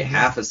 You're going to be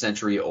half a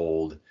century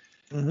old.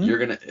 Mm-hmm. You're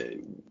going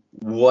to,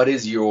 what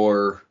is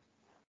your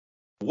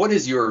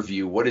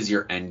view? What is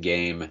your end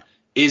game?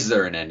 Is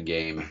there an end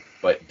game?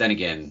 But then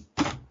again,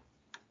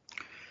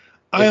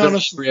 I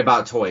honestly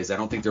about toys, I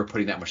don't think they're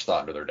putting that much thought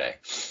into their day.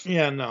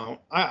 Yeah, no,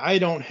 I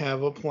don't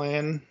have a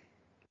plan.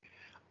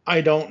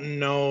 I don't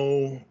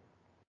know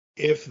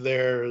if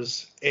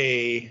there's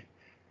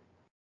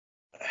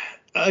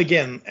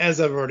again,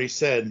 as I've already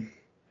said,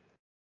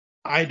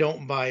 I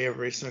don't buy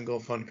every single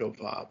Funko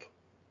Pop.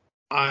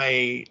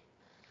 I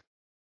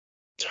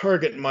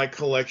target my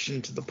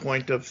collection to the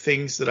point of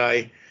things that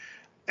I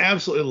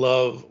absolutely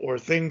love, or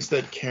things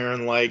that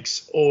Karen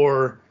likes,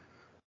 or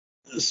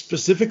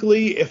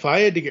specifically, if I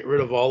had to get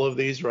rid of all of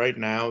these right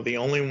now, the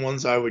only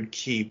ones I would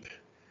keep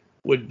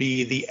would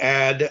be the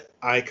Ad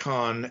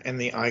Icon and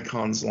the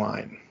Icons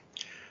line.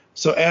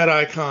 So Ad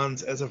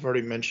Icons, as I've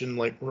already mentioned,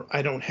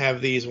 I don't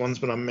have these ones,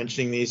 but I'm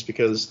mentioning these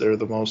because they're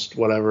the most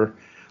whatever.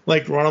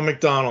 Like Ronald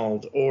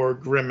McDonald, or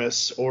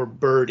Grimace, or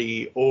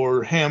Birdie,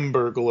 or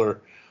Hamburglar,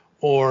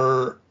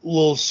 or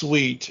Lil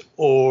Sweet,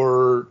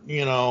 or,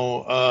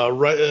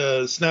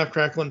 Snap,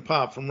 Crackle, and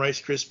Pop from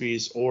Rice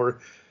Krispies, or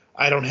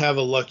I don't have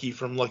a Lucky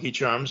from Lucky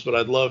Charms, but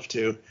I'd love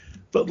to.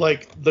 But,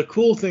 the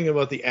cool thing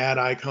about the Ad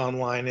Icon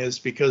line is,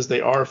 because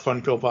they are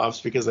Funko Pops,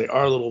 because they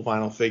are little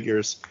vinyl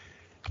figures,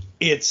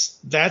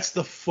 that's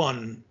the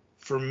fun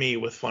for me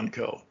with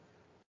Funko.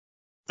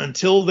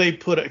 Until they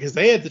put it, because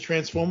they had the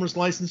Transformers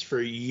license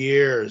for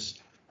years.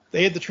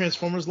 They had the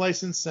Transformers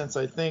license since,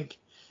 I think,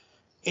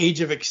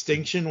 Age of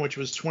Extinction, which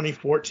was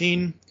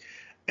 2014.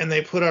 And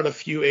they put out a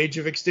few Age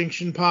of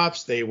Extinction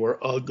Pops. They were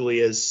ugly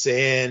as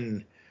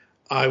sin.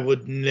 I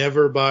would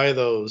never buy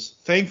those.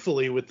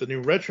 Thankfully, with the new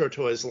Retro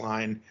Toys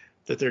line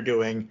that they're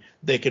doing,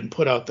 they can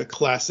put out the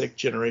classic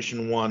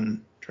Generation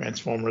 1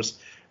 Transformers,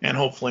 and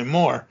hopefully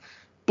more.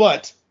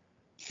 But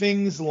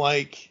things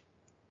like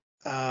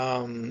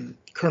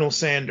Colonel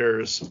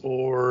Sanders,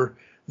 or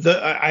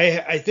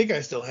I think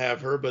I still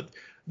have her, but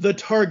the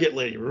Target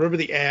lady. Remember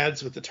the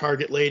ads with the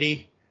Target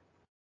lady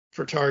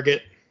for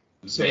Target?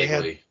 So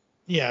Vaguely.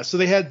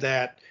 they had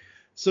that.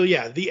 So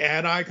yeah, the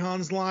ad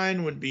icons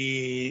line would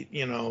be,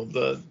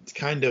 the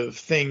kind of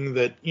thing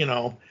that,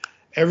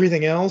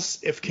 everything else,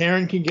 if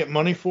Karen can get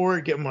money for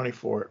it, get money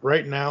for it.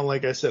 Right now,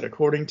 like I said,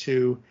 according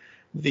to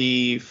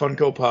the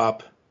Funko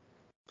Pop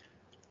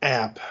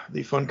app,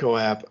 the Funko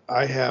app,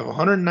 I have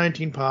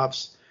 119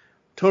 Pops,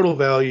 total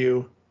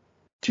value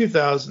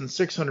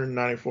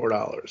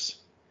 $2,694.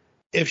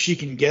 If she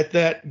can get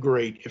that,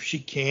 great. If she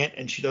can't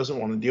and she doesn't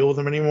want to deal with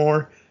them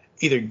anymore,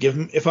 either give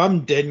them, if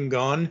I'm dead and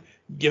gone,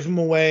 give them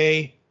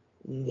away,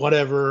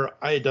 whatever.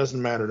 It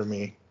doesn't matter to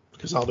me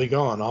because I'll be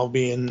gone. I'll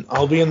be in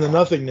the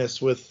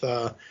nothingness with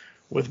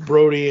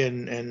Brody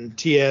and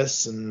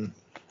TS, and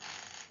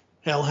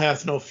hell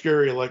hath no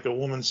fury like a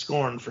woman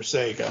scorned for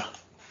Sega.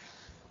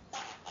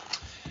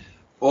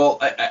 Well,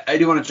 I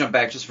do want to jump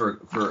back just for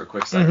a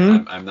quick second.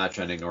 Mm-hmm. I'm not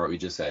trying to ignore what we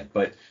just said,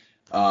 but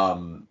I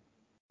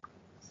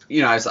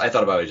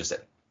thought about what I just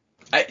said.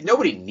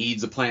 Nobody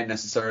needs a plan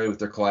necessarily with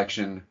their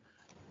collection.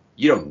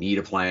 You don't need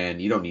a plan.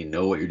 You don't need to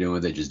know what you're doing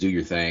with it. Just do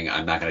your thing.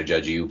 I'm not going to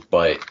judge you,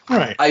 but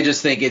right. I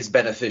just think it's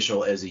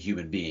beneficial as a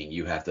human being.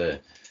 You have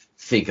to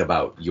think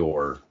about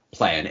your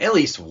plan at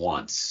least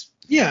once.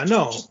 Yeah,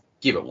 no. Just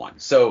give it one.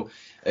 So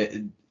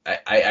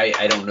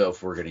I don't know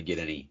if we're going to get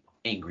any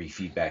angry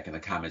feedback in the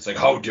comments like,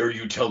 how dare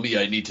you tell me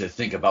I need to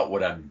think about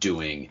what I'm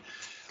doing.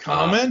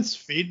 Comments,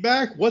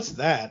 feedback? What's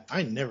that?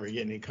 I never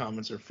get any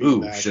comments or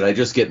feedback. Should I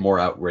just get more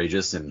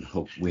outrageous and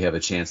hope we have a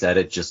chance at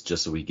it just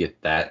so we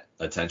get that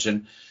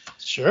attention?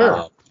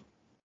 Sure.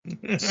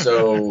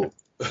 So,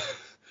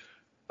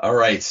 all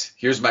right.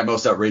 Here's my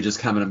most outrageous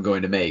comment I'm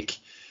going to make.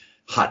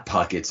 Hot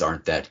Pockets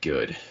aren't that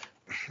good.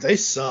 They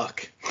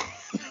suck.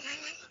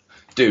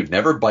 Dude,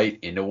 never bite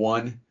into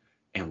one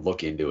and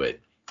look into it.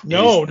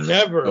 No,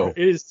 never. Oh,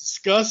 it is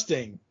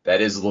disgusting.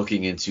 That is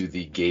looking into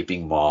the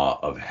gaping maw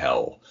of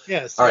hell.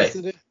 Yes, all yes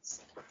right. It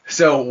is.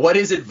 So what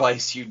is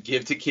advice you'd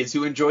give to kids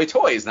who enjoy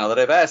toys now that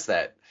I've asked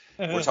that?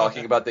 We're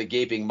talking about the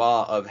gaping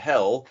maw of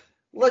hell.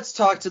 Let's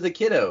talk to the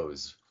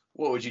kiddos.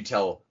 What would you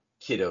tell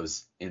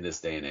kiddos in this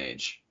day and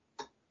age?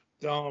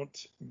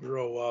 Don't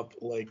grow up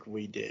like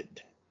we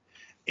did.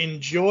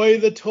 Enjoy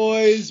the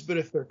toys, but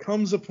if there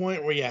comes a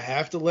point where you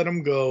have to let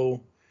them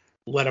go,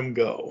 let them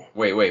go.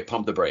 Wait,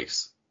 pump the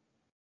brakes.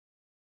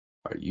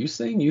 Are you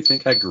saying you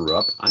think I grew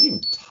up? I am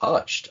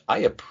touched. I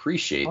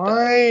appreciate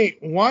that.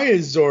 Why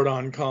is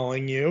Zordon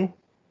calling you?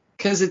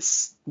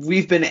 Because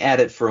we've been at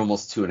it for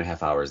almost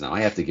 2.5 hours now. I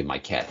have to give my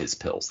cat his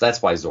pills.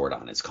 That's why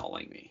Zordon is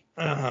calling me.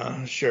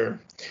 Sure.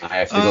 I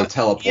have to go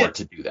teleport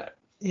to do that.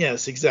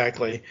 Yes,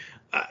 exactly.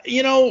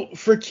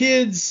 For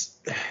kids,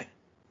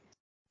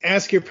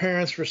 ask your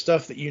parents for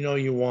stuff that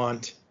you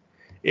want.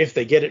 If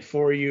they get it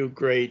for you,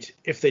 great.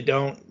 If they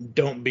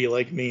don't be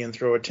like me and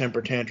throw a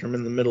temper tantrum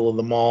in the middle of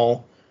the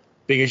mall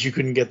because you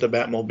couldn't get the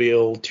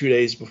Batmobile 2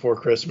 days before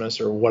Christmas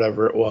or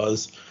whatever it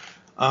was.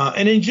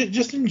 And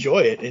just enjoy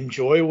it.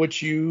 Enjoy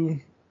what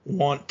you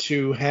want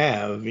to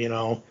have,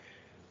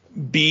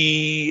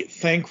 Be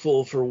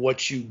thankful for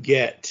what you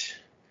get.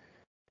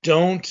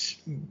 Don't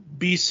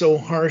be so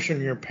harsh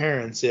on your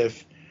parents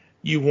if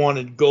you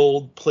wanted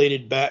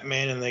gold-plated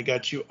Batman and they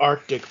got you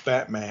Arctic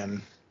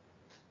Batman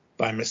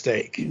by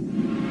mistake. It's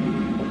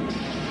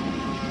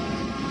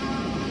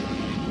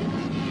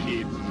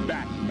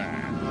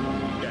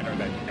Batman, better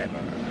than ever.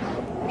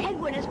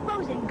 Penguin is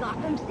frozen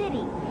Gotham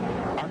City.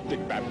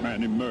 Arctic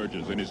Batman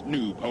emerges in his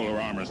new polar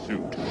armor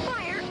suit.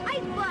 Fire Ice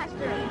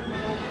Blaster.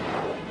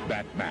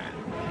 Batman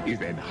is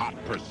in hot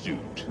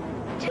pursuit.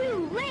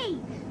 Too late.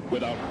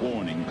 Without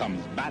warning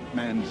comes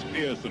Batman's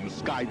fearsome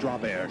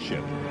Skydrop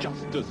airship.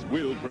 Justice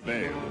will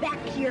prevail.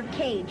 Back to your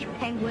cage,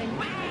 Penguin.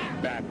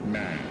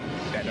 Batman,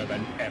 better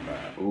than ever.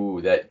 Ooh,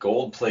 that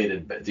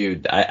gold-plated...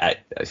 Dude, I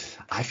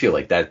feel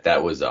like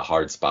that was a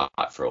hard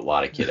spot for a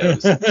lot of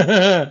kiddos.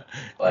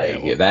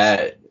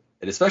 That...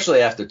 And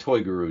especially after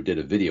Toy Guru did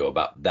a video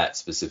about that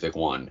specific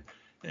one.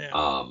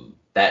 Yeah.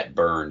 That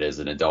burned as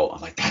an adult. I'm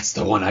like, that's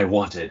the one I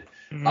wanted.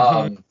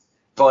 Mm-hmm.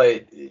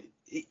 But...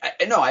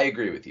 No, I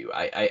agree with you.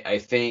 I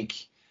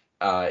think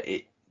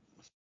I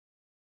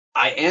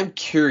am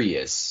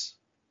curious,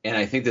 and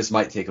I think this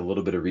might take a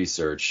little bit of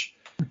research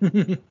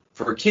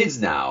for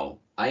kids now.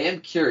 I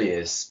am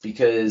curious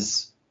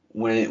because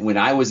when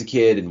I was a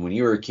kid and when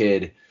you were a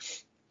kid,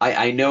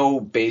 I know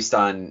based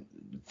on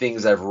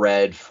things I've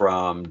read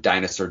from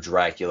Dinosaur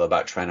Dracula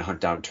about trying to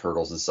hunt down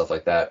turtles and stuff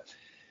like that,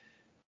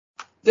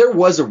 there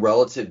was a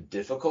relative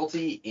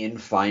difficulty in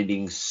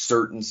finding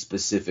certain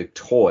specific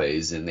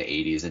toys in the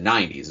 80s and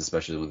 90s,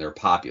 especially when they're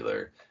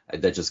popular.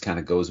 That just kind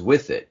of goes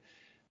with it.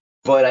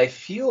 But I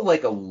feel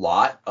like a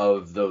lot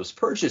of those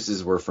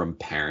purchases were from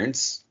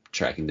parents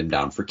tracking them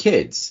down for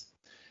kids.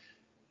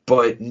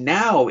 But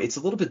now it's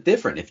a little bit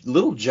different. If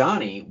little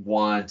Johnny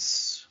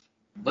wants,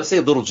 let's say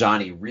little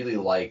Johnny really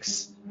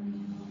likes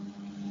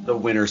the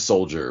Winter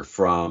Soldier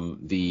from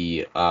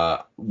the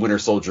Winter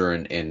Soldier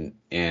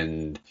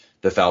and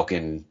the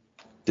Falcon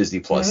Disney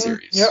Plus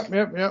series.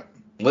 Yep.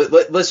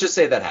 Let's just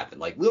say that happened.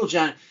 Like, Little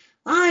John,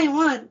 I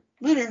want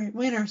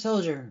Winter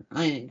Soldier.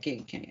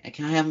 Can I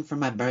have him for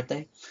my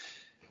birthday?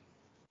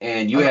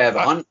 And you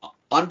have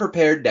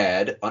unprepared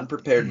dad,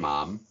 unprepared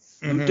mom,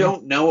 who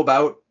don't know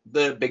about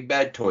the big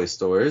bad toy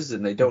stores,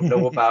 and they don't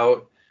know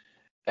about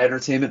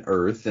Entertainment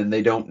Earth, and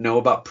they don't know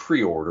about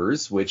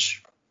pre-orders,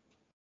 which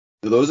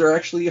those are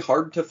actually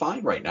hard to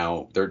find right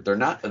now. They're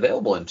not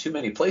available in too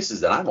many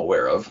places that I'm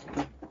aware of.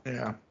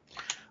 Yeah.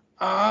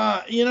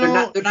 They're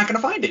not going to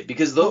find it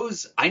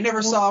because I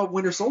never saw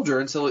Winter Soldier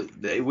until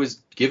it was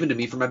given to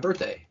me for my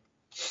birthday.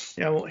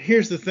 Yeah, well,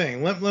 here's the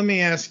thing. Let me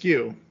ask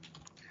you,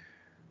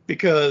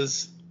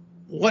 because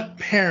what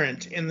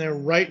parent in their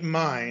right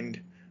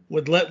mind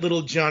would let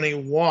little Johnny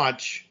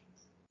watch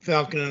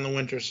Falcon and the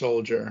Winter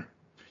Soldier?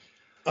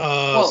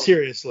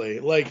 Seriously,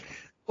 like.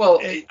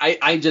 Well,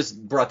 I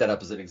just brought that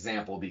up as an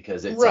example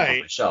because it's up on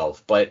my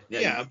shelf. But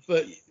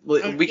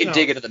we can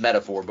dig into the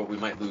metaphor, but we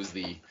might lose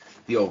the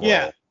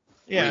overall.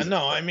 Yeah,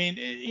 no, I mean,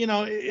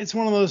 it's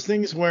one of those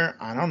things where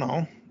I don't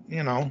know,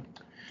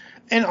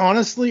 and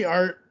honestly,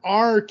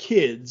 our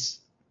kids,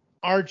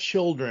 our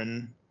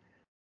children,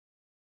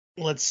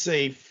 let's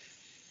say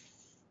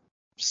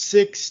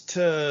 6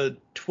 to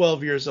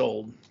 12 years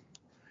old,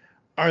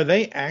 are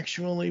they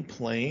actually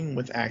playing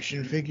with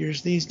action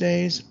figures these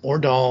days, or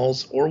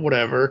dolls, or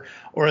whatever,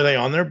 or are they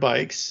on their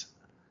bikes,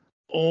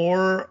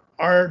 or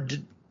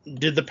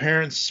did the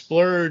parents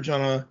splurge on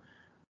a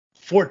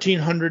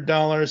 $1,400,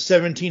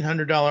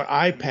 $1,700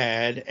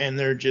 iPad, and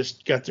they're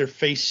just got their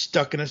face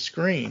stuck in a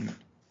screen?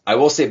 I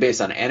will say,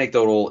 based on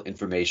anecdotal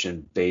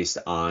information, based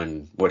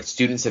on what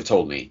students have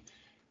told me,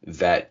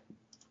 that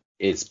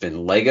it's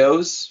been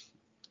Legos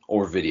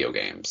or video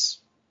games.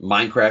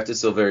 Minecraft is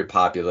still very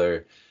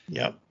popular.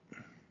 Yep.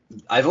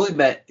 I've only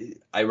met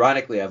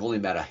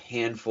a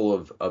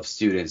handful of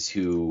students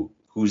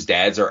whose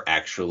dads are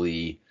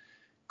actually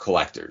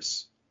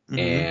collectors.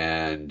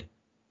 And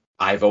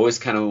I've always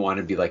kind of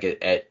wanted to be like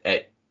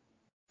at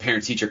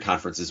parent-teacher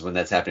conferences when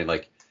that's happening,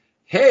 like,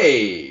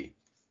 hey,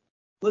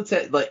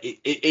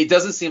 it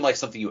doesn't seem like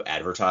something you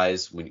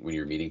advertise when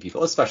you're meeting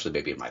people, especially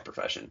maybe in my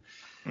profession.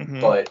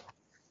 But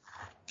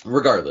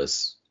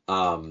regardless,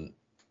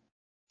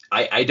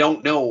 I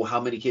don't know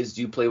how many kids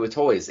do play with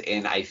toys,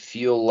 and I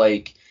feel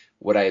like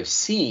what I have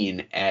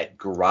seen at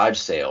garage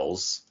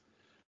sales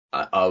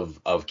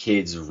of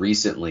kids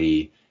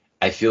recently,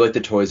 I feel like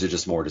the toys are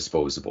just more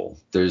disposable.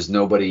 There's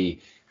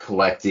nobody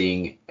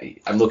collecting.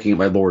 I'm looking at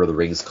my Lord of the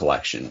Rings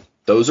collection.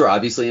 Those are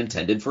obviously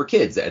intended for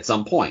kids at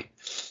some point.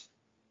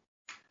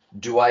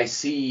 Do I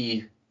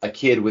see a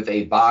kid with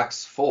a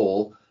box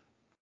full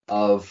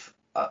of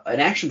an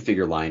action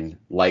figure line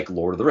like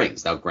Lord of the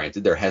Rings? Now,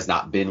 granted, there has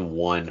not been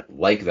one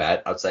like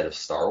that outside of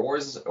Star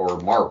Wars or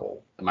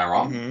Marvel. Am I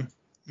wrong?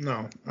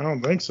 No, I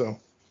don't think so.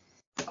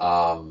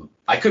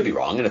 I could be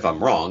wrong, and if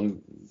I'm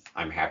wrong,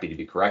 I'm happy to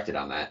be corrected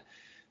on that.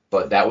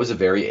 But that was a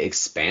very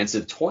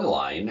expansive toy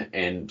line,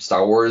 and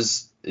Star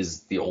Wars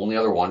is the only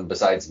other one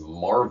besides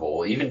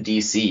Marvel. Even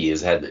DC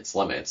has had its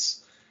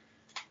limits.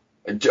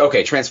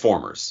 Okay,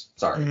 Transformers.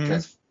 Sorry.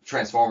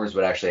 Transformers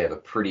would actually have a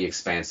pretty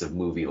expansive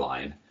movie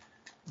line.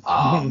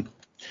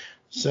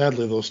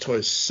 Sadly, those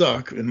toys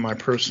suck, in my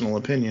personal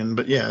opinion,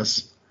 but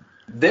yes.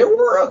 There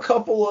were a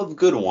couple of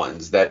good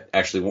ones that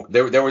actually...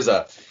 There was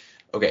a...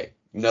 Okay,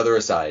 another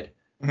aside.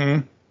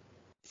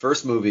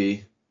 First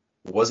movie,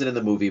 wasn't in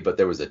the movie, but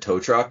there was a tow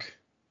truck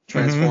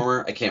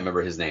Transformer. I can't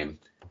remember his name.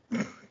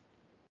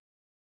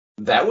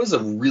 That was a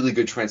really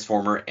good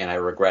Transformer, and I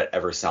regret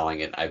ever selling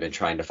it. I've been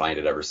trying to find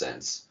it ever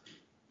since.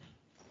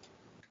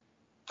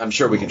 I'm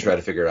sure we can try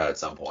to figure it out at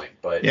some point,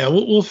 but yeah,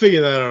 we'll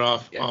figure that out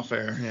off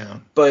air. Yeah,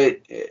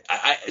 but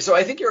so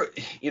I think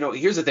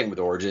here's the thing with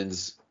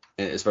Origins,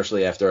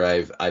 especially after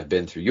I've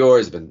been through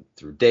yours, I've been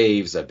through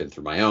Dave's, I've been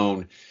through my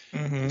own.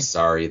 I'm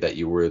sorry that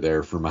you were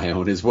there for my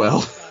own as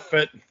well.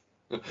 But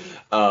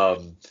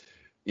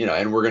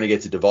and we're gonna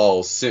get to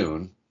Duval's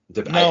soon.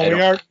 We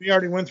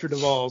already went through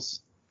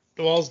Duval's.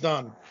 Duval's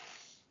done.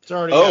 It's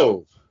already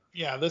out.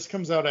 Yeah, this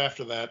comes out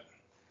after that.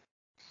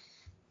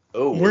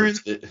 Oh, we're in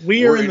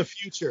the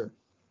future.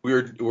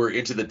 We're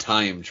into the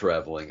time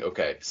traveling.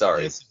 Okay,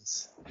 sorry.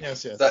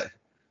 Yes.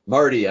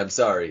 Marty, I'm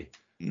sorry.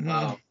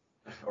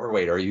 Or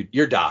wait,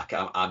 you're Doc?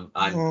 I'm.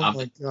 Oh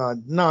my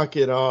God! Knock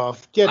it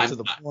off. Get to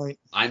the point.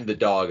 I'm the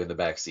dog in the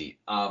back seat.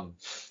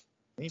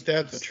 Ain't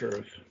that the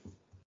truth?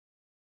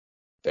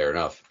 Fair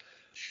enough.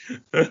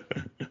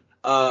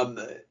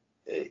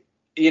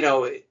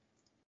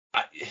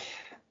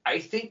 I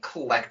think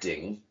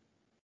collecting,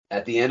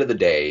 at the end of the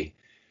day,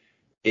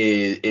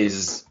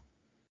 is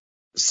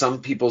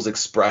some people's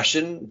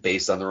expression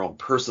based on their own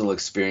personal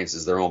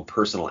experiences, their own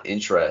personal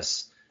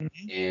interests.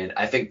 And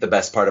I think the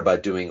best part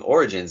about doing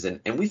Origins, and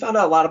we found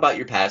out a lot about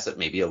your past that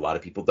maybe a lot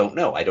of people don't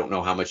know. I don't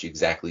know how much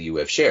exactly you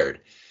have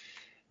shared.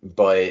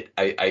 But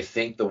I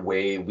think the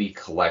way we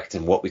collect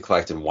and what we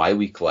collect and why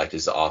we collect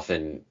is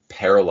often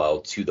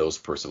parallel to those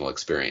personal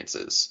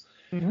experiences.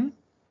 Mm-hmm.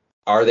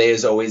 Are they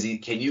as always?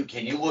 Can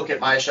you look at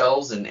my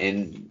shelves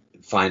and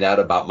find out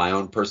about my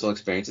own personal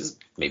experiences?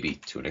 Maybe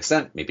to an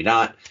extent, maybe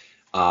not.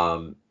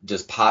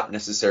 Does Pop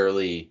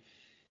necessarily?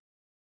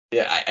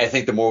 Yeah, I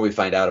think the more we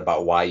find out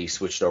about why you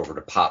switched over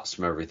to Pops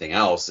from everything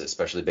else,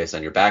 especially based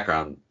on your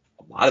background,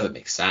 a lot of it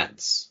makes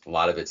sense. A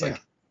lot of it's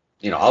like,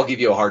 I'll give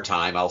you a hard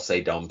time. I'll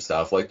say dumb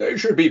stuff like they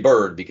should be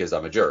Bird because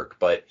I'm a jerk.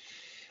 But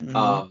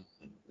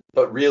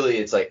really,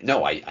 it's like,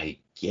 no, I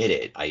get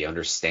it. I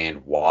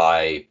understand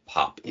why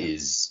Pop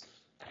is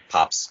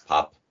Pops,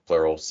 Pop,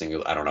 plural,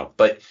 singular. I don't know,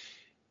 but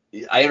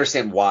I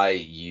understand why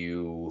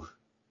you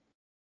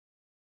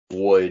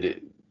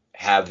would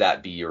have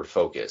that be your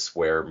focus,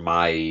 where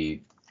my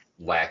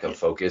lack of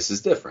focus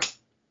is different.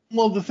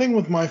 Well, the thing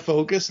with my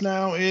focus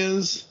now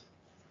is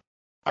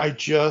I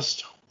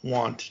just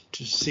want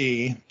to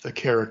see the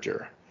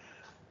character.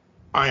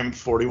 I am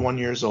 41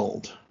 years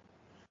old.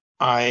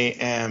 I've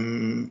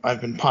been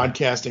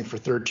podcasting for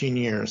 13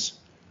 years.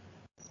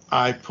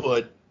 I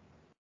put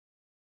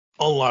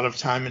a lot of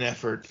time and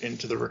effort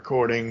into the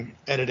recording,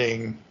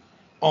 editing,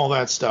 all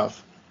that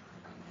stuff.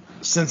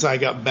 Since I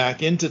got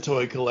back into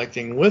toy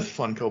collecting with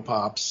Funko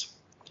Pops,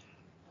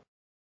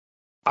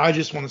 I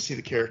just want to see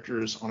the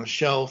characters on a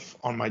shelf,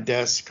 on my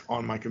desk,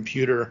 on my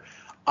computer.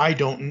 I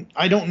don't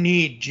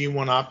need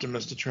G1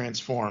 Optimus to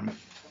transform.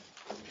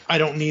 I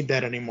don't need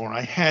that anymore.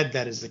 I had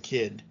that as a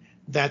kid.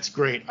 That's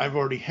great. I've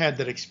already had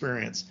that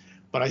experience,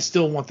 but I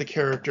still want the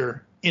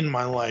character in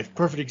my life.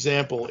 Perfect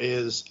example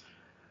is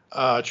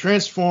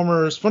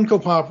Transformers,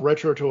 Funko Pop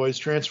Retro Toys,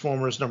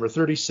 Transformers number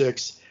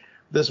 36.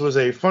 This was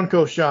a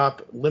Funko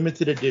Shop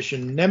limited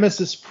edition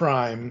Nemesis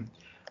Prime.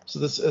 So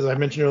this, as I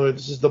mentioned earlier,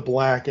 this is the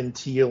black and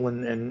teal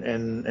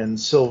and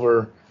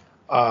silver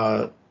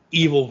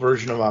evil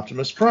version of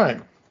Optimus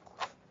Prime.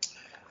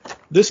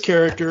 This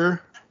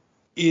character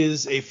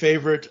is a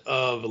favorite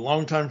of a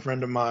longtime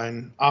friend of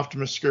mine,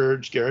 Optimus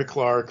Scourge, Gary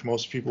Clark.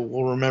 Most people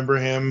will remember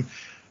him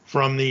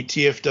from the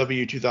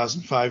TFW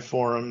 2005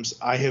 forums.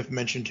 I have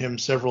mentioned him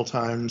several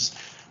times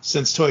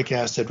since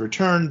Toycast had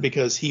returned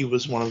because he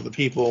was one of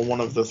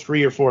the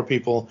 3 or 4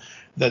 people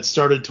that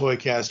started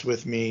Toycast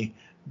with me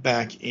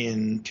back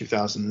in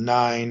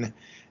 2009.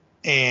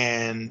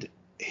 And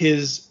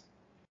his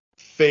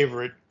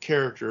favorite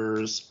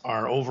characters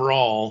are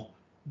overall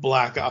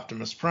Black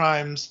Optimus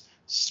Primes,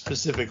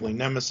 specifically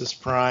Nemesis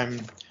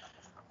Prime.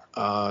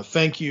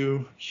 Thank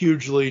you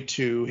hugely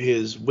to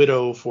his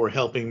widow for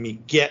helping me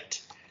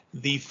get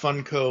the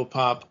Funko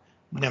Pop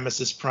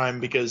Nemesis Prime,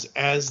 because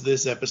as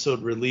this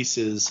episode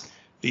releases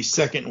the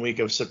second week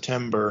of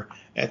September,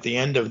 at the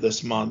end of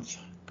this month,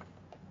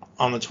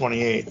 on the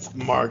 28th,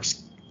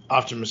 marks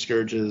Optimus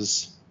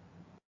Scourge's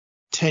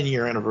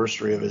 10-year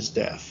anniversary of his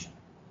death.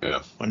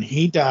 Yeah. When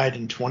he died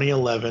in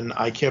 2011,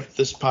 I kept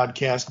this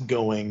podcast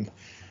going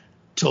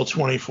till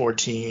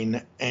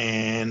 2014,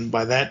 and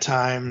by that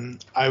time,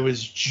 I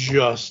was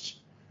just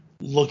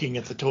looking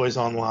at the toys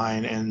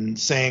online and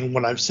saying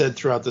what I've said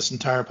throughout this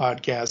entire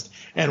podcast,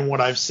 and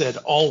what I've said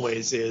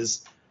always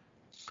is,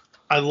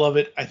 I love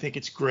it. I think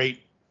it's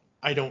great.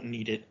 I don't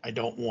need it. I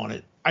don't want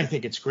it. I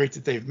think it's great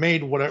that they've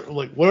made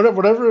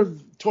whatever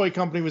toy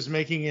company was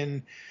making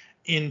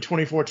in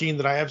 2014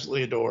 that I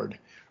absolutely adored,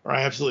 or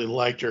I absolutely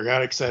liked, or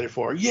got excited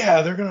for.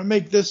 Yeah, they're gonna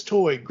make this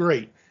toy.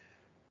 Great.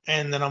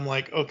 And then I'm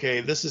like,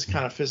 okay, this is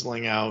kind of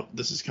fizzling out.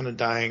 This is kind of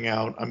dying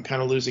out. I'm kind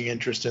of losing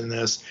interest in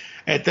this.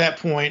 At that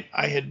point,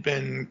 I had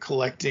been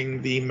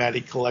collecting the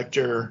Matty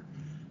Collector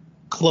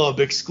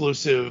Club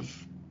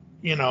exclusive,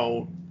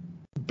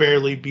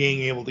 barely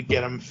being able to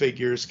get them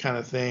figures kind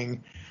of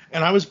thing.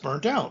 And I was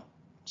burnt out.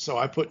 So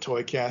I put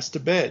Toycast to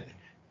bed.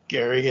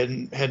 Gary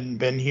hadn't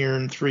been here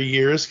in 3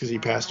 years because he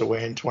passed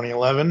away in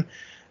 2011.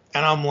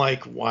 And I'm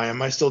like, why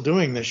am I still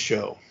doing this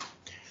show?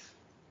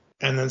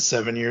 And then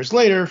 7 years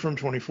later, from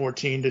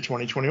 2014 to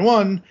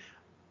 2021,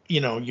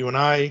 you and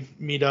I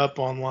meet up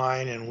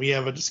online and we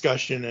have a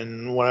discussion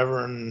and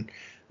whatever. And,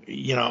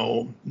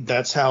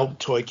 that's how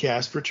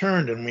Toycast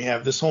returned. And we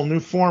have this whole new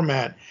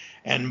format.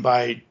 And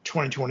by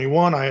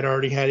 2021, I had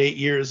already had 8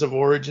 years of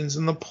Origins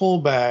in the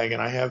pull bag.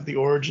 And I have the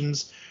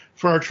Origins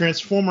for our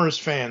Transformers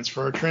fans,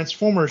 for our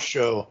Transformers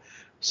show.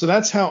 So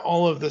that's how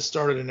all of this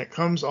started. And it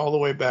comes all the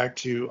way back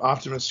to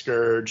Optimus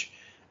Scourge.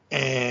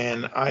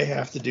 And I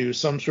have to do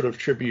some sort of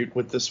tribute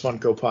with this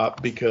Funko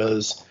Pop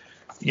because,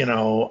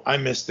 I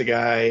missed the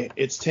guy.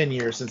 It's 10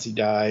 years since he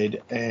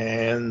died,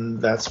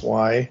 and that's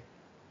why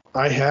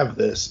I have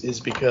this, is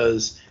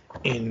because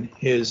in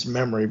his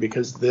memory,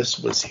 because this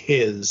was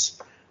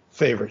his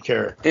favorite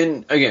character.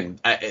 And again,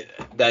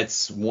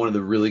 that's one of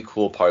the really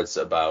cool parts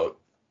about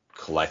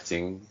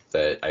collecting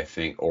that I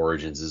think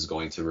Origins is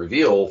going to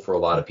reveal for a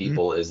lot of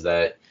people is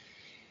that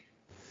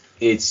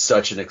it's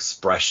such an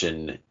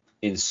expression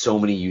in so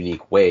many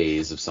unique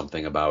ways of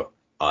something about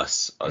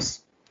us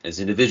as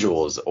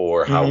individuals,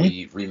 or how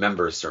we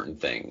remember certain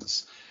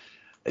things.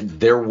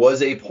 There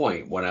was a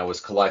point when I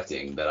was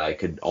collecting that I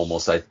could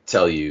almost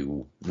tell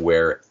you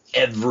where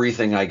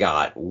everything I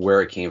got,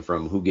 where it came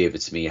from, who gave it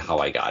to me, how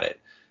I got it.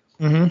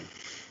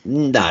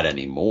 Not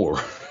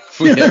anymore.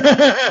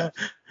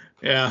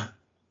 Yeah.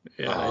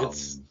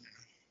 It's.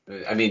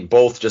 I mean,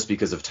 both just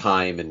because of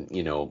time and,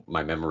 you know,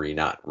 my memory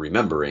not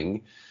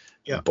remembering,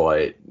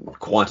 but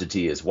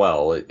quantity as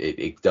well.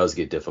 It does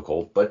get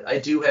difficult. But I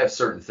do have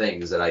certain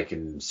things that I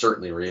can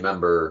certainly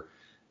remember.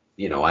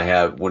 You know, I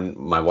have when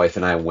my wife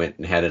and I went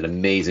and had an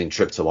amazing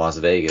trip to Las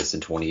Vegas in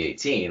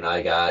 2018,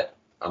 I got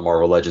a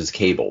Marvel Legends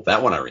cable.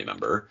 That one I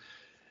remember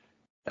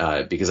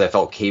because I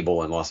felt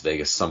Cable and Las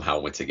Vegas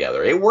somehow went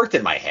together. It worked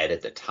in my head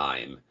at the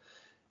time.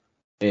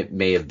 It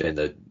may have been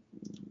the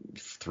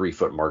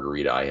 3-foot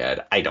margarita I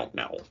had. I don't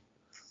know.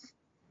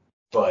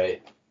 But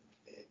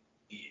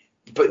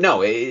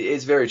no,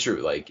 it's very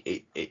true.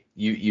 Like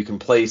you can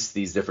place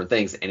these different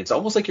things, and it's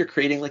almost like you're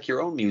creating like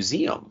your own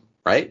museum,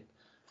 right?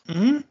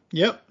 Mm-hmm.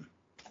 Yep.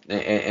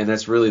 And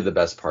that's really the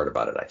best part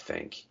about it, I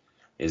think,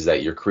 is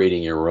that you're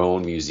creating your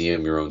own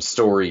museum, your own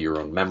story, your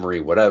own memory,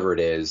 whatever it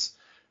is.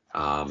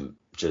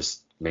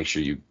 Just make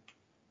sure you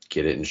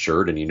get it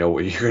insured and you know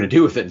what you're going to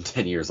do with it in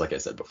 10 years, like I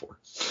said before.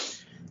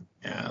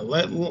 Yeah,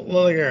 like I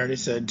already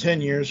said,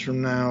 10 years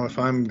from now, if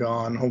I'm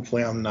gone,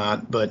 hopefully I'm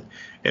not, but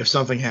if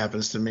something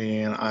happens to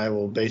me, and I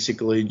will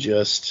basically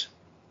just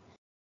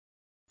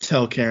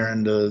tell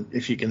Karen to,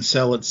 if you can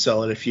sell it,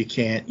 sell it. If you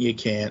can't, you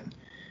can't.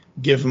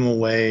 Give them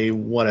away,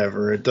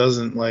 whatever. It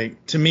doesn't,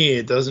 like, to me,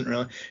 it doesn't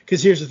really,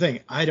 because here's the thing,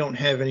 I don't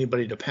have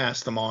anybody to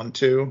pass them on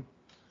to.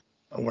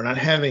 We're not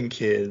having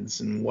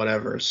kids and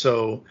whatever,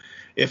 so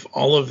if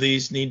all of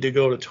these need to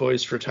go to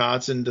Toys for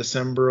Tots in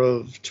December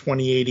of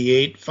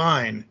 2088,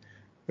 fine.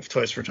 If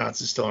Toys for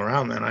Tots is still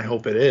around then, I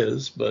hope it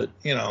is, but,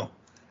 you know,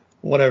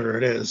 whatever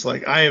it is.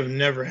 Like, I have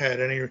never had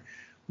any,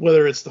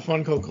 whether it's the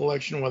Funko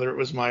collection, whether it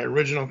was my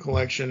original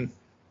collection,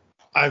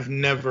 I've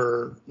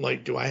never,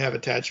 like, do I have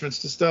attachments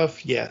to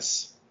stuff?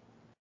 Yes.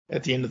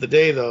 At the end of the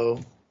day,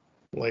 though,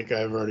 like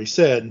I've already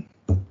said,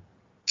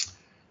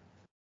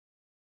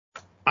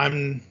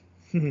 I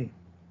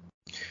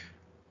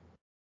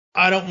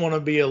don't want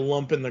to be a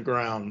lump in the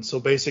ground. So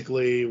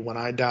basically, when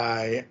I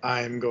die,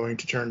 I'm going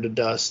to turn to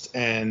dust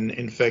and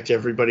infect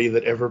everybody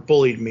that ever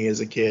bullied me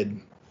as a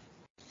kid.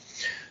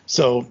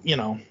 So, you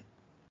know,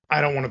 I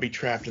don't want to be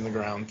trapped in the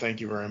ground.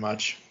 Thank you very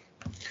much.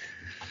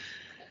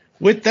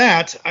 With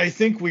that, I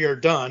think we are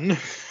done.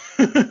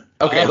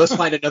 Okay, let's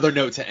find another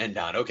note to end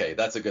on. Okay,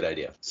 that's a good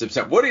idea.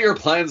 September. What are your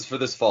plans for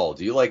this fall?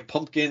 Do you like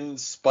pumpkin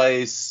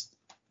spice?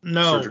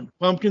 No,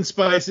 pumpkin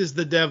spice is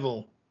the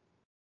devil.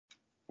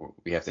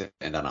 We have to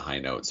end on a high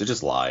note, so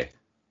just lie.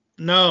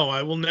 No,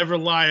 I will never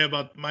lie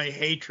about my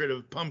hatred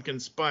of pumpkin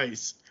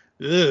spice.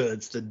 Ugh,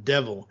 it's the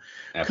devil.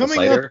 Apple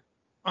cider?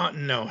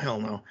 No, hell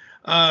no.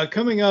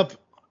 Coming up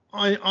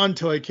on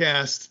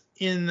ToyCast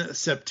in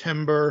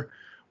September,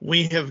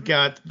 we have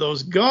got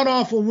those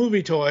god-awful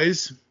movie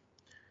toys.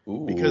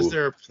 Ooh. Because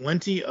there are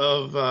plenty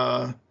of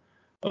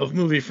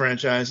movie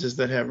franchises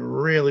that have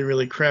really,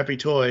 really crappy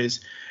toys.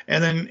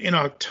 And then in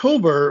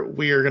October,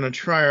 we are going to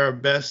try our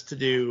best to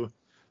do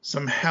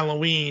some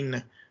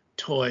Halloween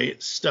toy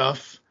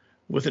stuff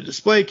with a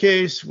display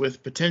case,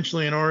 with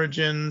potentially an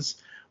Origins.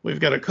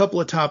 We've got a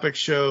couple of topic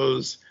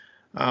shows.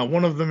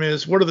 One of them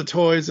is, what are the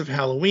toys of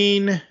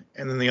Halloween?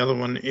 And then the other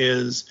one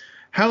is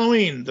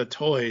Halloween, the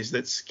toys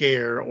that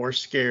scare or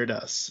scared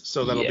us.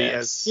 So that'll be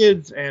as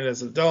kids and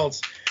as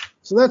adults.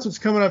 So that's what's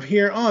coming up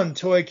here on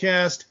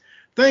ToyCast.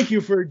 Thank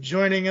you for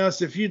joining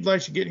us. If you'd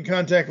like to get in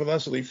contact with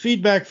us or leave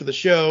feedback for the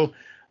show,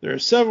 there are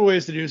several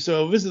ways to do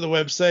so. Visit the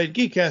website,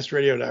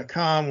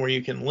 geekcastradio.com, where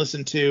you can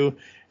listen to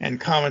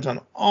and comment on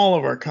all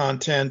of our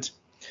content.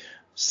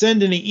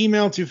 Send any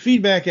email to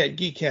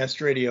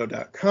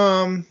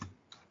feedback@geekcastradio.com.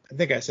 I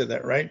think I said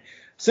that right.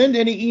 Send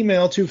any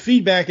email to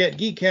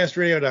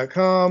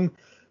feedback@geekcastradio.com.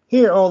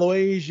 Here are all the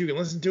ways you can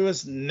listen to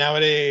us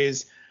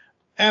nowadays.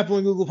 Apple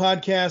and Google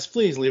Podcasts,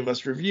 please leave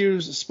us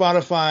reviews.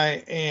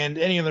 Spotify and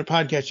any other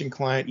podcasting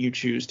client you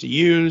choose to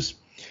use.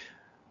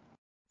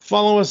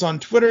 Follow us on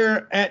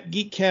Twitter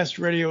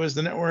 @GeekCastRadio is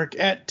the network,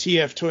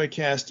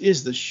 @TFToycast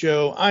is the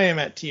show. I am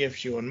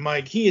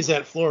 @TFShoeandMike. He is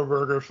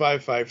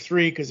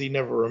 @FloorBurger553 because he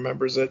never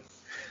remembers it.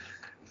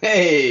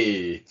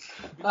 Hey,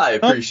 I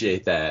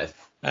appreciate that.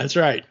 That's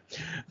right.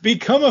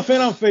 Become a fan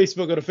on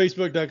Facebook. Go to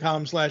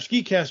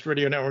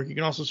facebook.com/GeekCastRadio Network. You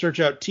can also search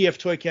out TF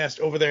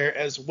Toycast over there,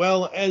 as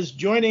well as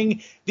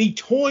joining the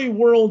Toy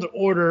World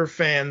Order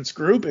fans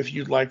group if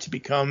you'd like to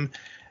become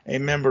a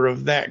member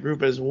of that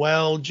group as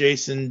well.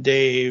 Jason,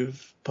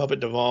 Dave,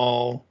 Puppet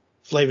Duvall,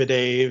 Flava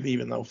Dave,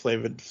 even though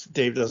Flava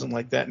Dave doesn't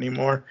like that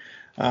anymore.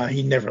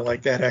 He never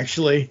liked that,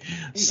 actually.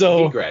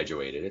 So he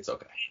graduated. It's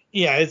okay.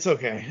 Yeah, it's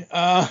okay.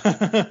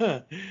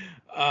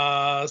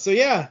 So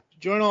yeah,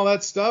 join all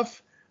that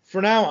stuff.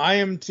 For now, I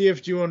am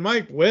TFG and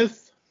Mike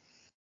with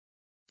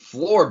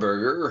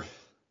Floorburger.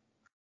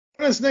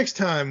 Join us next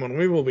time when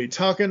we will be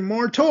talking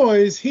more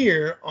toys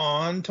here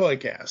on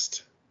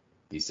ToyCast.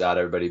 Peace out,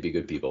 everybody. Be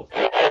good people.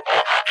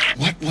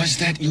 What was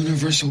that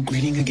universal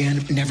greeting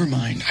again? Never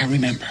mind, I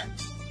remember.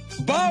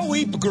 Ba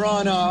weep,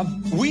 grana,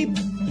 weep,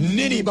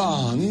 Nitty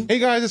Bong. Hey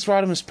guys, it's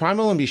Rodimus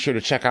Primal, and be sure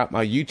to check out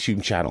my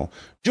YouTube channel.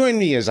 Join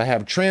me as I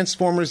have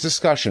Transformers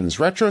discussions,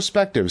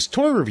 retrospectives,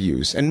 toy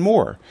reviews, and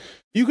more.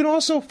 You can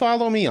also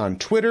follow me on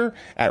Twitter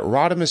at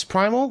Rodimus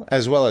Primal,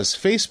 as well as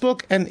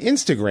Facebook and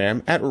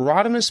Instagram at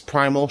Rodimus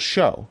Primal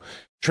Show.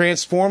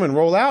 Transform and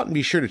roll out, and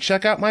be sure to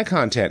check out my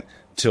content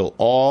till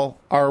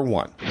all are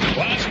one.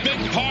 Last big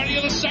party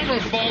of the summer,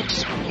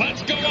 folks.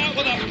 Let's go out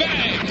with a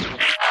bang.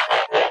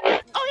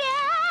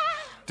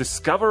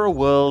 Discover a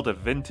world of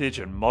vintage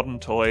and modern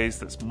toys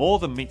that's more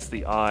than meets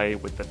the eye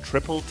with the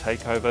Triple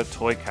Takeover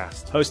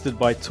Toycast. Hosted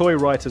by toy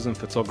writers and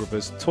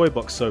photographers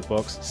Toybox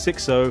Soapbox,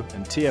 6O,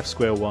 and TF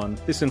Square 1,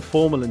 this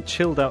informal and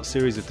chilled out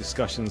series of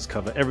discussions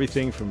cover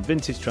everything from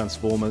vintage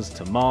Transformers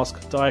to Mask,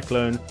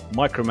 Diaclone,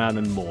 Microman,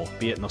 and more,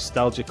 be it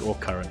nostalgic or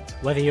current.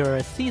 Whether you're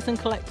a seasoned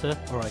collector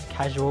or a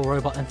casual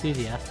robot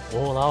enthusiast,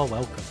 all are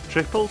welcome.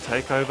 Triple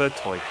Takeover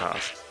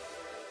Toycast.